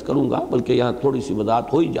تفصیل سے عرض کروں گا، بلکہ یہاں تھوڑی سی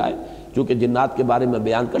وضاحت ہو ہی جائے چونکہ جنات کے بارے میں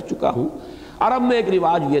بیان کر چکا ہوں۔ عرب میں ایک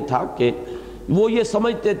رواج یہ تھا کہ وہ یہ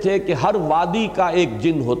سمجھتے تھے کہ ہر وادی کا ایک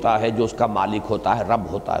جن ہوتا ہے جو اس کا مالک ہوتا ہے،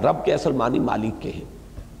 رب ہوتا ہے۔ رب کے اصل معنی مالک کے ہیں،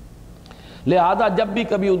 لہذا جب بھی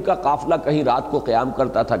کبھی ان کا قافلہ کہیں رات کو قیام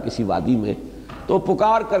کرتا تھا کسی وادی میں تو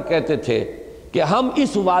پکار کر کہتے تھے کہ ہم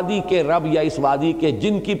اس وادی کے رب یا اس وادی کے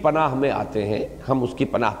جن کی پناہ میں آتے ہیں، ہم اس کی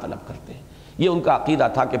پناہ طلب کرتے ہیں۔ یہ ان کا عقیدہ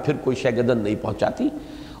تھا کہ پھر کوئی شے گردن نہیں پہنچاتی،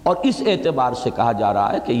 اور اس اعتبار سے کہا جا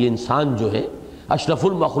رہا ہے کہ یہ انسان جو ہے اشرف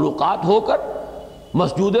المخلوقات ہو کر،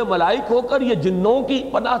 مسجود ملائک ہو کر، یہ جنوں کی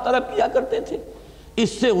پناہ طلب کیا کرتے تھے۔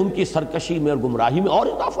 اس سے ان کی سرکشی میں اور گمراہی میں اور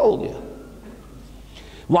اضافہ ہو گیا۔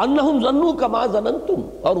 وَأَنَّهُمْ ظَنُّوا كَمَا ظَنَنْتُمْ،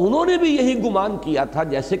 اور انہوں نے بھی یہی گمان کیا تھا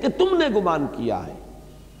جیسے کہ تم نے گمان کیا ہے،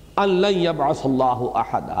 أَن لَن يَبْعَثَ اللَّهُ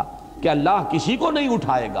أَحَدًا، کہ اللہ کسی کو نہیں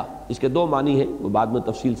اٹھائے گا۔ اس کے دو معنی ہیں، وہ بعد میں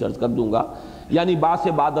تفصیل سے عرض کر دوں گا۔ یعنی بعث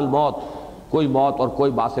بعد الموت، کوئی موت اور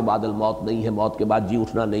کوئی بعث بعد الموت نہیں ہے، موت کے بعد جی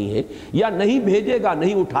اٹھنا نہیں ہے، یا نہیں بھیجے گا،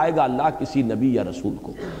 نہیں اٹھائے گا اللہ کسی نبی یا رسول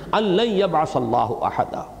کو۔ أَن لَن يَبْعَثَ اللَّهُ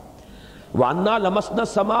أَحَدًا وَأَنَّا لَمَسْنَا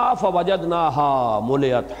السَّمَاءَ فَوَجَدْنَاهَا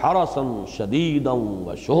مُلِئَتْ حَرَسًا شَدِيدًا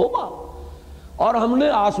وَشُهُبًا، اور ہم نے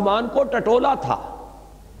آسمان کو ٹٹولا تھا.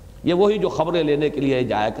 یہ وہی جو خبریں لینے کے لیے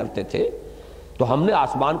جایا کرتے تھے، تو ہم نے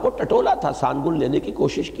آسمان کو ٹٹولا تھا، سانگن لینے کی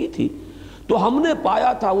کوشش کی تھی، تو ہم نے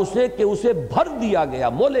پایا تھا اسے کہ اسے بھر دیا گیا.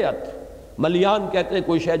 ملیت، ملیان کہتے ہیں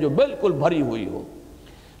کوئی شے جو بالکل بھری ہوئی ہو،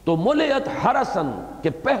 تو ملیت حرسن کہ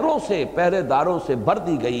پہروں سے، پہرے داروں سے بھر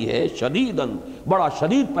دی گئی ہے. شدیدن، بڑا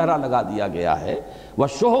شدید پہرا لگا دیا گیا ہے.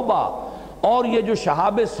 وشہبا، اور یہ جو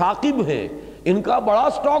شہاب ثاقب ہیں ان کا بڑا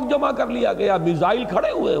سٹاک جمع کر لیا گیا. میزائل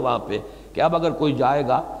کھڑے ہوئے ہیں وہاں پہ کہ اب اگر کوئی جائے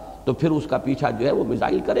گا تو پھر اس کا پیچھا جو ہے وہ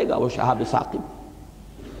میزائل کرے گا، وہ شہاب ثاقب.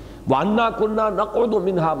 وَأَنَّا كُنَّا نَقْعُدُ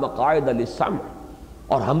مِنْهَا مَقَاعِدَ لِلسَّمْعِ،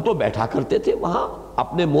 اور ہم تو بیٹھا کرتے تھے وہاں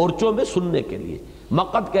اپنے مورچوں میں سننے کے لیے.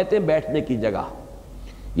 مقعد کہتے ہیں بیٹھنے کی جگہ.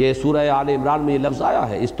 یہ سورہ آل عمران میں یہ لفظ آیا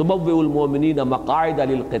ہے، اِسْتُبَوِّئُ الْمُؤْمِنِينَ مَقَاعِدَ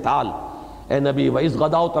لِلْقِتَالِ. اے نبی وَإِذْ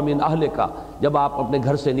غَدَوْتَ مِنْ أَهْلِكَ، جب آپ اپنے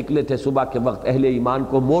گھر سے نکلے تھے صبح کے وقت، اہل ایمان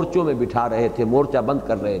کو مورچوں میں بٹھا رہے تھے، مورچہ بند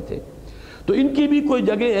کر رہے تھے. تو ان کی بھی کوئی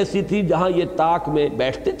جگہ ایسی تھی جہاں یہ طاق میں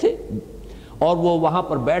بیٹھتے تھے، اور وہ وہاں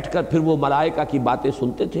پر بیٹھ کر پھر وہ ملائکہ کی باتیں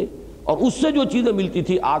سنتے تھے، اور اس سے جو چیزیں ملتی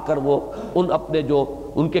تھی آ کر وہ ان اپنے جو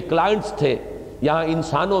ان کے کلائنٹس تھے یہاں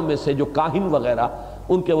انسانوں میں سے جو کاہن وغیرہ،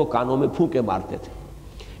 ان کے وہ کانوں میں پھونکے مارتے تھے.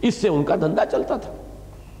 اس سے ان کا دھندا چلتا تھا.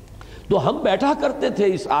 تو ہم بیٹھا کرتے تھے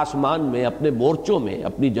اس آسمان میں، اپنے مورچوں میں،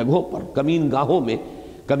 اپنی جگہوں پر، کمین گاہوں میں.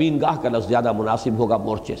 کمین گاہ کا لفظ زیادہ مناسب ہوگا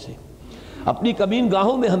مورچے سے. اپنی کمین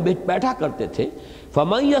گاہوں میں ہم بیٹھا کرتے تھے.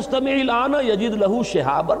 فَمَن يَسْتَمِعِ الْآنَ يَجِدْ لَهُ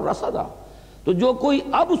شِهَابًا رَصَدًا، تو جو کوئی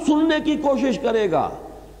اب سننے کی کوشش کرے گا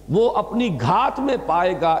وہ اپنی گھات میں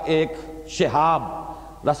پائے گا ایک شہاب.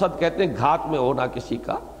 رصد کہتے ہیں گھات میں ہونا کسی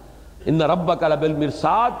کا. ان ربک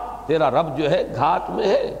لبالمرصاد، تیرا رب جو ہے گھات میں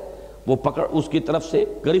ہے، وہ پکڑ اس کی طرف سے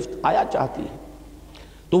گرفت آیا چاہتی ہے.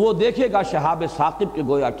 تو وہ دیکھے گا شہاب ثاقب کے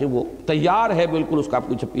گویا کہ وہ تیار ہے بالکل اس کا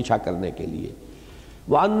پیچھا کرنے کے لیے.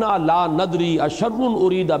 وَأَنَّا لَا نَدْرِي أَشَرٌ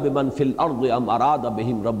أُرِيدَ بِمَنْ فِي الْأَرْضِ أَمْ أَرَادَ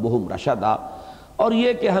بِهِمْ رَبُّهُمْ رَشَدًا، اور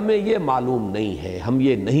یہ کہ ہمیں یہ معلوم نہیں ہے، ہم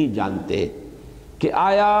یہ نہیں جانتے کہ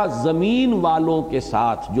آیا زمین والوں کے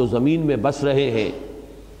ساتھ جو زمین میں بس رہے ہیں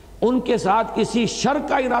ان کے ساتھ کسی شر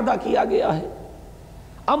کا ارادہ کیا گیا ہے.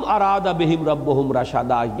 ام اراد بہم ربہم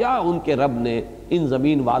رشدا، یا ان کے رب نے ان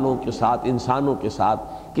زمین والوں کے ساتھ، انسانوں کے ساتھ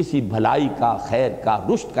کسی بھلائی کا، خیر کا،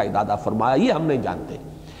 رشد کا ارادہ فرمایا. یہ ہم نہیں جانتے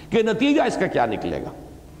کہ نتیجہ اس کا کیا نکلے گا.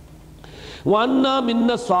 وَأَنَّا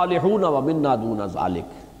مِنَّا الصَّالِحُونَ وَمِنَّا دُونَ ذَلِكَ،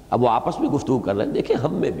 اب وہ آپس میں گفتگو کر رہے ہیں. دیکھیں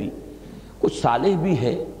ہم میں بھی کچھ صالح بھی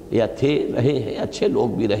ہیں یا تھے، رہے ہیں، اچھے لوگ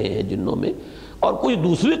بھی رہے ہیں جنوں میں، اور کچھ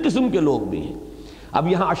دوسری قسم کے لوگ بھی ہیں. اب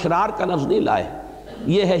یہاں اشرار کا لفظ نہیں لائے،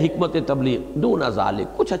 یہ ہے حکمت تبلیغ. دون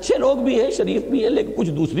ذالک، کچھ اچھے لوگ بھی ہیں، شریف بھی ہیں، لیکن کچھ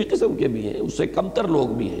دوسری قسم کے بھی ہیں، اس سے کمتر لوگ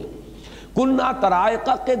بھی ہیں. کنا طرائق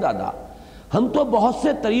قددا، ہم تو بہت سے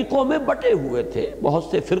طریقوں میں بٹے ہوئے تھے، بہت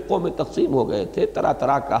سے فرقوں میں تقسیم ہو گئے تھے، طرح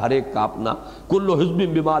طرح کا ہر ایک کا اپنا. کل حزب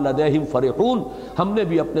بما لدیہم فرحون، ہم نے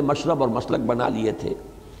بھی اپنے مشرب اور مسلک بنا لیے تھے.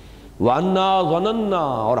 وَأَنَّا ظَنَنَّا،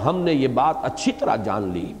 اور ہم نے یہ بات اچھی طرح جان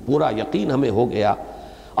لی، پورا یقین ہمیں ہو گیا،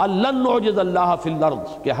 لَن نُعْجِزَ اللَّهَ فِي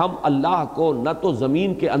الْأَرْضِ، کہ ہم اللہ کو نہ تو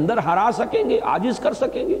زمین کے اندر ہرا سکیں گے، عاجز کر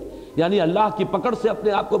سکیں گے، یعنی اللہ کی پکڑ سے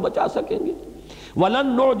اپنے آپ کو بچا سکیں گے. وَلَن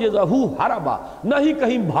نُعْجِزَهُ هَرَبًا، نہ ہی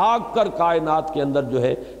کہیں بھاگ کر کائنات کے اندر جو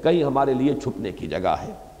ہے کہیں ہمارے لیے چھپنے کی جگہ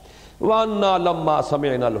ہے. وَأَنَّا لَمَّا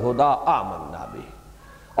سَمِعْنَا الْهُدَىٰ آمَنَّا بِهِ،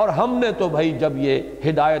 اور ہم نے تو بھائی جب یہ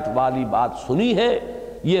ہدایت والی بات سنی ہے،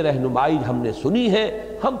 یہ رہنمائی ہم نے سنی ہے،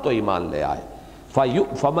 ہم تو ایمان لے آئے.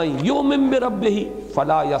 فَمَن يُؤْمِن بِرَبِّهِ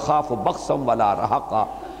فَلَا يَخَافُ بَخْسًا وَلَا رَهَقًا،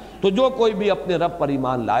 تو جو کوئی بھی اپنے رب پر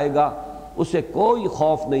ایمان لائے گا اسے کوئی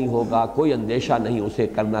خوف نہیں ہوگا، کوئی اندیشہ نہیں اسے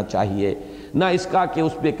کرنا چاہیے، نہ اس کا کہ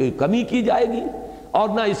اس پہ کوئی کمی کی جائے گی اور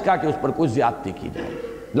نہ اس کا کہ اس پر کوئی زیادتی کی جائے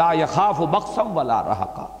گی. لا يخاف بخسا ولا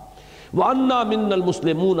رہقا. وَأَنَّا مِنَّا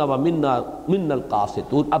الْمُسْلِمُونَ وَمِنَّا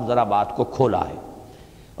الْقَاسِطُونَ، اب ذرا بات کو کھولا ہے،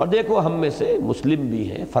 اور دیکھو ہم میں سے مسلم بھی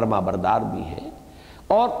ہیں، فرما بردار بھی ہیں،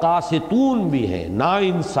 اور قاسطون بھی ہیں،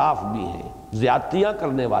 ناانصاف بھی ہیں، زیادتیاں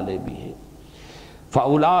کرنے والے بھی ہیں.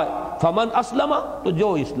 فَمَنْ أَسْلَمَ، تو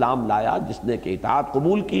جو اسلام لایا، جس نے کہ اطاعت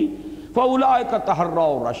قبول کی، فَأُولَٰئِكَ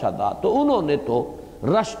تَحَرَّوْا رَشَدًا، تو انہوں نے تو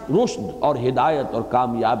رشد اور ہدایت اور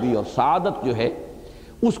کامیابی اور سعادت جو ہے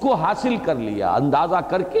اس کو حاصل کر لیا، اندازہ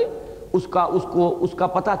کر کے اس کا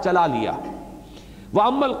پتہ چلا لیا.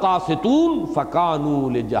 وَأَمَّا الْقَاسِطُونَ فَكَانُوا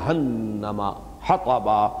لِجَهَنَّمَ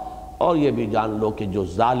حَطَبًا، اور یہ بھی جان لو کہ جو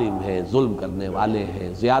ظالم ہیں، ظلم کرنے والے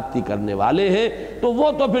ہیں، زیادتی کرنے والے ہیں، تو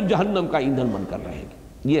وہ تو پھر جہنم کا ایندھن بن کر رہیں گے.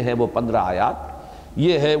 یہ ہے وہ 15 آیات،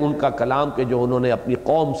 یہ ہے ان کا کلام کہ جو انہوں نے اپنی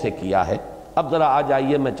قوم سے کیا ہے. اب ذرا آ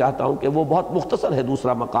جائیے، میں چاہتا ہوں کہ وہ بہت مختصر ہے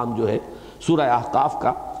دوسرا مقام جو ہے سورہ احقاف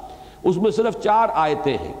کا، اس میں صرف 4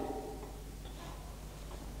 آیتیں ہیں.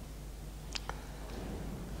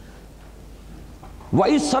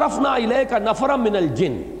 وَإِذْ صَرَفْنَا إِلَيْكَ نَفَرًا مِنَ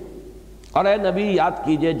الْجِنِّ، اور اے نبی یاد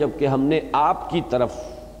کیجئے جب کہ ہم نے آپ کی طرف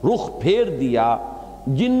رخ پھیر دیا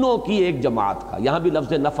جنوں کی ایک جماعت کا. یہاں بھی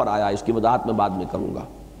لفظ نفر آیا، اس کی وضاحت میں بعد میں کروں گا.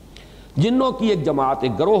 جنوں کی ایک جماعت،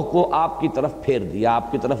 ایک گروہ کو آپ کی طرف پھیر دیا،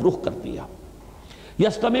 آپ کی طرف رخ کر دیا.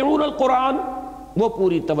 یستمعون القرآن، وہ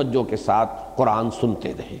پوری توجہ کے ساتھ قرآن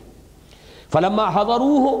سنتے رہے. فلما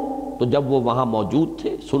حضروہ، تو جب وہ وہاں موجود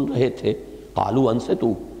تھے، سن رہے تھے، قالوا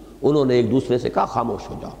انصتوا، انہوں نے ایک دوسرے سے کہا خاموش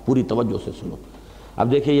ہو جاؤ، پوری توجہ سے سنو.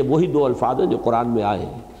 اب دیکھیں یہ وہی دو الفاظ ہیں جو قرآن میں آئے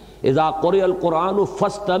ہیں، اذا قرئ القرآن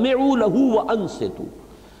فاستمعوا له وانصتوا.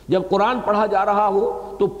 جب قرآن پڑھا جا رہا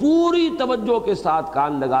ہو تو پوری توجہ کے ساتھ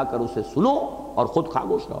کان لگا کر اسے سنو اور خود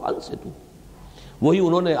خاموش رہو. انصتوا، وہی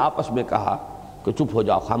انہوں نے آپس میں کہا کہ چپ ہو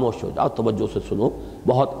جاؤ، خاموش ہو جاؤ، توجہ سے سنو.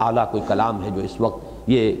 بہت اعلیٰ کوئی کلام ہے جو اس وقت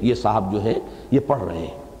یہ صاحب جو ہیں یہ پڑھ رہے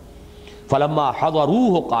ہیں. فلما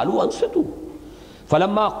حضروہ قالوا انصتوا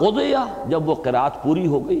فلما قضی، جب وہ قرات پوری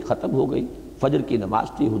ہو گئی، ختم ہو گئی، فجر کی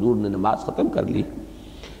نماز تھی، حضور نے نماز ختم کر لی.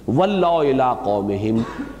 ولوا الی قومہم،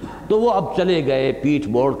 تو وہ اب چلے گئے پیٹھ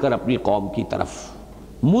موڑ کر اپنی قوم کی طرف.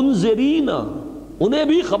 منذرین، انہیں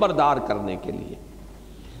بھی خبردار کرنے کے لیے.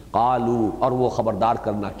 قالوا، اور وہ خبردار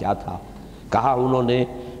کرنا کیا تھا؟ کہا انہوں نے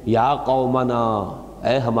یا قومنا،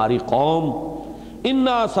 اے ہماری قوم،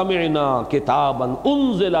 انا سمعنا کتابا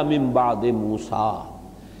انزل من بعد موسیٰ،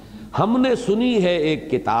 ہم نے سنی ہے ایک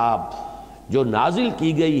کتاب جو نازل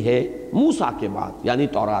کی گئی ہے موسیٰ کے بعد، یعنی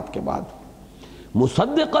تورات کے بعد.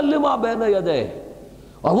 مصدقا لما بین یدیہ،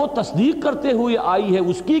 اور وہ تصدیق کرتے ہوئے آئی ہے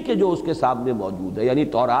اس کی کہ جو اس کے سامنے موجود ہے، یعنی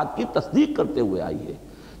تورات کی تصدیق کرتے ہوئے آئی ہے.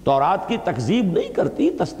 تورات کی تکذیب نہیں کرتی،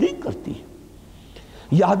 تصدیق کرتی ہے.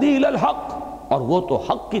 یہدی الی الحق، اور وہ تو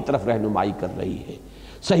حق کی طرف رہنمائی کر رہی ہے،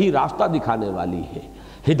 صحیح راستہ دکھانے والی ہے،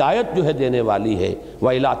 ہدایت جو ہے دینے والی ہے.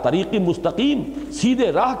 وَإِلَىٰ طَرِيقٍ مُسْتَقِيمٍ،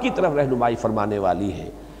 سیدھے راہ کی طرف رہنمائی فرمانے والی ہے.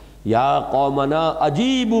 یا قومنا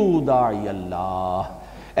اجیبوا داعی اللہ،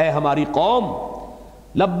 اے ہماری قوم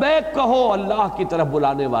لبیک کہو اللہ کی طرف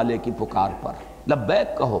بلانے والے کی پکار پر.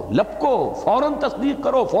 لبیک کہو، لبکو، فوراً تصدیق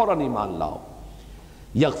کرو، فوراً ایمان لاؤ.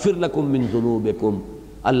 یغفر لکم من ذنوبکم،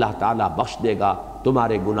 اللہ تعالیٰ بخش دے گا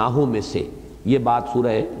تمہارے گناہوں میں سے. یہ بات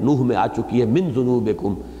سورہ نوح میں آ چکی ہے. من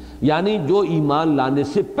ذنوبکم یعنی جو ایمان لانے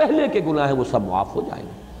سے پہلے کے گناہ ہیں وہ سب معاف ہو جائیں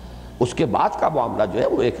گے. اس کے بعد کا معاملہ جو ہے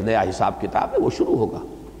وہ ایک نیا حساب کتاب ہے، وہ شروع ہوگا.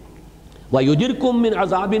 وَيُجِرْكُم مِّنْ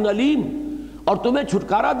عَذَابٍ أَلِيمٍ، اور تمہیں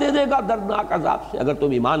چھٹکارا دے دے گا دردناک عذاب سے اگر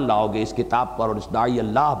تم ایمان لاؤ گے اس کتاب پر اور اس داعی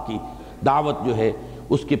اللہ کی دعوت جو ہے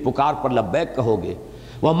اس کی پکار پر لبیک کہو گے.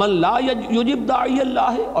 وَمَن لَا يُجِبْ دَاعِيَ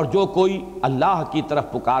اللَّهِ، اور جو کوئی اللہ کی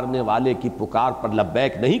طرف پکارنے والے کی پکار پر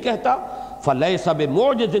لبیک نہیں کہتا، فَلَيْسَ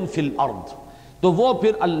بِمُعْجِزٍ فِي الْأَرْضِ، تو وہ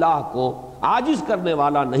پھر اللہ کو عاجز کرنے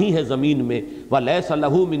والا نہیں ہے زمین میں. وَلَيْسَ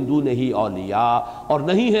لَهُ مِن دُونِهِ أَوْلِيَاء، اور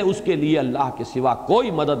نہیں ہے اس کے لیے اللہ کے سوا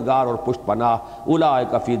کوئی مددگار اور پشت پناہ.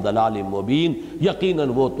 أُولَٰئِكَ فِي ضَلَالٍ مُّبِينٍ،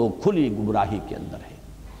 یقیناً وہ تو کھلی گمراہی کے اندر ہے.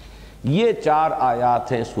 یہ 4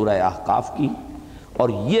 آیات ہیں سورہ احقاف کی، اور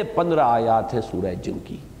یہ 15 آیات ہیں سورہ جن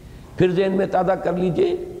کی. پھر ذہن میں تازہ کر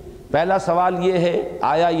لیجئے. پہلا سوال یہ ہے،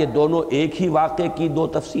 آیا یہ دونوں ایک ہی واقعے کی 2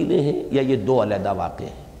 تفصیلیں ہیں یا یہ 2 علیحدہ واقعے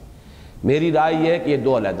ہیں؟ میری رائے یہ ہے کہ یہ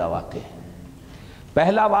 2 علیحدہ واقعے ہیں.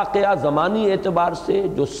 پہلا واقعہ زمانی اعتبار سے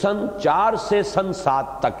جو سن 4 سے سن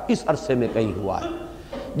 7 تک اس عرصے میں کہیں ہوا ہے،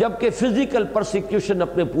 جبکہ فزیکل پرسیکیوشن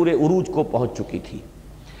اپنے پورے عروج کو پہنچ چکی تھی.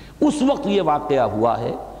 اس وقت یہ واقعہ ہوا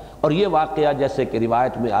ہے، اور یہ واقعہ جیسے کہ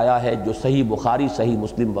روایت میں آیا ہے جو صحیح بخاری، صحیح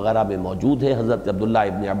مسلم وغیرہ میں موجود ہے، حضرت عبداللہ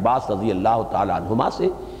ابن عباس رضی اللہ تعالی عنہما سے.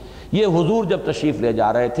 یہ حضور جب تشریف لے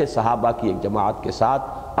جا رہے تھے صحابہ کی ایک جماعت کے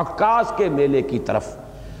ساتھ عکاظ کے میلے کی طرف،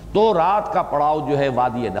 تو رات کا پڑاؤ جو ہے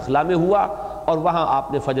وادی نخلا میں ہوا، اور وہاں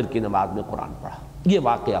آپ نے فجر کی نماز میں قرآن پڑھا. یہ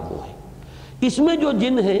واقعہ وہ ہے. اس میں جو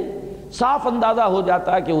جن ہیں صاف اندازہ ہو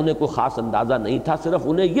جاتا ہے کہ انہیں کوئی خاص اندازہ نہیں تھا، صرف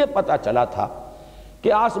انہیں یہ پتہ چلا تھا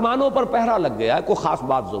کہ آسمانوں پر پہرا لگ گیا ہے. کوئی خاص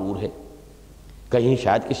بات ضرور ہے، کہیں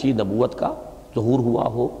شاید کسی نبوت کا ظہور ہوا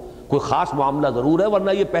ہو، کوئی خاص معاملہ ضرور ہے،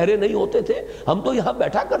 ورنہ یہ پہرے نہیں ہوتے تھے. ہم تو یہاں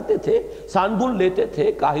بیٹھا کرتے تھے، سان گن لیتے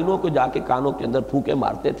تھے، کاہنوں کو جا کے کانوں کے اندر پھونکے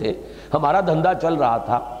مارتے تھے، ہمارا دھندا چل رہا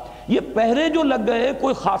تھا. یہ پہرے جو لگ گئے ہیں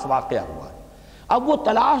کوئی خاص واقعہ ہوا ہے. اب وہ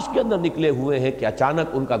تلاش کے اندر نکلے ہوئے ہیں کہ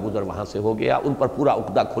اچانک ان کا گزر وہاں سے ہو گیا، ان پر پورا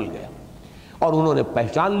عقدہ کھل گیا، اور انہوں نے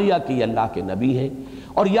پہچان لیا کہ یہ اللہ کے نبی ہیں.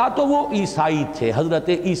 اور یا تو وہ عیسائی تھے، حضرت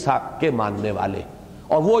عیسیٰ کے ماننے والے،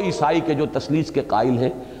 اور وہ عیسائی کے جو تثلیث کے قائل ہیں،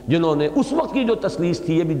 جنہوں نے اس وقت کی جو تثلیث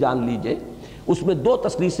تھی یہ بھی جان لیجئے، اس میں 2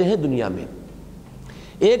 تثلیثیں ہیں دنیا میں.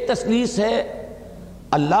 ایک تثلیث ہے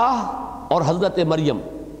اللہ اور حضرت مریم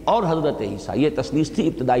اور حضرت عیسیٰ، یہ تثلیث تھی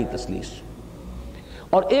ابتدائی تثلیث.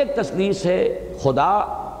 اور ایک تثلیث ہے خدا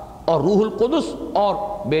اور روح القدس اور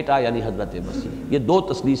بیٹا یعنی حضرت مسیح. یہ 2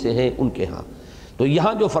 تثلیثیں ہیں ان کے ہاں. تو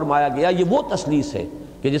یہاں جو فرمایا گیا یہ وہ تسلیس ہے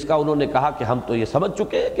کہ جس کا انہوں نے کہا کہ ہم تو یہ سمجھ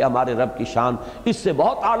چکے ہیں کہ ہمارے رب کی شان اس سے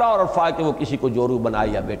بہت اعلیٰ اور ارفع ہے کہ وہ کسی کو جورو بنائے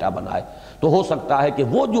یا بیٹا بنائے. تو ہو سکتا ہے کہ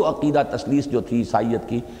وہ جو عقیدہ تسلیس جو تھی عیسائیت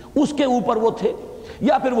کی اس کے اوپر وہ تھے،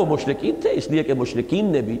 یا پھر وہ مشرکین تھے، اس لیے کہ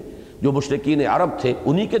مشرکین نے بھی، جو مشرکین عرب تھے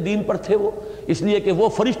انہی کے دین پر تھے وہ، اس لیے کہ وہ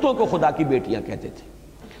فرشتوں کو خدا کی بیٹیاں کہتے تھے.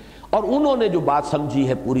 اور انہوں نے جو بات سمجھی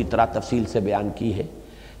ہے پوری طرح تفصیل سے بیان کی ہے.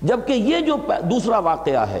 جبکہ یہ جو دوسرا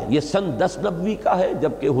واقعہ ہے یہ سن 10 نبوی کا ہے،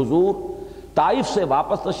 جبکہ حضور طائف سے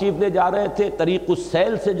واپس تشریف لے جا رہے تھے، طریق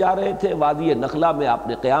السیل سے جا رہے تھے، وادی نخلا میں آپ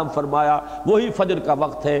نے قیام فرمایا، وہی فجر کا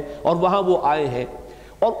وقت ہے اور وہاں وہ آئے ہیں.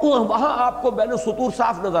 اور وہاں آپ کو بین السطور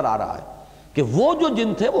صاف نظر آ رہا ہے کہ وہ جو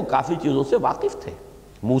جن تھے وہ کافی چیزوں سے واقف تھے،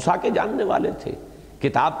 موسیٰ کے جاننے والے تھے،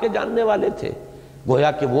 کتاب کے جاننے والے تھے،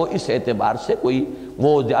 گویا کہ وہ اس اعتبار سے کوئی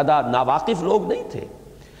وہ زیادہ ناواقف لوگ نہیں تھے.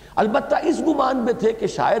 البتہ اس گمان میں تھے کہ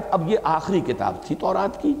شاید اب یہ آخری کتاب تھی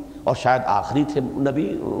تورات کی، اور شاید آخری تھے نبی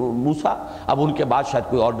موسیٰ، اب ان کے بعد شاید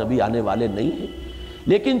کوئی اور نبی آنے والے نہیں ہیں.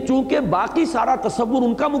 لیکن چونکہ باقی سارا تصور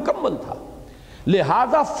ان کا مکمل تھا،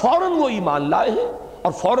 لہذا فوراً وہ ایمان لائے ہیں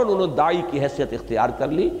اور فوراً انہوں نے داعی کی حیثیت اختیار کر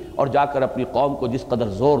لی اور جا کر اپنی قوم کو جس قدر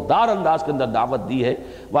زوردار انداز کے اندر دعوت دی ہے.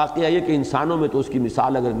 واقعہ یہ کہ انسانوں میں تو اس کی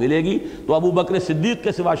مثال اگر ملے گی تو ابو بکر صدیق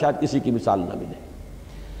کے سوا شاید کسی کی مثال نہ ملے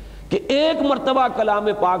کہ ایک مرتبہ کلام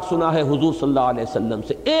پاک سنا ہے حضور صلی اللہ علیہ وسلم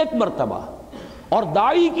سے، ایک مرتبہ، اور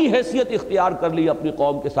داعی کی حیثیت اختیار کر لی، اپنی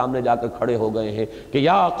قوم کے سامنے جا کر کھڑے ہو گئے ہیں کہ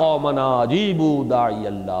یا قومنا اجیبوا داعی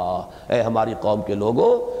اللہ، اے ہماری قوم کے لوگوں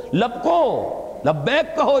لبکو،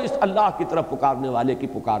 لبیک کہو اس اللہ کی طرف پکارنے والے کی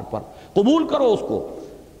پکار پر، قبول کرو اس کو،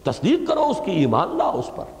 تصدیق کرو اس کی، ایمان لاؤ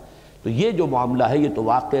اس پر. تو یہ جو معاملہ ہے یہ تو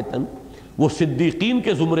واقعتاً وہ صدیقین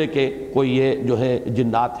کے زمرے کے کوئی یہ جو ہے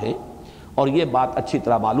جنات ہیں. اور یہ بات اچھی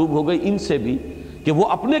طرح معلوم ہو گئی ان سے بھی کہ وہ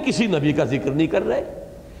اپنے کسی نبی کا ذکر نہیں کر رہے،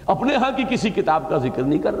 اپنے ہاں کی کسی کتاب کا ذکر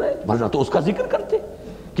نہیں کر رہے، ورنہ تو اس کا ذکر کرتے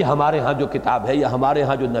کہ ہمارے ہاں جو کتاب ہے یا ہمارے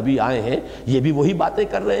ہاں جو نبی آئے ہیں یہ بھی وہی باتیں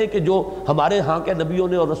کر رہے ہیں کہ جو ہمارے ہاں کے نبیوں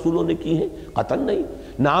نے اور رسولوں نے کی ہیں. قطعاً نہیں.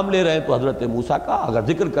 نام لے رہے ہیں تو حضرت موسیٰ کا، اگر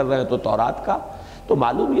ذکر کر رہے ہیں تو تورات کا. تو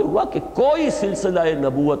معلوم یہ ہوا کہ کوئی سلسلہ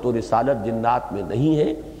نبوت و رسالت جنات میں نہیں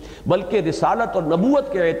ہے، بلکہ رسالت اور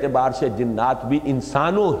نبوت کے اعتبار سے جنات بھی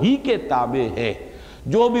انسانوں ہی کے تابع ہیں.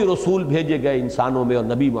 جو بھی رسول بھیجے گئے انسانوں میں اور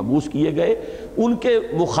نبی مبعوث کیے گئے ان کے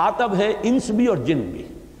مخاطب ہیں انس بھی اور جن بھی.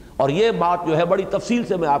 اور یہ بات جو ہے بڑی تفصیل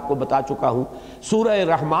سے میں آپ کو بتا چکا ہوں. سورہ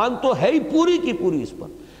رحمان تو ہے ہی پوری کی پوری اس پر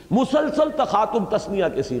مسلسل تخاطب تثنیہ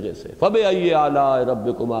کے صیغے سے، فَبِأَيِّ آلَاءِ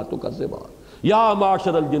رَبِّكُمَا تُكَذِّبَانِ یا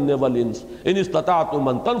معشر الجن والانس ان استطعتم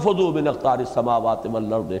ان تنفذوا من اقطار السماوات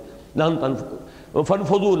والارض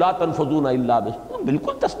فانفذوا لا تنفذون الا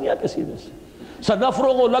بالکل تثنیہ کے صیغے سے.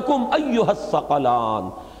 سنفرغ لکم ایھا الثقلان،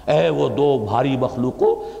 اے وہ دو بھاری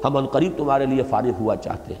مخلوقوں ہم عنقریب تمہارے لیے فارغ ہوا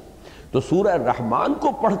چاہتے ہیں. تو سورہ رحمان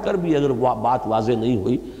کو پڑھ کر بھی اگر وہ بات واضح نہیں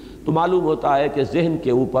ہوئی تو معلوم ہوتا ہے کہ ذہن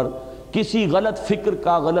کے اوپر کسی غلط فکر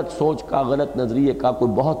کا، غلط سوچ کا، غلط نظریے کا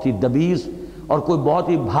کوئی بہت ہی دبیز اور کوئی بہت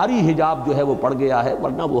ہی بھاری حجاب جو ہے وہ پڑ گیا ہے،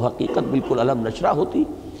 ورنہ وہ حقیقت بالکل علم نشرہ ہوتی.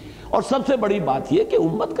 اور سب سے بڑی بات یہ کہ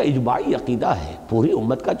امت کا اجماعی عقیدہ ہے، پوری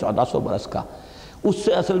امت کا 1400 برس کا، اس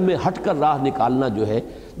سے اصل میں ہٹ کر راہ نکالنا جو ہے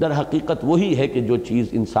در حقیقت وہی ہے کہ جو چیز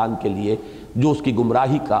انسان کے لیے جو اس کی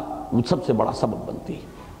گمراہی کا سب سے بڑا سبب بنتی ہے.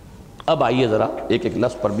 اب آئیے ذرا ایک ایک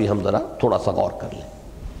لفظ پر بھی ہم ذرا تھوڑا سا غور کر لیں.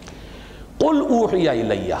 قل اوحی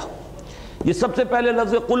الیہ، یہ سب سے پہلے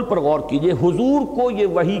لفظ قل پر غور کیجئے. حضور کو یہ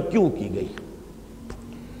وحی کیوں کی گئی؟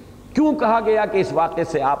 کیوں کہا گیا کہ اس واقعے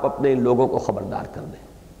سے آپ اپنے ان لوگوں کو خبردار کر دیں؟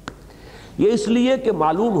 یہ اس لیے کہ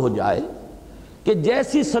معلوم ہو جائے کہ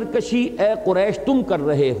جیسی سرکشی اے قریش تم کر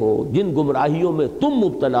رہے ہو، جن گمراہیوں میں تم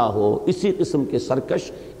مبتلا ہو، اسی قسم کے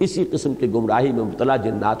سرکش، اسی قسم کے گمراہی میں مبتلا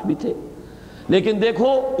جنات بھی تھے. لیکن دیکھو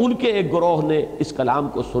ان کے ایک گروہ نے اس کلام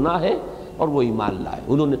کو سنا ہے اور وہ ایمان لائے،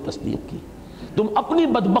 انہوں نے تصدیق کی. تم اپنی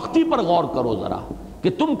بدبختی پر غور کرو ذرا کہ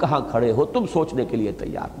تم کہاں کھڑے ہو، تم سوچنے کے لیے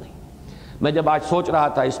تیار نہیں. میں جب آج سوچ رہا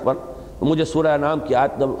تھا اس پر تو مجھے سورہ انعام کی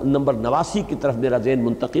آیت نمبر 89 کی طرف میرا ذہن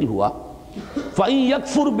منتقل ہوا. فَإِن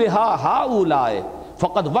يَكْفُرْ بِهَا هَؤُلَاءِ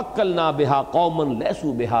فَقَدْ وَكَّلْنَا بِهَا قَوْمًا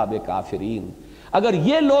لَيْسُوا بِهَا بِكَافِرِينَ. اگر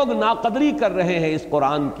یہ لوگ ناقدری کر رہے ہیں اس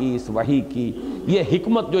قرآن کی، اس وحی کی، یہ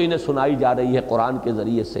حکمت جو انہیں سنائی جا رہی ہے قرآن کے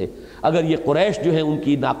ذریعے سے، اگر یہ قریش جو ہیں ان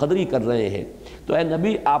کی ناقدری کر رہے ہیں تو اے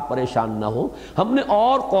نبی آپ پریشان نہ ہو، ہم نے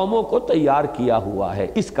اور قوموں کو تیار کیا ہوا ہے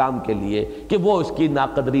اس کام کے لیے کہ وہ اس کی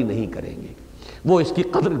ناقدری نہیں کریں گے، وہ اس کی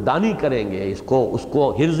قدر دانی کریں گے، اس کو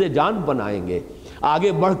حرز جان بنائیں گے،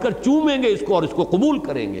 آگے بڑھ کر چومیں گے اس کو اور اس کو قبول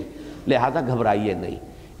کریں گے. لہذا گھبرائیے نہیں.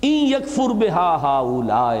 ان یکفر بہا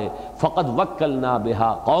ہؤلاء فقد وکلنا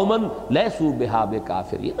بہا قوما لیسوا بہا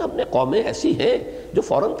بکافرین، ہم نے قومیں ایسی ہیں جو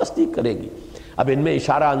فوراً تصدیق کرے گی. اب ان میں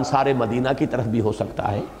اشارہ انصار مدینہ کی طرف بھی ہو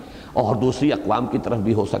سکتا ہے. اور دوسری اقوام کی طرف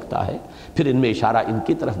بھی ہو سکتا ہے، پھر ان میں اشارہ ان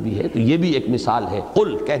کی طرف بھی ہے، تو یہ بھی ایک مثال ہے۔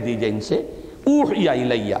 قل کہہ دیجئے ان سے، اوحی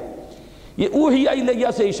الیہ، یہ اوحی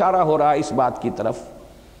الیہ سے اشارہ ہو رہا ہے اس بات کی طرف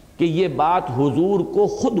کہ یہ بات حضور کو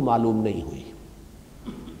خود معلوم نہیں ہوئی۔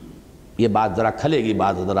 یہ بات ذرا کھلے گی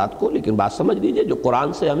بعض حضرات کو، لیکن بات سمجھ لیجئے، جو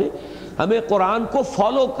قرآن سے ہمیں قرآن کو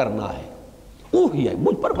فالو کرنا ہے۔ اوحی،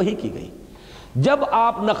 مجھ پر وحی کی گئی۔ جب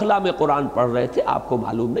آپ نخلا میں قرآن پڑھ رہے تھے آپ کو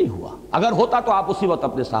معلوم نہیں ہوا، اگر ہوتا تو آپ اسی وقت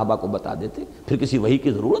اپنے صحابہ کو بتا دیتے، پھر کسی وحی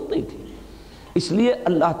کی ضرورت نہیں تھی۔ اس لیے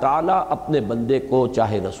اللہ تعالیٰ اپنے بندے کو،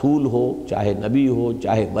 چاہے رسول ہو، چاہے نبی ہو،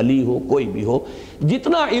 چاہے ولی ہو، کوئی بھی ہو،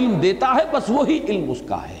 جتنا علم دیتا ہے بس وہی علم اس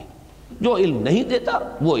کا ہے۔ جو علم نہیں دیتا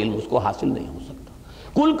وہ علم اس کو حاصل نہیں ہو سکتا۔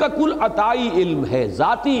 کل کا کل عطائی علم ہے،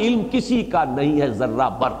 ذاتی علم کسی کا نہیں ہے ذرہ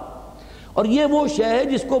بر۔ اور یہ وہ شے ہے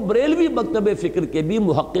جس کو بریلوی مکتب فکر کے بھی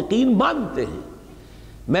محققین مانتے ہیں۔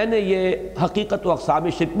 میں نے یہ حقیقت و اقسام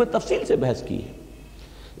شرک میں تفصیل سے بحث کی ہے۔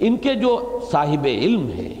 ان کے جو صاحب علم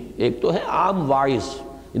ہیں، ایک تو ہے عام واعظ،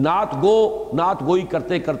 نعت گوئی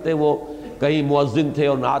کرتے کرتے وہ کہیں مؤذن تھے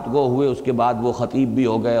اور نعت گو ہوئے، اس کے بعد وہ خطیب بھی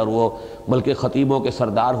ہو گئے اور وہ بلکہ خطیبوں کے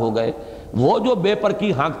سردار ہو گئے۔ وہ جو بے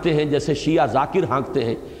پرکی ہانکتے ہیں، جیسے شیعہ ذاکر ہانکتے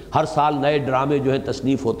ہیں، ہر سال نئے ڈرامے جو ہیں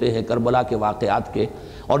تصنیف ہوتے ہیں کربلا کے واقعات کے،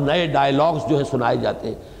 اور نئے ڈائیلاگز جو ہیں سنائے جاتے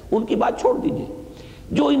ہیں، ان کی بات چھوڑ دیجئے۔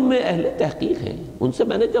 جو ان میں اہل تحقیق ہیں ان سے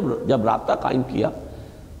میں نے جب رابطہ قائم کیا،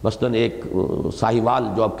 مثلاً ایک ساہیوال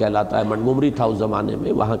جو اب کہلاتا ہے، منگومری تھا اس زمانے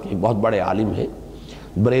میں، وہاں کے ایک بہت بڑے عالم ہیں،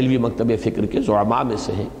 بریلوی مکتب فکر کے زعماء میں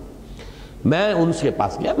سے ہیں۔ میں ان کے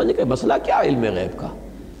پاس گیا، میں نے کہا مسئلہ کیا علم غیب کا؟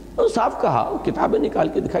 اور صاف کہا، کتابیں نکال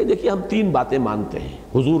کے دکھائی، دیکھیے ہم 3 باتیں مانتے ہیں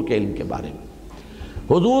حضور کے علم کے بارے میں۔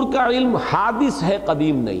 حضور کا علم حادث ہے،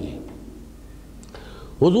 قدیم نہیں ہے۔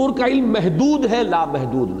 حضور کا علم محدود ہے، لا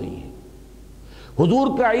محدود نہیں ہے۔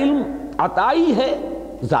 حضور کا علم عطائی ہے،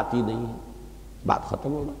 ذاتی نہیں ہے۔ بات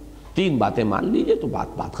ختم ہو گئی۔ 3 باتیں مان لیجئے تو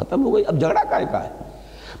بات ختم ہو گئی۔ اب جھگڑا کائے کا ہے؟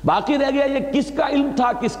 باقی رہ گیا یہ کس کا علم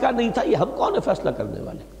تھا کس کا نہیں تھا، یہ ہم کون ہے فیصلہ کرنے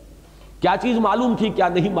والے؟ کیا چیز معلوم تھی کیا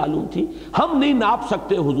نہیں معلوم تھی، ہم نہیں ناپ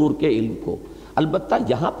سکتے حضور کے علم کو۔ البتہ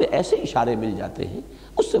یہاں پہ ایسے اشارے مل جاتے ہیں،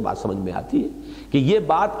 اس سے بات سمجھ میں آتی ہے کہ یہ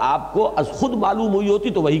بات آپ کو از خود معلوم ہوئی ہوتی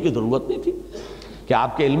تو وحی کی ضرورت نہیں تھی، کہ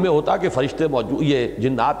آپ کے علم میں ہوتا کہ فرشتے موجود، یہ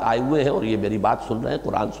جنات آئے ہوئے ہیں اور یہ میری بات سن رہے ہیں،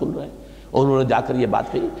 قرآن سن رہے ہیں، اور انہوں نے جا کر یہ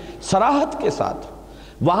بات کہی صراحت کے ساتھ۔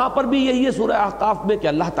 وہاں پر بھی یہی ہے سورہ احقاف میں کہ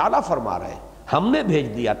اللہ تعالیٰ فرما رہے ہیں ہم نے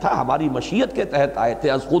بھیج دیا تھا، ہماری مشیت کے تحت آئے تھے،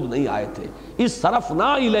 از خود نہیں آئے تھے۔ اس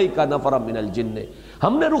صرفنا الیک نفرا من الجن،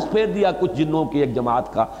 ہم نے رخ پھیر دیا کچھ جنوں کی ایک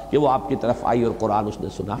جماعت کا کہ وہ آپ کی طرف آئی اور قرآن اس نے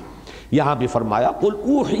سنا۔ یہاں بھی فرمایا قل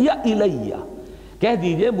اوحی الیہ، کہہ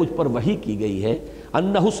دیجئے مجھ پر وحی کی گئی ہے،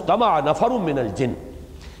 انہ استمع نفر من الجن،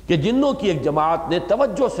 کہ جنوں کی ایک جماعت نے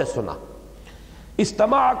توجہ سے سنا۔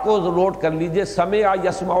 استماع کو نوٹ کر لیجئے، سمع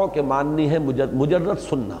یسمع کے معنی ہے مجرد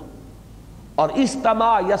سننا، اور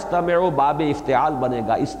استماع یستمع باب افتعال بنے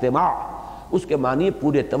گا استماع، اس کے معنی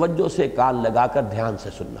پورے توجہ سے کان لگا کر دھیان سے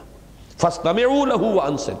سننا۔ فاستمعوا له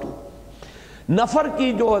وانصتوا، نفر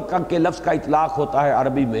کی جو کہ لفظ کا اطلاق ہوتا ہے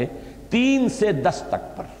عربی میں 3 سے 10 تک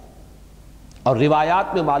پر، اور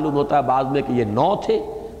روایات میں معلوم ہوتا ہے بعض میں کہ یہ 9 تھے،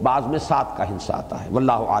 بعض میں 7 کا حصہ آتا ہے،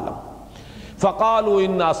 واللہ عالم۔ فقالوا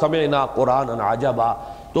انا سمعنا قرانا عجبا،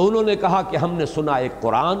 تو انہوں نے کہا کہ ہم نے سنا ایک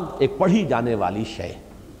قرآن، ایک پڑھی جانے والی شے۔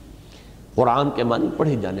 قرآن کے معنی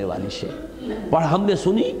پڑھی جانے والی شے، پر ہم نے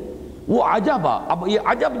سنی وہ عجبا۔ اب یہ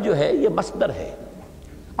عجب جو ہے یہ مصدر ہے،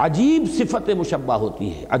 عجیب صفت مشبہ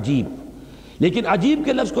ہوتی ہے، عجیب، لیکن عجیب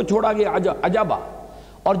کے لفظ کو چھوڑا گیا عجبا،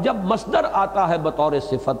 اور جب مصدر آتا ہے بطور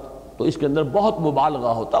صفت تو اس کے اندر بہت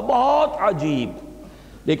مبالغہ ہوتا، بہت عجیب۔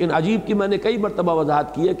 لیکن عجیب کی میں نے کئی مرتبہ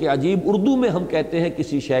وضاحت کی ہے کہ عجیب اردو میں ہم کہتے ہیں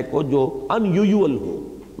کسی شے کو جو ان یوزول ہو،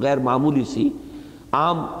 غیر معمولی سی،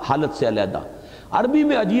 عام حالت سے علیحدہ۔ عربی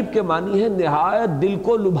میں عجیب کے معنی ہے نہایت دل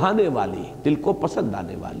کو لبھانے والی، دل کو پسند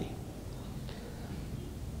آنے والی۔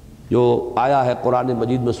 جو آیا ہے قرآن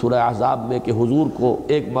مجید میں سورہ احزاب میں کہ حضور کو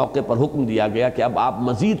ایک موقع پر حکم دیا گیا کہ اب آپ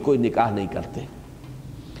مزید کوئی نکاح نہیں کرتے۔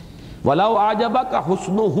 وَلَوْ أَعْجَبَكَ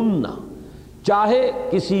حُسْنُهُنَّ، چاہے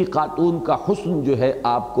کسی خاتون کا حسن جو ہے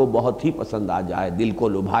آپ کو بہت ہی پسند آ جائے، دل کو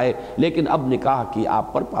لبھائے، لیکن اب نکاح کی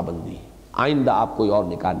آپ پر پابندی ہے، آئندہ آپ کوئی اور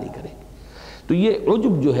نکاح نہیں کریں گے۔ تو یہ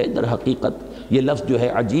عجب جو ہے در حقیقت یہ لفظ جو ہے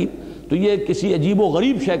عجیب، تو یہ کسی عجیب و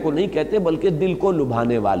غریب شے کو نہیں کہتے بلکہ دل کو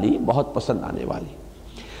لبھانے والی، بہت پسند آنے والی۔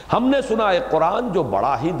 ہم نے سنا ایک قرآن جو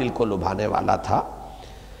بڑا ہی دل کو لبھانے والا تھا۔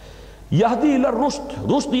 یہدی الی الرشد،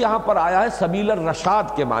 رشد یہاں پر آیا ہے سبیل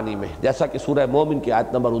الرشاد کے معنی میں، جیسا کہ سورہ مومن کی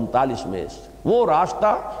آیت نمبر 39 میں وہ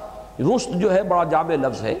راستہ، رشد جو ہے بڑا جامع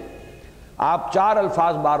لفظ ہے۔ آپ 4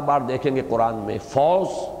 الفاظ بار بار دیکھیں گے قرآن میں، فوز،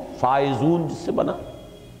 فائزون جس سے بنا،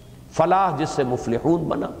 فلاح جس سے مفلحون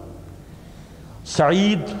بنا،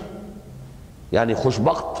 سعید یعنی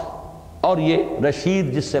خوشبخت، اور یہ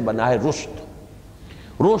رشید جس سے بنا ہے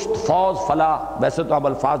رشد، رشد، فوز، فلاح، ویسے تو ہم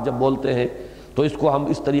الفاظ جب بولتے ہیں تو اس کو ہم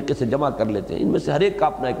اس طریقے سے جمع کر لیتے ہیں، ان میں سے ہر ایک کا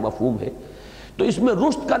اپنا ایک مفہوم ہے۔ تو اس میں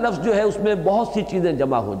رشد کا لفظ جو ہے اس میں بہت سی چیزیں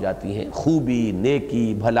جمع ہو جاتی ہیں، خوبی،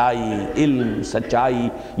 نیکی، بھلائی، علم، سچائی،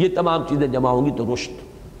 یہ تمام چیزیں جمع ہوں گی تو رشد۔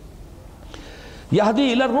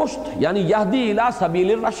 یہدی الی الرشد یعنی یہدی الی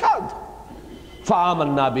سبیل الرشاد،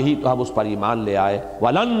 فآمنا بہ، تو ہم اس پر ایمان لے آئے،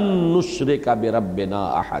 ولن نشرک بربنا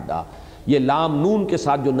احدا، یہ لام نون کے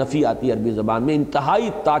ساتھ جو نفی آتی ہے عربی زبان میں انتہائی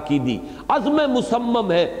تاکیدی عزم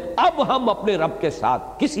مصمم ہے، اب ہم اپنے رب کے ساتھ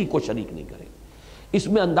کسی کو شریک نہیں کریں۔ اس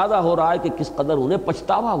میں اندازہ ہو رہا ہے کہ کس قدر انہیں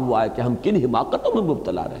پچھتاوا ہوا ہے کہ ہم کن حماقتوں میں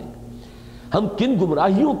مبتلا رہے ہیں، ہم کن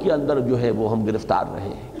گمراہیوں کے اندر جو ہے وہ ہم گرفتار رہے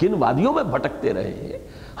ہیں، کن وادیوں میں بھٹکتے رہے ہیں،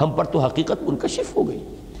 ہم پر تو حقیقت منکشف ہو گئی۔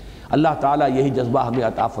 اللہ تعالیٰ یہی جذبہ ہمیں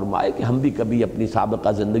عطا فرمائے کہ ہم بھی کبھی اپنی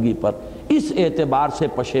سابقہ زندگی پر اس اعتبار سے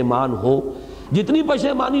پشیمان ہو، جتنی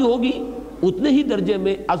پشیمانی ہوگی اتنے ہی درجے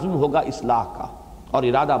میں عزم ہوگا اصلاح کا اور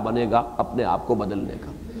ارادہ بنے گا اپنے آپ کو بدلنے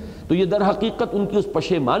کا۔ تو یہ در حقیقت ان کی اس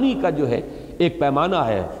پشیمانی کا جو ہے ایک پیمانہ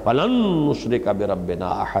ہے، فَلَن نُشْرِكَ بِرَبِّنَا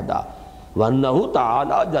أَحَدًا وَأَنَّهُ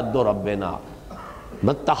تَعَالَى جَدُّ رَبِّنَا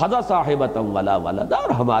مَا اتَّخَذَ صَاحِبَةً وَلَا وَلَدًا، اور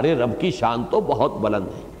ہمارے رب کی شان تو بہت بلند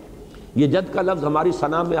ہے۔ یہ جد کا لفظ ہماری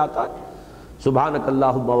ثنا میں آتا ہے، سبحانک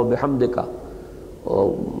اللہم وبحمدک،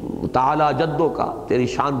 تعالی جدوں کا، تیری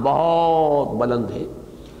شان بہت بلند ہے۔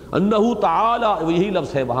 انہ تعالی، یہی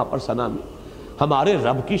لفظ ہے وہاں پر ثنا میں، ہمارے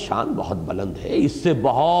رب کی شان بہت بلند ہے، اس سے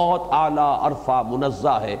بہت اعلیٰ، عرفہ،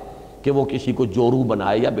 منزہ ہے کہ وہ کسی کو جورو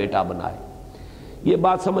بنائے یا بیٹا بنائے۔ یہ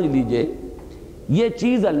بات سمجھ لیجئے، یہ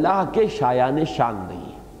چیز اللہ کے شایان شان نہیں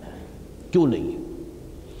ہے۔ کیوں نہیں ہے؟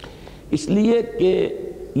 اس لیے کہ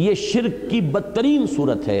یہ شرک کی بدترین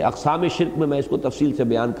صورت ہے۔ اقسام شرک میں اس کو تفصیل سے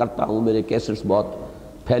بیان کرتا ہوں، میرے کیسٹس بہت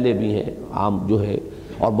پھیلے بھی ہیں، عام جو ہے،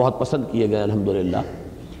 اور بہت پسند کیے گئے الحمدللہ۔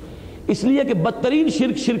 اس لیے کہ بدترین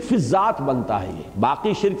شرک شرک فی الذات بنتا ہے، یہ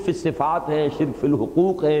باقی شرک فی الصفات ہے، شرک فی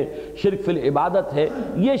الحقوق ہے، شرک فی العبادت ہے،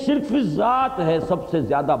 یہ شرک فی الذات ہے، سب سے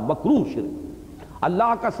زیادہ مکروہ شرک،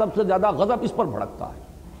 اللہ کا سب سے زیادہ غضب اس پر بھڑکتا ہے۔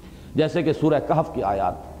 جیسے کہ سورہ کہف کی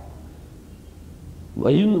آیات،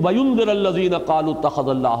 وَيُنذِرَ الَّذِينَ قَالُوا اتَّخَذَ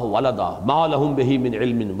اللَّهُ وَلَدًا مَا لَهُم بِهِ مِنْ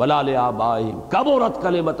عِلْمٍ وَلَا لِآبَائِهِمْ كَبُرَتْ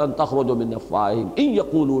كَلِمَةً تَخْرُجُ مِنْ أَفْوَاهِهِمْ إِنْ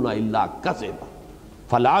يَقُولُونَ إِلَّا كَذِبًا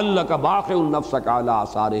فَلَعَلَّكَ بَاخِعٌ نَفْسَكَ عَلَىٰ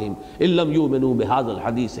آثَارِهِمْ إِن لَّمْ يُؤْمِنُوا بِهَٰذَا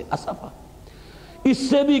الْحَدِيثِ أَسَفًا۔ اس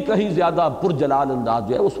سے بھی کہیں زیادہ پرجلال انداز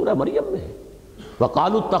جو ہے وہ سورہ مریم میں ہے،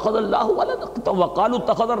 وَقَالُوا اتَّخَذَ اللَّهُ وَلَدًا، وَقَالُوا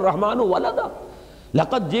اتَّخَذَ الرَّحْمَٰنُ وَلَدًا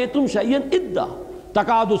لَقَدْ جِئْتُمْ شَيْئًا إِدًّا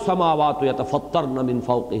تَكَادُ السَّمَاوَاتُ يَتَفَطَّرْنَ مِنْ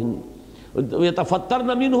فَوْقِهِنَّ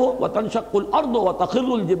وَيَتَفَطَّرْنَ مِنْهُ وَتَنشَقُّ الْأَرْضُ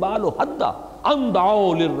وَتَخِرُّ الْجِبَالُ هَدًّا أَن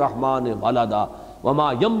دَعَوْا لِلرَّحْمَٰنِ وَلَدًا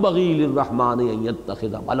وَمَا يَنبَغِي لِلرَّحْمَٰنِ أَن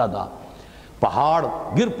يَتَّخِذَ وَلَدًا۔ پہاڑ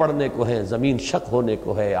گر پڑنے کو ہے، زمین شق ہونے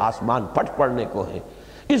کو ہے، آسمان پھٹ پڑنے کو ہے،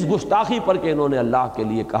 اس گستاخی پر کہ انہوں نے اللہ کے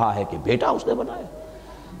لیے کہا ہے کہ بیٹا اس نے بنایا،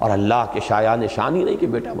 اور اللہ کے شایان شان ہی نہیں کہ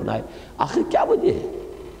بیٹا بنائے۔ آخر کیا وجہ ہے؟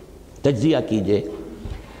 تجزیہ کیجئے۔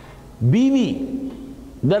 بیوی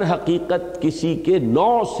در حقیقت کسی کے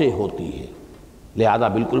نوع سے ہوتی ہے، لہذا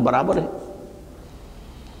بالکل برابر ہے۔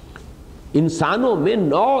 انسانوں میں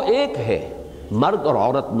نوع ایک ہے، مرد اور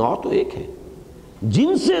عورت نوع تو ایک ہے،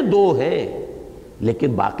 جن سے دو ہیں،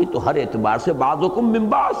 لیکن باقی تو ہر اعتبار سے بعضکم من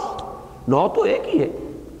بعض، نوع تو ایک ہی ہے،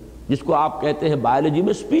 جس کو آپ کہتے ہیں بایولوجی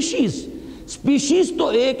میں سپیشیز۔ سپیشیز تو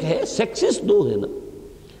ایک ہے، سیکسز دو ہے نا،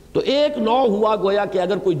 تو ایک نوع ہوا، گویا کہ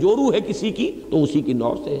اگر کوئی جورو ہے کسی کی تو اسی کی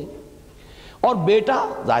نوع سے ہے۔ اور بیٹا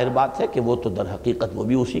ظاہر بات ہے کہ وہ تو در حقیقت وہ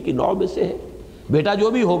بھی اسی کی نوع میں سے ہے۔ بیٹا جو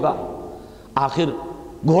بھی ہوگا، آخر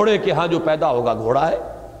گھوڑے کے ہاں جو پیدا ہوگا گھوڑا ہے،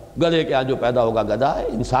 گدھے کے ہاں جو پیدا ہوگا گدھا ہے،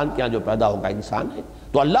 انسان کے ہاں جو پیدا ہوگا انسان ہے،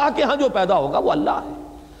 تو اللہ کے ہاں جو پیدا ہوگا وہ اللہ ہے۔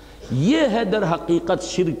 یہ ہے در حقیقت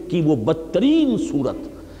شرک کی وہ بدترین صورت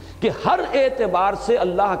کہ ہر اعتبار سے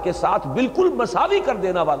اللہ کے ساتھ بالکل مساوی کر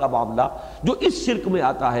دینا والا معاملہ جو اس شرک میں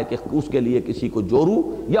آتا ہے کہ اس کے لیے کسی کو جورو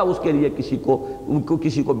یا اس کے لیے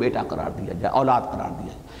کسی کو بیٹا قرار دیا جائے، اولاد قرار دیا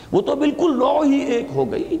جائے، وہ تو بالکل نوع ہی ایک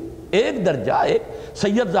ہو گئی، ایک درجہ، ایک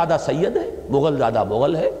سید زیادہ سید ہے، مغل زیادہ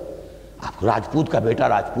مغل ہے، راجپوت کا بیٹا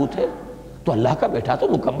راجپوت ہے، تو اللہ کا بیٹا تو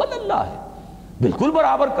مکمل اللہ ہے، بالکل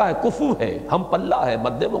برابر کا ہے، کفو ہے، ہم پلہ ہے،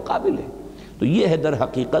 مد مقابل ہے۔ تو یہ ہے در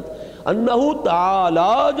حقیقت انہ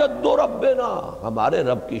تعالی جد ربنا، ہمارے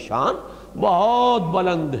رب کی شان بہت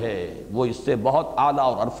بلند ہے، وہ اس سے بہت اعلیٰ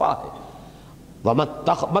اور عرفہ ہے۔ وَمَا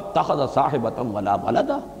اتَّخَذَ صَاحِبَةً وَلَا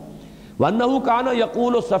وَلَدًا وَأَنَّهُ كَانَ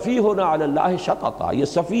يَقُولُ سَفِيهُنَا عَلَى اللَّهِ شَطَطًا۔ یہ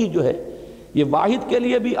سفیہ جو ہے یہ واحد کے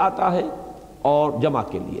لیے بھی آتا ہے اور جمع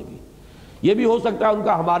کے لیے بھی۔ یہ بھی ہو سکتا ہے ان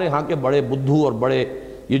کا ہمارے ہاں کے بڑے بدھو اور بڑے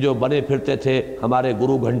یہ جو بنے پھرتے تھے ہمارے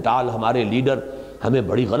گرو گھنٹال، ہمارے لیڈر، ہمیں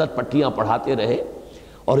بڑی غلط پٹیاں پڑھاتے رہے،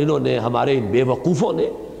 اور انہوں نے ہمارے ان بے وقوفوں نے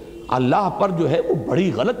اللہ پر جو ہے وہ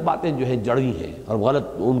بڑی غلط باتیں جو ہیں جڑی ہیں اور غلط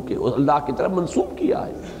ان کے اللہ کی طرف منسوب کیا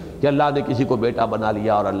ہے کہ اللہ نے کسی کو بیٹا بنا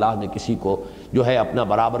لیا اور اللہ نے کسی کو جو ہے اپنا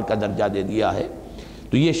برابر کا درجہ دے دیا ہے.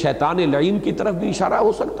 تو یہ شیطان لعین کی طرف بھی اشارہ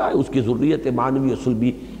ہو سکتا ہے، اس کی ذریت معنوی اصل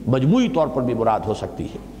بھی مجموعی طور پر بھی مراد ہو سکتی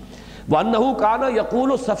ہے. وَأَنَّهُ كَانَ يَقُولُ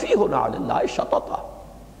سَفِيهٌ عَلَى اللَّهِ شَطَطًا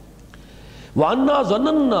وَأَنَّا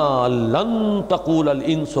ظَنَنَّا لَن تَقُولَ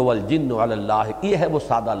الْإِنسُ وَالْجِنُّ عَلَى اللَّهِ. یہ ہے وہ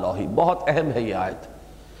سادہ لوحی، بہت اہم ہے یہ آیت.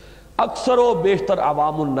 اکثر و بیشتر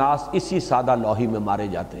عوام الناس اسی سادہ لوحی میں مارے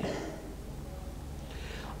جاتے ہیں.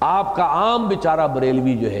 آپ کا عام بیچارہ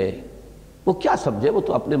بریلوی جو ہے وہ کیا سمجھے، وہ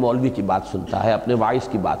تو اپنے مولوی کی بات سنتا ہے، اپنے واعظ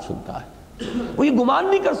کی بات سنتا ہے. وہ یہ گمان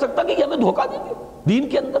نہیں کر سکتا کہ یہ ہمیں دھوکہ دیں گے دین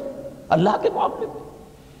کے اندر اللہ کے معاملے میں.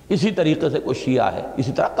 اسی طریقے سے کوئی شیعہ ہے،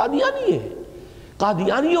 اسی طرح قادیانی ہے.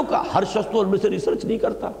 قادیانیوں کا ہر شخص تو ان میں سے ریسرچ نہیں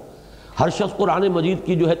کرتا، ہر شخص قرآن مجید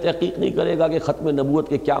کی جو ہے تحقیق نہیں کرے گا کہ ختم نبوت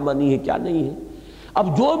کے کیا معنی ہے کیا نہیں ہے.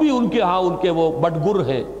 اب جو بھی ان کے ہاں ان کے وہ بٹگر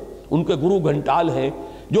ہیں، ان کے گرو گھنٹال ہیں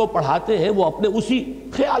جو پڑھاتے ہیں، وہ اپنے اسی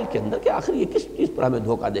خیال کے اندر کہ آخر یہ کس چیز پر ہمیں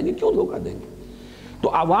دھوکہ دیں گے، کیوں دھوکہ دیں گے. تو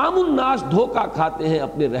عوام الناس دھوکہ کھاتے ہیں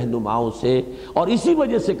اپنے رہنماؤں سے، اور اسی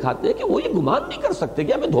وجہ سے کھاتے ہیں کہ وہ یہ گمان نہیں کر سکتے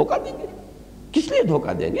کہ ہمیں دھوکہ دیں گے. کس لیے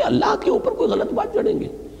دھوکہ دیں گے؟ اللہ کے اوپر کوئی غلط بات جڑیں گے.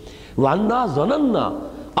 وَأَنَّا ظَنَنَّا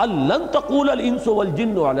أَن لَن تَقُولَ الْإِنسُ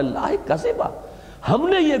وَالْجِنُّ عَلَى اللَّهِ كَذِبًا. ہم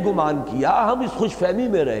نے یہ گمان کیا، ہم اس خوش فہمی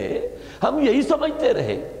میں رہے، ہم یہی سمجھتے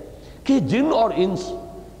رہے کہ جن اور انس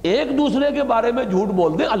ایک دوسرے کے بارے میں جھوٹ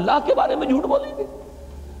بول دیں، اللہ کے بارے میں جھوٹ بولیں گے.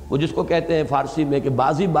 وہ جس کو کہتے ہیں فارسی میں کہ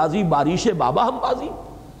بازی بازی بارش بابا ہم بازی.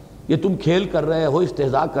 یہ تم کھیل کر رہے ہو،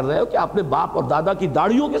 استہزاء کر رہے ہو کہ اپنے باپ اور دادا کی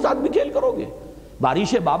داڑھیوں کے ساتھ بھی کھیل کرو گے.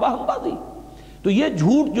 بارش بابا ہم بازی. تو یہ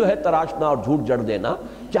جھوٹ جو ہے تراشنا اور جھوٹ جڑ دینا،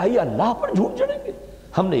 چاہیے اللہ پر جھوٹ جڑیں گے.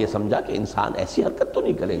 ہم نے یہ سمجھا کہ انسان ایسی حرکت تو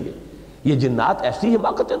نہیں کریں گے، یہ جنات ایسی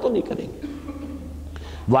حماقتیں تو نہیں کریں گے.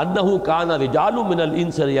 وَأَنَّهُ كَانَ رِجَالٌ مِّنَ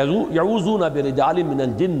الْإِنسِ يَعُوذُونَ بِرِجَالٍ مِّنَ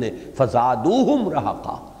الْجِنِّ فَزَادُوهُمْ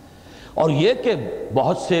رَهَقًا. اور یہ کہ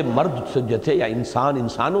بہت سے مرد جو تھے یا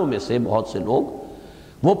انسانوں میں سے بہت سے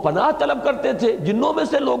لوگ وہ پناہ طلب کرتے تھے جنوں میں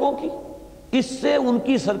سے لوگوں کی، اس سے ان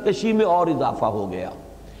کی سرکشی میں اور اضافہ ہو گیا.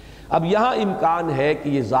 اب یہاں امکان ہے کہ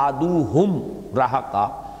یہ زادوہم رہقا،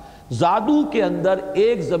 زادو کے اندر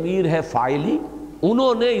ایک ضمیر ہے فاعلی،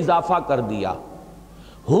 انہوں نے اضافہ کر دیا.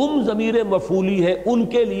 ہم ضمیر مفعولی ہے ان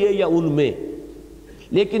کے لیے یا ان میں،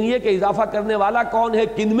 لیکن یہ کہ اضافہ کرنے والا کون ہے،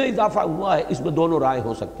 کن میں اضافہ ہوا ہے، اس میں دونوں رائے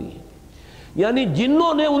ہو سکتی ہیں. یعنی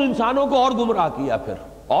جنوں نے ان انسانوں کو اور گمراہ کیا، پھر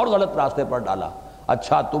اور غلط راستے پر ڈالا.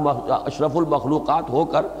 اچھا تم اشرف المخلوقات ہو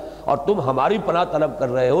کر اور تم ہماری پناہ طلب کر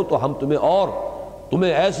رہے ہو تو ہم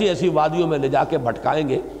تمہیں ایسی ایسی وادیوں میں لے جا کے بھٹکائیں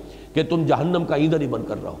گے کہ تم جہنم کا ایندھن ہی بن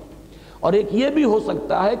کر رہو. اور ایک یہ بھی ہو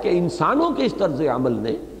سکتا ہے کہ انسانوں کے اس طرز عمل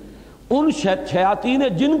نے ان شیاطین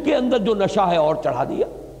جن کے اندر جو نشہ ہے اور چڑھا دیا.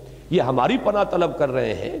 یہ ہماری پناہ طلب کر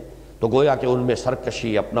رہے ہیں تو گویا کہ ان میں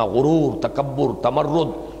سرکشی، اپنا غرور، تکبر،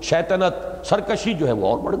 تمرد، شیطنت، سرکشی جو ہے وہ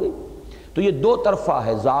اور بڑھ گئی. تو یہ دو طرفہ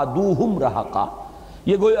ہے زادوہم رہقا.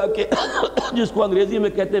 یہ گویا کہ جس کو انگریزی میں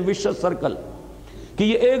کہتے ہیں وشس سرکل، کہ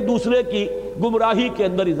یہ ایک دوسرے کی گمراہی کے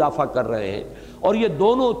اندر اضافہ کر رہے ہیں. اور یہ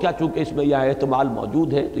دونوں کیا چونکہ اس میں یہ احتمال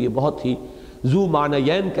موجود ہے تو یہ بہت ہی ذو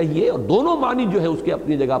معنیین کہیے، اور دونوں معنی جو ہے اس کے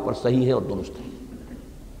اپنی جگہ پر صحیح ہیں اور درست ہیں.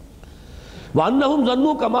 وَأَنَّهُمْ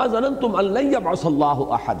ظَنُّوا كَمَا ظَنَنْتُمْ أَن لَّن يَبْعَثَ اللَّهُ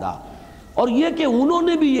أَحَدًا. اور یہ کہ انہوں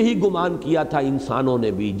نے بھی یہی گمان کیا تھا، انسانوں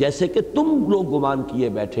نے بھی، جیسے کہ تم لوگ گمان کیے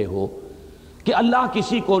بیٹھے ہو کہ اللہ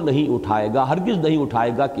کسی کو نہیں اٹھائے گا، ہرگز نہیں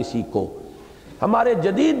اٹھائے گا کسی کو. ہمارے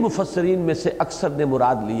جدید مفسرین میں سے اکثر نے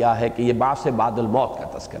مراد لیا ہے کہ یہ بعث بعد الموت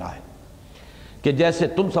کا تذکرہ ہے، کہ جیسے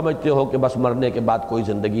تم سمجھتے ہو کہ بس مرنے کے بعد کوئی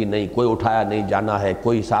زندگی نہیں، کوئی اٹھایا نہیں جانا ہے،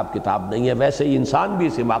 کوئی حساب کتاب نہیں ہے، ویسے ہی انسان بھی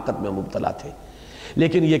اس حماقت میں مبتلا تھے.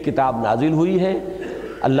 لیکن یہ کتاب نازل ہوئی ہے،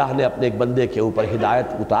 اللہ نے اپنے ایک بندے کے اوپر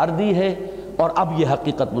ہدایت اتار دی ہے، اور اب یہ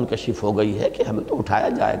حقیقت منکشف ہو گئی ہے کہ ہمیں تو اٹھایا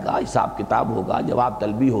جائے گا، حساب کتاب ہوگا، جواب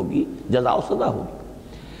طلبی ہوگی، جزا و سزا ہوگی.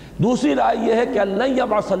 دوسری رائے یہ ہے کہ لن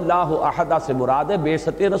یبعث اللہ احد سے مراد ہے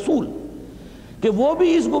بعثت رسول، کہ وہ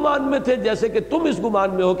بھی اس گمان میں تھے جیسے کہ تم اس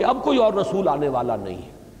گمان میں ہو کہ اب کوئی اور رسول آنے والا نہیں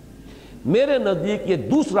ہے. میرے نزدیک یہ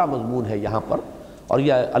دوسرا مضمون ہے یہاں پر، اور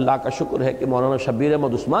یہ اللہ کا شکر ہے کہ مولانا شبیر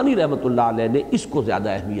احمد عثمانی رحمۃ اللہ علیہ نے اس کو زیادہ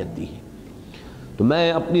اہمیت دی ہے. تو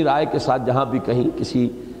میں اپنی رائے کے ساتھ جہاں بھی کہیں کسی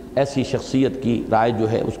ایسی شخصیت کی رائے جو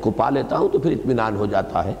ہے اس کو پا لیتا ہوں تو پھر اطمینان ہو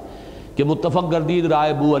جاتا ہے کہ متفق گردید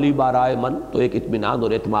رائے بو علی با رائے من، تو ایک اطمینان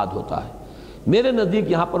اور اعتماد ہوتا ہے. میرے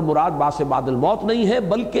نزدیک یہاں پر مراد بعث بعد الموت نہیں ہے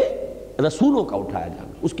بلکہ رسولوں کا اٹھایا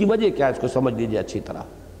جانا. اس کی وجہ کیا ہے اس کو سمجھ لیجئے اچھی طرح.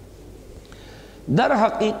 در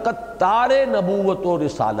حقیقت تار نبوت و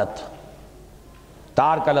رسالت،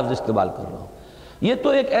 تار کا لفظ استعمال کر رہا ہوں، یہ تو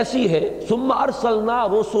ایک ایسی ہے ثم ارسلنا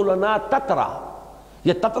رسلنا تترا،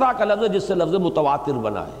 یہ تترا کا لفظ ہے جس سے لفظ متواتر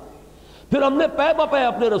بنا ہے۔ پھر ہم نے پے بپے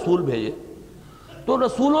اپنے رسول بھیجے، تو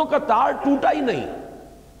رسولوں کا تار ٹوٹا ہی نہیں۔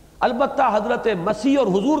 البتہ حضرت مسیح اور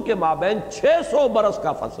حضور کے مابین 600 برس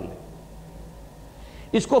کا فصل ہے،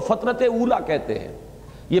 اس کو فترت اولا کہتے ہیں۔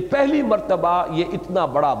 یہ پہلی مرتبہ یہ اتنا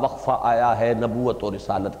بڑا وقفہ آیا ہے نبوت اور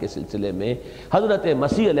رسالت کے سلسلے میں، حضرت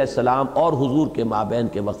مسیح علیہ السلام اور حضور کے مابین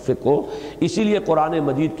کے وقفے کو۔ اسی لیے قرآن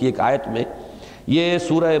مجید کی ایک آیت میں، یہ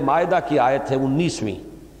سورہ مائدہ کی آیت ہے 19ویں،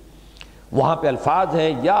 وہاں پہ الفاظ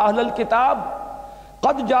ہیں یا اہل الکتاب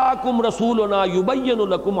قد جاءکم رسولنا یبین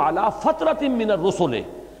لکم علی فترۃ من الرسل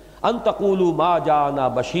ان تقولوا ما جاءنا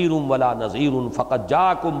بشیر ولا نذیر فقد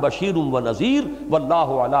جاءکم بشیر ونذیر واللہ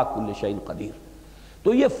علی کل شیء قدیر۔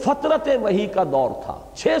 تو یہ فترت وحی کا دور تھا،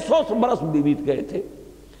 600 برس بیت گئے تھے،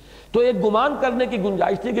 تو ایک گمان کرنے کی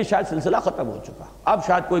گنجائش تھی کہ شاید سلسلہ ختم ہو چکا، اب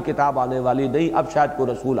شاید کوئی کتاب آنے والی نہیں، اب شاید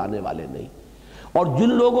کوئی رسول آنے والے نہیں۔ اور جن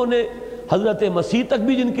لوگوں نے حضرت مسیح تک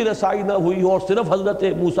بھی جن کی رسائی نہ ہوئی ہو اور صرف حضرت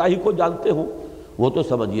موسیٰ ہی کو جانتے ہو، وہ تو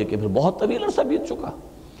سمجھیے کہ پھر بہت طویل عرصہ بیت چکا۔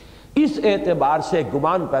 اس اعتبار سے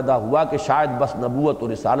گمان پیدا ہوا کہ شاید بس نبوت اور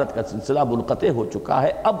رسالت کا سلسلہ منقطع ہو چکا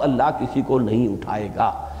ہے، اب اللہ کسی کو نہیں اٹھائے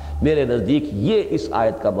گا۔ میرے نزدیک یہ اس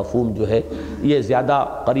آیت کا مفہوم جو ہے یہ زیادہ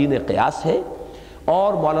قرین قیاس ہے،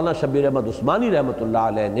 اور مولانا شبیر احمد عثمانی رحمۃ اللہ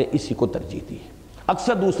علیہ نے اسی کو ترجیح دی ہے۔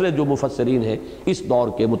 اکثر دوسرے جو مفسرین ہیں اس دور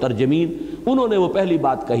کے مترجمین، انہوں نے وہ پہلی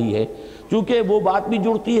بات کہی ہے، چونکہ وہ بات بھی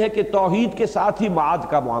جڑتی ہے کہ توحید کے ساتھ ہی معاد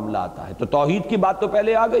کا معاملہ آتا ہے، تو توحید کی بات تو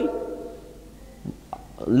پہلے آ گئی،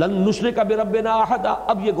 لن نشرک بربنا احدا،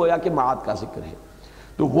 اب یہ گویا کہ معاد کا ذکر ہے،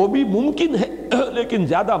 تو وہ بھی ممکن ہے، لیکن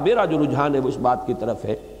زیادہ میرا جو رجحان ہے وہ اس بات کی طرف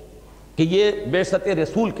ہے کہ یہ بعثت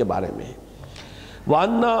رسول کے بارے میں ہے۔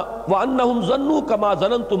 وَأَنَّهُمْ ظَنُّوا كَمَا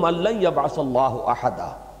ظَنَنْتُمْ أَن لَّن يَبْعَثَ اللَّهُ أَحَدًا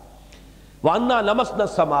وَأَنَّا لَمَسْنَا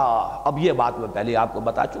السَّمَاءَ۔ اب یہ بات میں پہلے آپ کو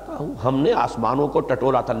بتا چکا ہوں، ہم نے آسمانوں کو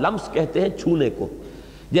ٹٹولا تھا۔ لمس کہتے ہیں چھونے کو،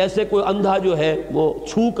 جیسے کوئی اندھا جو ہے وہ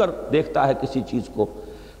چھو کر دیکھتا ہے کسی چیز کو،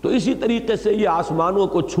 تو اسی طریقے سے یہ آسمانوں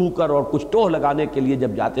کو چھو کر اور کچھ ٹوہ لگانے کے لیے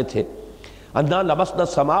جب جاتے تھے، اَنَّا لَمَسْنَا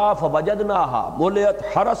السَّمَاءَ فَوَجَدْنَاهَا مُلِئَتْ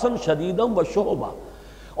حَرَسًا شَدِيدًا وَشُهُبًا،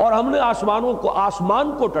 اور ہم نے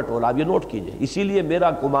آسمان کو ٹٹولا۔ اب یہ نوٹ کیجئے، اسی لیے میرا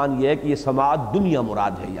گمان یہ ہے کہ یہ سماعت دنیا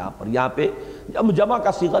مراد ہے یہاں پہ جمع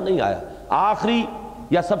کا صیغہ نہیں آیا، آخری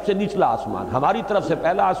یا سب سے نچلا آسمان، ہماری طرف سے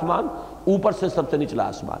پہلا آسمان، اوپر سے سب سے نچلا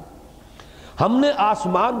آسمان۔ ہم نے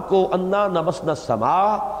آسمان کو انا نمسنا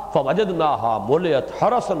السماء فوجدناها ملئت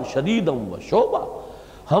حرسا شدیدا وشوبا،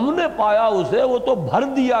 ہم نے پایا اسے وہ تو بھر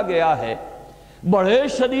دیا گیا ہے بڑے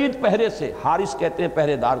شدید پہرے سے، حارس کہتے ہیں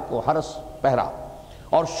پہرے دار کو، حرس پہرا،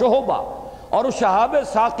 اور شہبہ، اور شہاب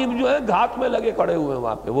ثاقب جو ہے گھات میں لگے کھڑے ہوئے ہیں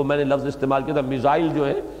وہاں پہ، وہ میں نے لفظ استعمال کیا تھا، میزائل جو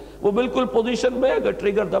ہے وہ بالکل پوزیشن میں اگر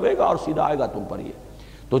ٹریگر دبے گا اور سیدھا آئے گا تم پر یہ،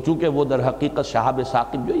 تو چونکہ وہ در حقیقت شہاب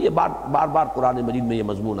ثاقب جو ہے، یہ بار بار قرآن مجید میں یہ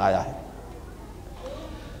مضمون آیا ہے۔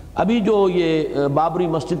 ابھی جو یہ بابری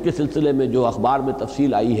مسجد کے سلسلے میں جو اخبار میں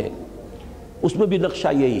تفصیل آئی ہے، اس میں بھی نقشہ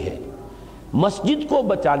یہی ہے، مسجد کو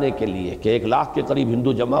بچانے کے لیے کہ 1 لاکھ کے قریب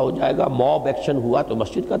ہندو جمع ہو جائے گا، موب ایکشن ہوا تو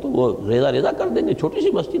مسجد کا تو وہ ریزہ کر دیں گے، چھوٹی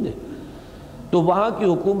سی مسجد ہے، تو وہاں کی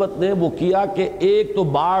حکومت نے وہ کیا کہ ایک تو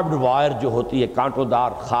باربڈ وائر جو ہوتی ہے کانٹوں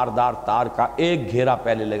دار خاردار تار کا ایک گھیرا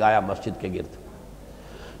پہلے لگایا مسجد کے گرد،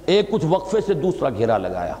 ایک کچھ وقفے سے دوسرا گھیرا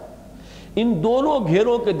لگایا، ان دونوں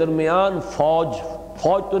گھیروں کے درمیان فوج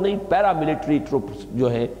تو نہیں، پیراملٹری ٹروپس جو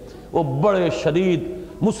ہیں وہ بڑے شدید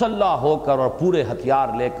مسلح ہو کر اور پورے ہتھیار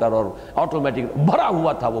لے کر اور آٹومیٹک بھرا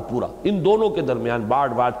ہوا تھا وہ پورا، ان دونوں کے درمیان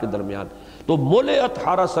بارڈ وائر کے درمیان، تو ملئت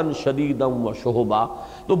حرسا شدیدا وشہبا،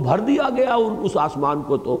 تو بھر دیا گیا اس آسمان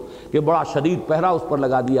کو، تو کہ بڑا شدید پہرا اس پر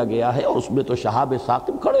لگا دیا گیا ہے، اور اس میں تو شہاب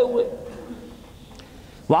ثاقب کھڑے ہوئے۔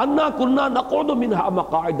 وَأَنَّا كُنَّا نَقْعُدُ مِنْهَا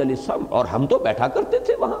مَقَاعِدَ لِلسَّمْعِ، اور ہم تو بیٹھا کرتے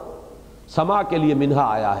تھے وہاں، سما کے لیے منہا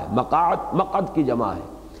آیا ہے، مقعد کی جمع ہے،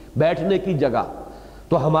 بیٹھنے کی جگہ،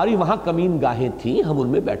 تو ہماری وہاں کمین گاہیں تھیں، ہم ان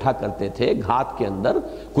میں بیٹھا کرتے تھے گھات کے اندر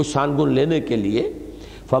کچھ شانگن لینے کے لیے۔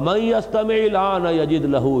 فَمَن يَسْتَمِعِ الْآنَ يَجِدْ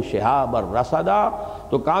لَهُ شِهَابًا رَصَدًا،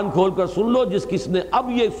 تو کان کھول کر سن لو، جس نے اب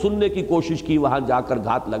یہ سننے کی کوشش کی وہاں جا کر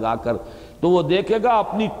گھات لگا کر، تو وہ دیکھے گا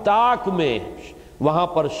اپنی تاک میں وہاں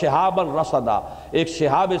پر شہابًا رصدا، ایک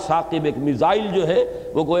شہاب ثاقب، ایک میزائل جو ہے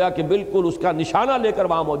وہ گویا کہ بالکل اس کا نشانہ لے کر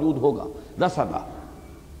وہاں موجود ہوگا، رصدا۔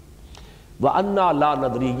 وَأَنَّا لَا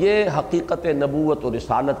نَدْرِي، یہ حقیقت نبوت اور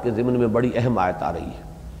رسالت کے ضمن میں بڑی اہم آیت آ رہی ہے۔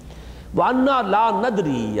 وَأَنَّا لَا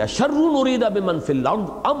نَدْرِي أَشَرٌّ أُرِيدَ بِمَنْ فِي الْأَرْضِ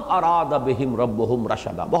أَمْ أَرَادَ بِهِمْ رَبُّهُمْ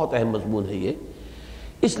رَشَدًا، بہت اہم مضمون ہے یہ،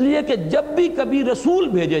 اس لیے کہ جب بھی کبھی رسول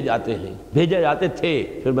بھیجے جاتے تھے،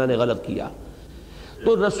 پھر میں نے غلط کیا،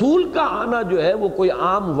 تو رسول کا آنا جو ہے وہ کوئی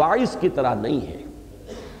عام واعظ کی طرح نہیں ہے،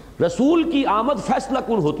 رسول کی آمد فیصلہ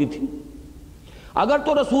کن ہوتی تھی، اگر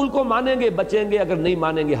تو رسول کو مانیں گے بچیں گے، اگر نہیں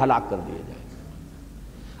مانیں گے ہلاک کر دیے جائیں گے۔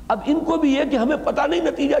 اب ان کو بھی یہ کہ ہمیں پتہ نہیں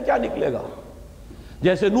نتیجہ کیا نکلے گا.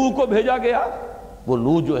 جیسے نوح کو بھیجا گیا، وہ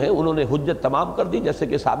نوح جو ہے انہوں نے حجت تمام کر دی جیسے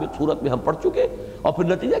کہ سابق صورت میں ہم پڑھ چکے، اور پھر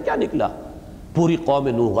نتیجہ کیا نکلا؟ پوری قوم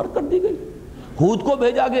نوح غرق کر دی گئی. ہود کو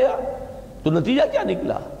بھیجا گیا تو نتیجہ کیا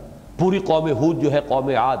نکلا؟ پوری قوم ہود جو ہے قوم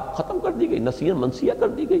عاد ختم کر دی گئی، نسیاں منسیہ کر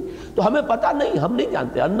دی گئی. تو ہمیں پتہ نہیں، ہم نہیں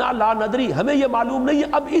جانتے، انا لا ندری، ہمیں یہ معلوم نہیں ہے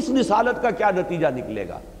اب اس رسالت کا کیا نتیجہ نکلے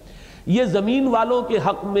گا. یہ زمین والوں کے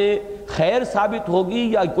حق میں خیر ثابت ہوگی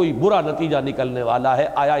یا کوئی برا نتیجہ نکلنے والا ہے؟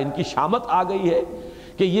 آیا ان کی شامت آ گئی ہے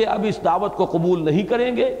کہ یہ اب اس دعوت کو قبول نہیں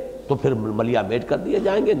کریں گے تو پھر ملیا میٹ کر دیے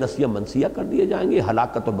جائیں گے، نسیہ منسیہ کر دیے جائیں گے،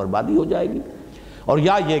 ہلاکت و بربادی ہو جائے گی؟ اور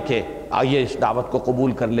یا یہ کہ آئیے اس دعوت کو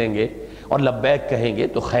قبول کر لیں گے اور لبیک کہیں گے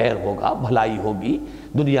تو خیر ہوگا، بھلائی ہوگی،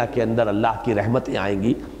 دنیا کے اندر اللہ کی رحمتیں آئیں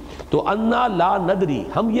گی. تو انا لا ندری،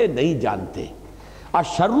 ہم یہ نہیں جانتے.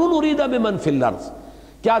 اشر ارید بمن فی الارض،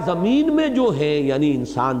 کیا زمین میں جو ہے یعنی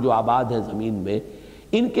انسان جو آباد ہیں زمین میں،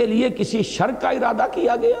 ان کے لیے کسی شر کا ارادہ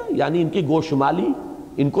کیا گیا، یعنی ان کی گوشمالی،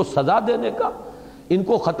 ان کو سزا دینے کا، ان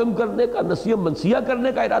کو ختم کرنے کا، نسیہ منسیہ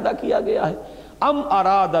کرنے کا ارادہ کیا گیا ہے؟ ام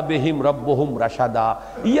اراد بہم ربہم رشدا،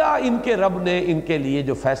 یا ان کے رب نے ان کے لیے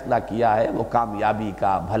جو فیصلہ کیا ہے وہ کامیابی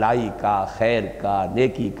کا، بھلائی کا، خیر کا،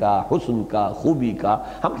 نیکی کا، حسن کا، خوبی کا،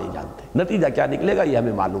 ہم نہیں جانتے. نتیجہ کیا نکلے گا یہ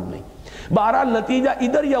ہمیں معلوم نہیں. بہرحال نتیجہ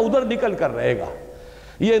ادھر یا ادھر نکل کر رہے گا.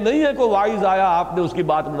 یہ نہیں ہے کوئی واعظ آیا آپ نے اس کی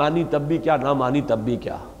بات مانی تب بھی کیا، نہ مانی تب بھی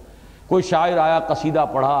کیا. کوئی شاعر آیا قصیدہ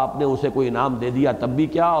پڑھا آپ نے اسے کوئی انعام دے دیا تب بھی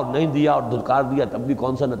کیا، اور نہیں دیا اور دھتکار دیا تب بھی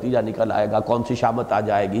کون سا نتیجہ نکل آئے گا، کون سی شامت آ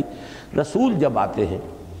جائے گی. رسول جب آتے ہیں،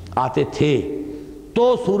 آتے تھے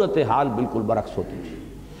تو صورتحال بالکل برعکس ہوتی تھی.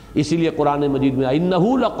 اسی لیے قرآن مجید میں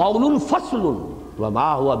اِنَّهُ لَقَوْلٌ فَصْلٌ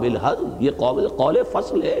وَمَا هُوَ بِالْهَزْلِ، یہ قول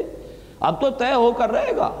فصل ہے، اب تو طے ہو کر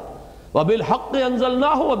رہے گا. وَبِالْحَقِّ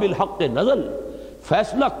أَنزَلْنَاهُ وَبِالْحَقِّ نَزَلَ،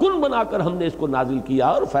 فیصلہ کن بنا کر ہم نے اس کو نازل کیا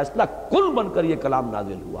اور فیصلہ کن بن کر یہ کلام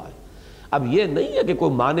نازل ہوا ہے. اب یہ نہیں ہے کہ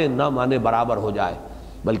کوئی مانے نہ مانے برابر ہو جائے،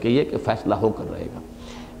 بلکہ یہ کہ فیصلہ ہو کر رہے گا.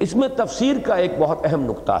 اس میں تفسیر کا ایک بہت اہم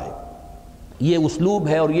نقطہ ہے. یہ اسلوب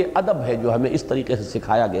ہے اور یہ ادب ہے جو ہمیں اس طریقے سے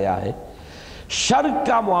سکھایا گیا ہے. شر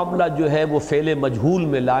کا معاملہ جو ہے وہ فعل مجہول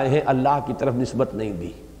میں لائے ہیں، اللہ کی طرف نسبت نہیں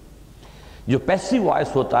دی. جو پیسیو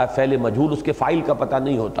وائس ہوتا ہے فعل مجہول، اس کے فاعل کا پتہ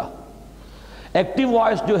نہیں ہوتا. ایکٹیو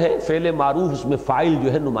وائس جو ہے فعل معروف، اس میں فاعل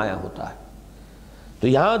جو ہے نمایاں ہوتا ہے. تو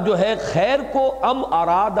یہاں جو ہے خیر کو ام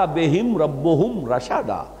اراد بہم ربہم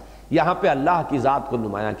رشدا، یہاں پہ اللہ کی ذات کو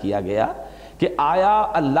نمایاں کیا گیا کہ آیا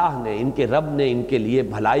اللہ نے، ان کے رب نے ان کے لیے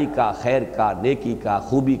بھلائی کا، خیر کا، نیکی کا،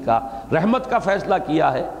 خوبی کا، رحمت کا فیصلہ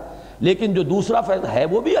کیا ہے. لیکن جو دوسرا فیصلہ ہے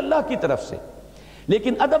وہ بھی اللہ کی طرف سے.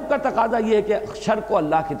 لیکن ادب کا تقاضا یہ ہے کہ شر کو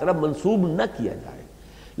اللہ کی طرف منسوب نہ کیا جائے،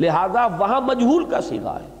 لہذا وہاں مجہول کا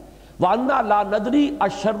صیغہ ہے. وَأَنَّا لَا نَدْرِي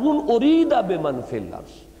أَشَرٌ أُرِيدَ بِمَنْ فِي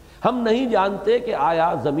الْأَرْضِ، ہم نہیں جانتے کہ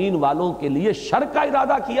آیا زمین والوں کے لیے شر کا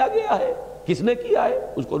ارادہ کیا گیا ہے، کس نے کیا ہے،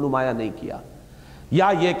 اس کو نمایاں نہیں کیا، یا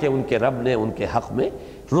یہ کہ ان کے رب نے ان کے حق میں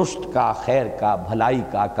رشد کا، خیر کا، بھلائی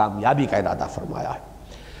کا، کامیابی کا ارادہ فرمایا ہے.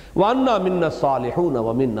 وَأَنَّا مِنَّا الصَّالِحُونَ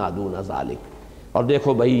وَمِنَّا دُونَ ذَلِكَ. اور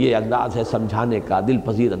دیکھو بھائی یہ انداز ہے سمجھانے کا، دل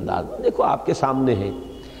پذیر انداز. دیکھو آپ کے سامنے ہیں،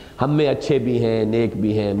 ہم میں اچھے بھی ہیں، نیک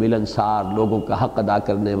بھی ہیں، ملنسار، لوگوں کا حق ادا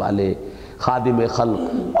کرنے والے، خادم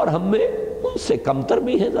خلق، اور ہم میں ان سے کمتر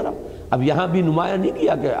بھی ہیں ذرا. اب یہاں بھی نمایاں نہیں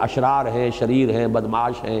کیا کہ اشرار ہیں، شریر ہیں،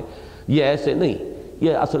 بدمعاش ہیں، یہ ایسے نہیں.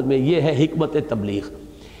 یہ اصل میں یہ ہے حکمت تبلیغ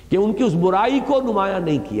کہ ان کی اس برائی کو نمایاں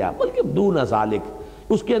نہیں کیا، بلکہ دون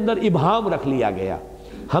ذالک اس کے اندر ابہام رکھ لیا گیا.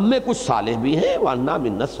 ہم میں کچھ صالح بھی ہیں، وَأَنَّا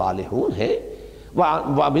مِنَّا الصَّالِحُونَ ہے،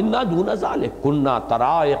 وَمِنَّا دُونَ ذَلِكَ كُنَّا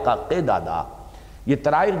طَرَائِقَ قِدَدًا. یہ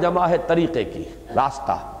طرائق جمع ہے طریقے کی،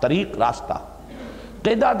 راستہ، طریق، راستہ.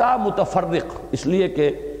 قددا متفرق، اس لیے کہ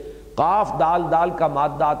قاف دال دال کا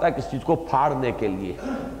مادہ آتا ہے کسی چیز کو پھاڑنے کے لیے،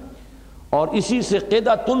 اور اسی سے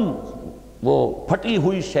قدتن وہ پھٹی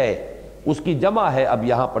ہوئی شے، اس کی جمع ہے اب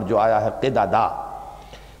یہاں پر جو آیا ہے قددا.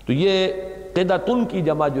 تو یہ قدتن کی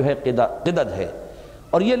جمع جو ہے قدد ہے.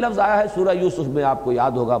 اور یہ لفظ آیا ہے سورہ یوسف میں، آپ کو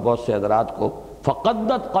یاد ہوگا بہت سے حضرات کو،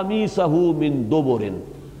 فقدت قمیصہ من دبر.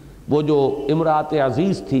 وہ جو امرأت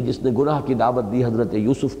عزیز تھی جس نے گناہ کی دعوت دی حضرت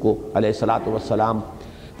یوسف کو علیہ السلام،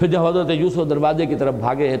 پھر جب حضرت یوسف دروازے کی طرف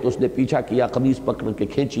بھاگے ہیں تو اس نے پیچھا کیا، قمیص پکڑ کے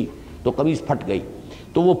کھینچی تو قمیص پھٹ گئی.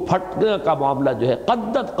 تو وہ پھٹنے کا معاملہ جو ہے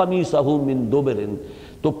قدت قمیصہ من دبر،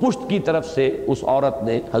 تو پشت کی طرف سے اس عورت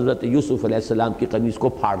نے حضرت یوسف علیہ السلام کی قمیص کو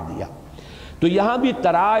پھاڑ دیا. تو یہاں بھی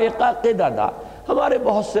طرائق قددا، ہمارے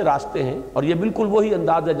بہت سے راستے ہیں، اور یہ بالکل وہی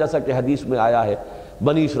انداز ہے جیسا کہ حدیث میں آیا ہے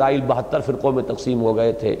بنی اسرائیل 72 فرقوں میں تقسیم ہو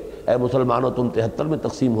گئے تھے، اے مسلمانوں تم 73 میں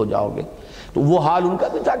تقسیم ہو جاؤ گے. تو وہ حال ان کا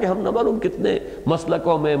بھی تھا کہ ہم نہ معلوم کتنے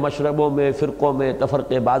مسلکوں میں، مشربوں میں، فرقوں میں،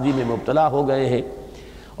 تفرقے بازی میں مبتلا ہو گئے ہیں.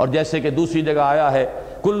 اور جیسے کہ دوسری جگہ آیا ہے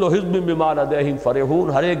کل حزب بما لدیہم فرحون،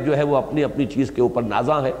 ہر ایک جو ہے وہ اپنی اپنی چیز کے اوپر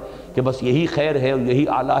نازاں ہے کہ بس یہی خیر ہے اور یہی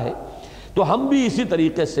اعلیٰ ہے۔ تو ہم بھی اسی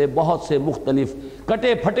طریقے سے بہت سے مختلف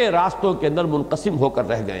کٹے پھٹے راستوں کے اندر منقسم ہو کر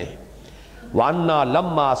رہ گئے ہیں۔ وَأَنَّا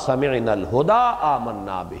لَمَّا سَمِعْنَا الْهُدَىٰ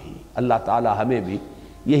آمَنَّا بِهِ، اللہ تعالیٰ ہمیں بھی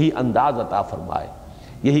یہی انداز عطا فرمائے،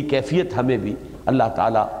 یہی کیفیت ہمیں بھی اللہ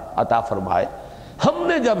تعالیٰ عطا فرمائے۔ ہم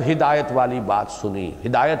نے جب ہدایت والی بات سنی،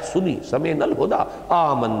 ہدایت سنی، سمعنا الہدیٰ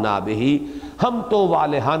آمنا بہ، ہم تو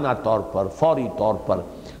والہانہ طور پر، فوری طور پر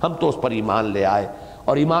ہم تو اس پر ایمان لے آئے۔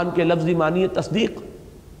 اور ایمان کے لفظی معنی ہے تصدیق،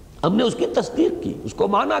 ہم نے اس کی تصدیق کی، اس کو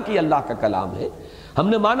مانا کہ اللہ کا کلام ہے، ہم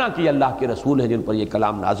نے مانا کہ اللہ کے رسول ہیں جن پر یہ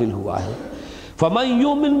کلام نازل ہوا ہے۔ فَمَن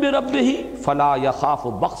يُؤْمِن بِرَبِّهِ فَلَا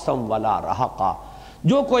يَخَافُ بَخْسًا وَلَا رَهَقًا،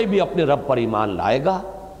 جو کوئی بھی اپنے رب پر ایمان لائے گا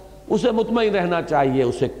اسے مطمئن رہنا چاہیے،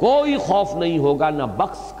 اسے کوئی خوف نہیں ہوگا، نہ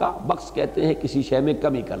بخس کا، بخس کہتے ہیں کسی شے میں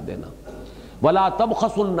کمی کر دینا، وَلَا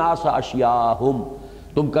تَبْخَسُوا النَّاسَ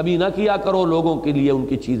أَشْيَاءَهُمْ، تم کمی نہ کیا کرو لوگوں کے لیے ان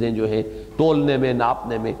کی چیزیں جو ہے تولنے میں،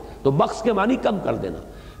 ناپنے میں۔ تو بخس کے معنی کم کر دینا،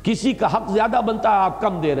 کسی کا حق زیادہ بنتا ہے آپ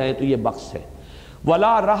کم دے رہے ہیں تو یہ بخس ہے۔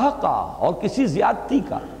 وَلَا رَهَقًا، اور کسی زیادتی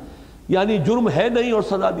کا، یعنی جرم ہے نہیں اور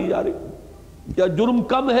سزا دی جا رہی، یا جرم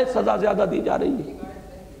کم ہے سزا زیادہ دی جا رہی ہے،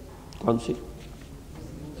 کون سی؟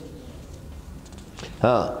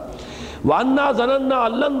 ہاں، وَأَنَّا ظَنَنَّا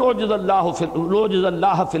أَن لَّن نُعْجِزَ اللَّهَ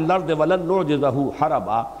فِي الْأَرْضِ وَلَن نُعْجِزَهُ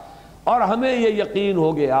حَرَبًا، اور ہمیں یہ یقین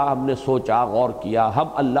ہو گیا، ہم نے سوچا غور کیا، ہم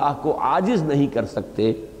اللہ کو عاجز نہیں کر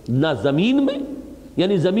سکتے، نہ زمین میں،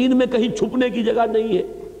 یعنی زمین میں کہیں چھپنے کی جگہ نہیں ہے،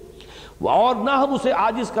 اور نہ ہم اسے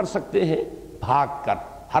عاجز کر سکتے ہیں بھاگ کر،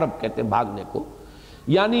 حرب کہتے ہیں بھاگنے کو،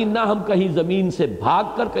 یعنی نہ ہم کہیں زمین سے بھاگ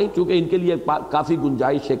کر کہیں، چونکہ ان کے لیے کافی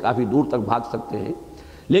گنجائش ہے، کافی دور تک بھاگ سکتے ہیں،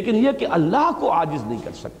 لیکن یہ کہ اللہ کو عاجز نہیں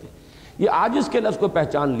کر سکتے۔ یہ عاجز کے لفظ کو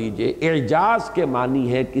پہچان لیجئے، اعجاز کے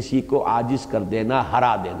معنی ہے کسی کو عاجز کر دینا،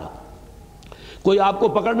 ہرا دینا۔ کوئی آپ کو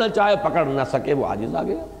پکڑنا چاہے پکڑ نہ سکے، وہ عاجز آ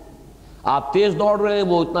گیا۔ آپ تیز دوڑ رہے ہیں،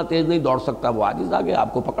 وہ اتنا تیز نہیں دوڑ سکتا، وہ عاجز آ گیا،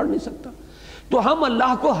 آپ کو پکڑ نہیں سکتا۔ تو ہم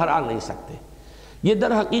اللہ کو ہرا نہیں سکتے۔ یہ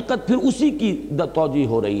در حقیقت پھر اسی کی توجیہ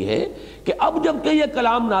ہو رہی ہے کہ اب جب کہ یہ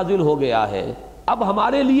کلام نازل ہو گیا ہے، اب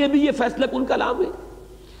ہمارے لیے بھی یہ فیصلہ کن کلام ہے،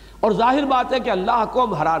 اور ظاہر بات ہے کہ اللہ کو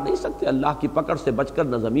ہم ہرا نہیں سکتے، اللہ کی پکڑ سے بچ کر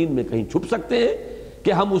نہ زمین میں کہیں چھپ سکتے ہیں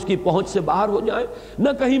کہ ہم اس کی پہنچ سے باہر ہو جائیں، نہ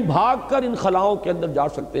کہیں بھاگ کر ان خلاؤں کے اندر جا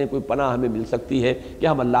سکتے ہیں، کوئی پناہ ہمیں مل سکتی ہے کہ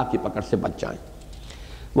ہم اللہ کی پکڑ سے بچ جائیں۔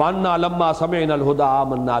 وَأَنَّا لَمَّا سَمِعْنَا الْهُدَىٰ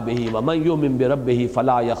آمَنَّا بِهِ وَمَن يُؤْمِن بِرَبِّهِ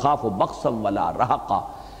فَلَا يَخَافُ بَخْسًا وَلَا رَهَقًا،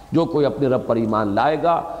 جو کوئی اپنے رب پر ایمان لائے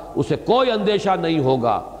گا اسے کوئی اندیشہ نہیں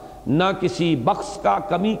ہوگا، نہ کسی بخس کا،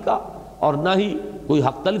 کمی کا، اور نہ ہی کوئی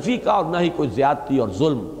حق تلفی کا، اور نہ ہی کوئی زیادتی اور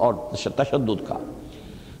ظلم اور تشدد کا۔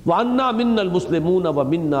 وَأَنَّا مِنَّا الْمُسْلِمُونَ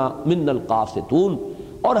وَمِنَّا الْقَاسِطُونَ،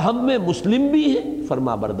 اور ہم میں مسلم بھی ہیں،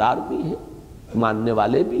 فرما بردار بھی ہیں، ماننے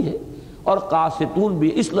والے بھی ہیں، اور قاسطون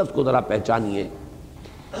بھی۔ اس لفظ کو ذرا پہچانیے،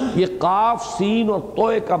 یہ قاف سین اور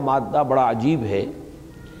توئے کا مادہ بڑا عجیب ہے،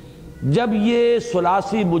 جب یہ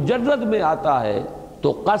ثلاثی مجرد میں آتا ہے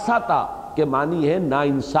تو قسطہ کے معنی ہے نا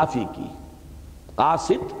انصافی کی،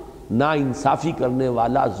 قاسط نا انصافی کرنے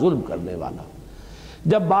والا، ظلم کرنے والا۔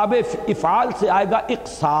 جب باب افعال سے آئے گا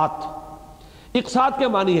اقساط، اقساط کے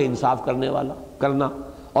معنی ہے انصاف کرنے والا، کرنا،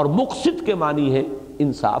 اور مقسط کے معنی ہے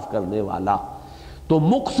انصاف کرنے والا۔ تو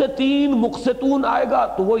مقسطین، مقسطون آئے گا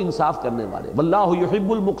تو وہ انصاف کرنے والے، واللہ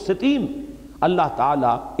یحب المقسطین، اللہ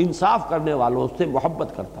تعالیٰ انصاف کرنے والوں سے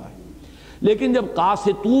محبت کرتا ہے۔ لیکن جب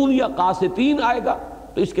قاسطون یا قاسطین آئے گا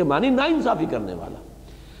تو اس کے معنی نا انصافی کرنے والا۔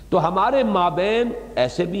 تو ہمارے مابین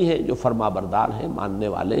ایسے بھی ہیں جو فرما بردار ہیں، ماننے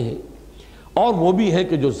والے ہیں، اور وہ بھی ہیں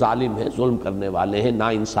کہ جو ظالم ہیں، ظلم کرنے والے ہیں، نا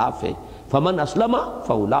انصاف ہیں۔ فمن اسلم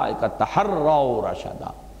فاولئک تحروا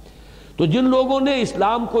رشدا، تو جن لوگوں نے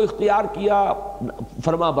اسلام کو اختیار کیا،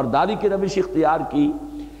 فرما برداری کی روش اختیار کی،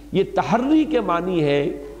 یہ تحری کے معنی ہے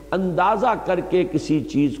اندازہ کر کے کسی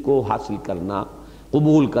چیز کو حاصل کرنا،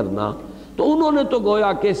 قبول کرنا۔ تو انہوں نے تو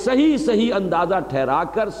گویا کہ صحیح صحیح اندازہ ٹھہرا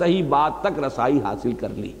کر صحیح بات تک رسائی حاصل کر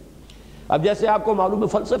لی۔ اب جیسے آپ کو معلوم ہے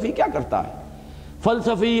فلسفی کیا کرتا ہے،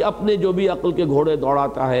 فلسفی اپنے جو بھی عقل کے گھوڑے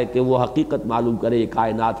دوڑاتا ہے کہ وہ حقیقت معلوم کرے،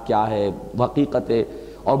 کائنات کیا ہے، حقیقت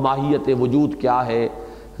اور ماہیت وجود کیا ہے،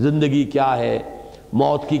 زندگی کیا ہے،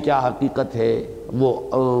 موت کی کیا حقیقت ہے، وہ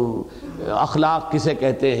اخلاق کسے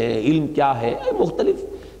کہتے ہیں، علم کیا ہے، مختلف۔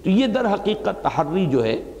 تو یہ در حقیقت تحری جو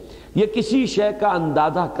ہے یہ کسی شے کا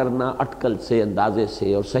اندازہ کرنا اٹکل سے، اندازے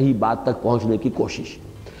سے، اور صحیح بات تک پہنچنے کی کوشش۔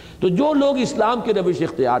 تو جو لوگ اسلام کی روش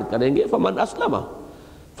اختیار کریں گے، فمن اسلم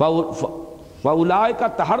فاولئک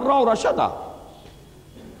تحروا رشدا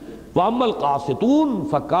واما القاسطون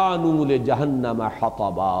فکانوا لجہنم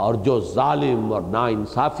حطبا، اور جو ظالم اور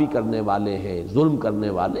ناانصافی کرنے والے ہیں، ظلم کرنے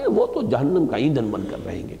والے ہیں، وہ تو جہنم کا ایندھن بن کر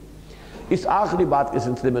رہیں گے۔ اس آخری بات کے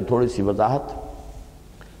سلسلے میں تھوڑی سی وضاحت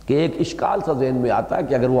کہ ایک اشکال سا ذہن میں آتا ہے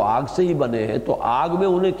کہ اگر وہ آگ سے ہی بنے ہیں تو آگ میں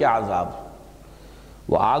انہیں کیا عذاب،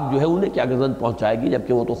 وہ آگ جو ہے انہیں کیا گزن پہنچائے گی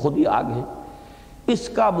جبکہ وہ تو خود ہی آگ ہے۔ اس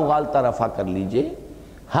کا مغالطہ رفع کر لیجئے،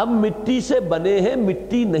 ہم مٹی سے بنے ہیں،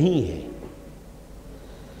 مٹی نہیں ہے۔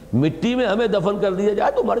 مٹی میں ہمیں دفن کر دیا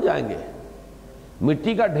جائے تو مر جائیں گے،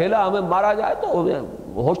 مٹی کا ڈھیلا ہمیں مارا جائے تو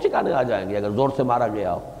ہوش ٹھکانے آ جائیں گے اگر زور سے مارا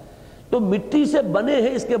گیا ہو۔ تو مٹی سے بنے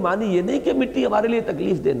ہیں اس کے معنی یہ نہیں کہ مٹی ہمارے لیے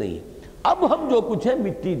تکلیف دہ نہیں ہے۔ اب ہم جو کچھ ہے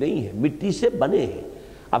مٹی نہیں ہے، مٹی سے بنے ہیں۔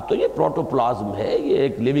 اب تو یہ پروٹوپلازم ہے، یہ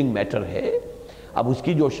ایک لیونگ میٹر ہے، اب اس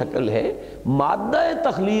کی جو شکل ہے مادہ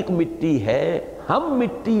تخلیق مٹی ہے، ہم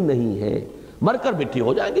مٹی نہیں ہے۔ مر کر مٹی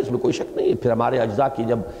ہو جائیں گے، اس میں کوئی شک نہیں ہے۔ پھر ہمارے اجزاء کی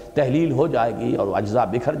جب تحلیل ہو جائے گی اور اجزاء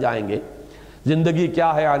بکھر جائیں گے، زندگی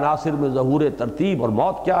کیا ہے عناصر میں ظہور ترتیب، اور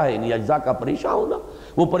موت کیا ہے انہی اجزاء کا پریشان ہونا،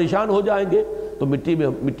 وہ پریشان ہو جائیں گے تو مٹی میں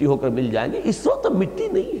مٹی ہو کر مل جائیں گے۔ اس وقت مٹی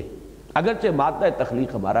نہیں ہے، اگرچہ مادہ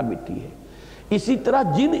تخلیق ہمارا مٹی ہے۔ اسی طرح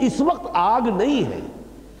جن اس وقت آگ نہیں ہے،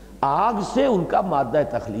 آگ سے ان کا مادہ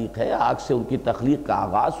تخلیق ہے، آگ سے ان کی تخلیق کا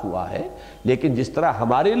آغاز ہوا ہے، لیکن جس طرح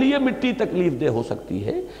ہمارے لیے مٹی تکلیف دہ ہو سکتی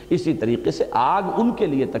ہے، اسی طریقے سے آگ ان کے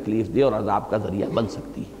لیے تکلیف دہ اور عذاب کا ذریعہ بن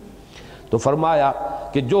سکتی ہے۔ تو فرمایا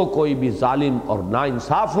کہ جو کوئی بھی ظالم اور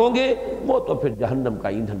ناانصاف ہوں گے وہ تو پھر جہنم کا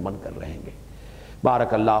ایندھن بن کر رہیں گے۔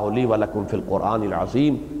 بارک اللہ لی ولکم فی القرآن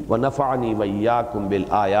العظیم ونفعنی وإیاکم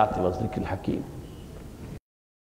بالآیات والذکر الحکیم۔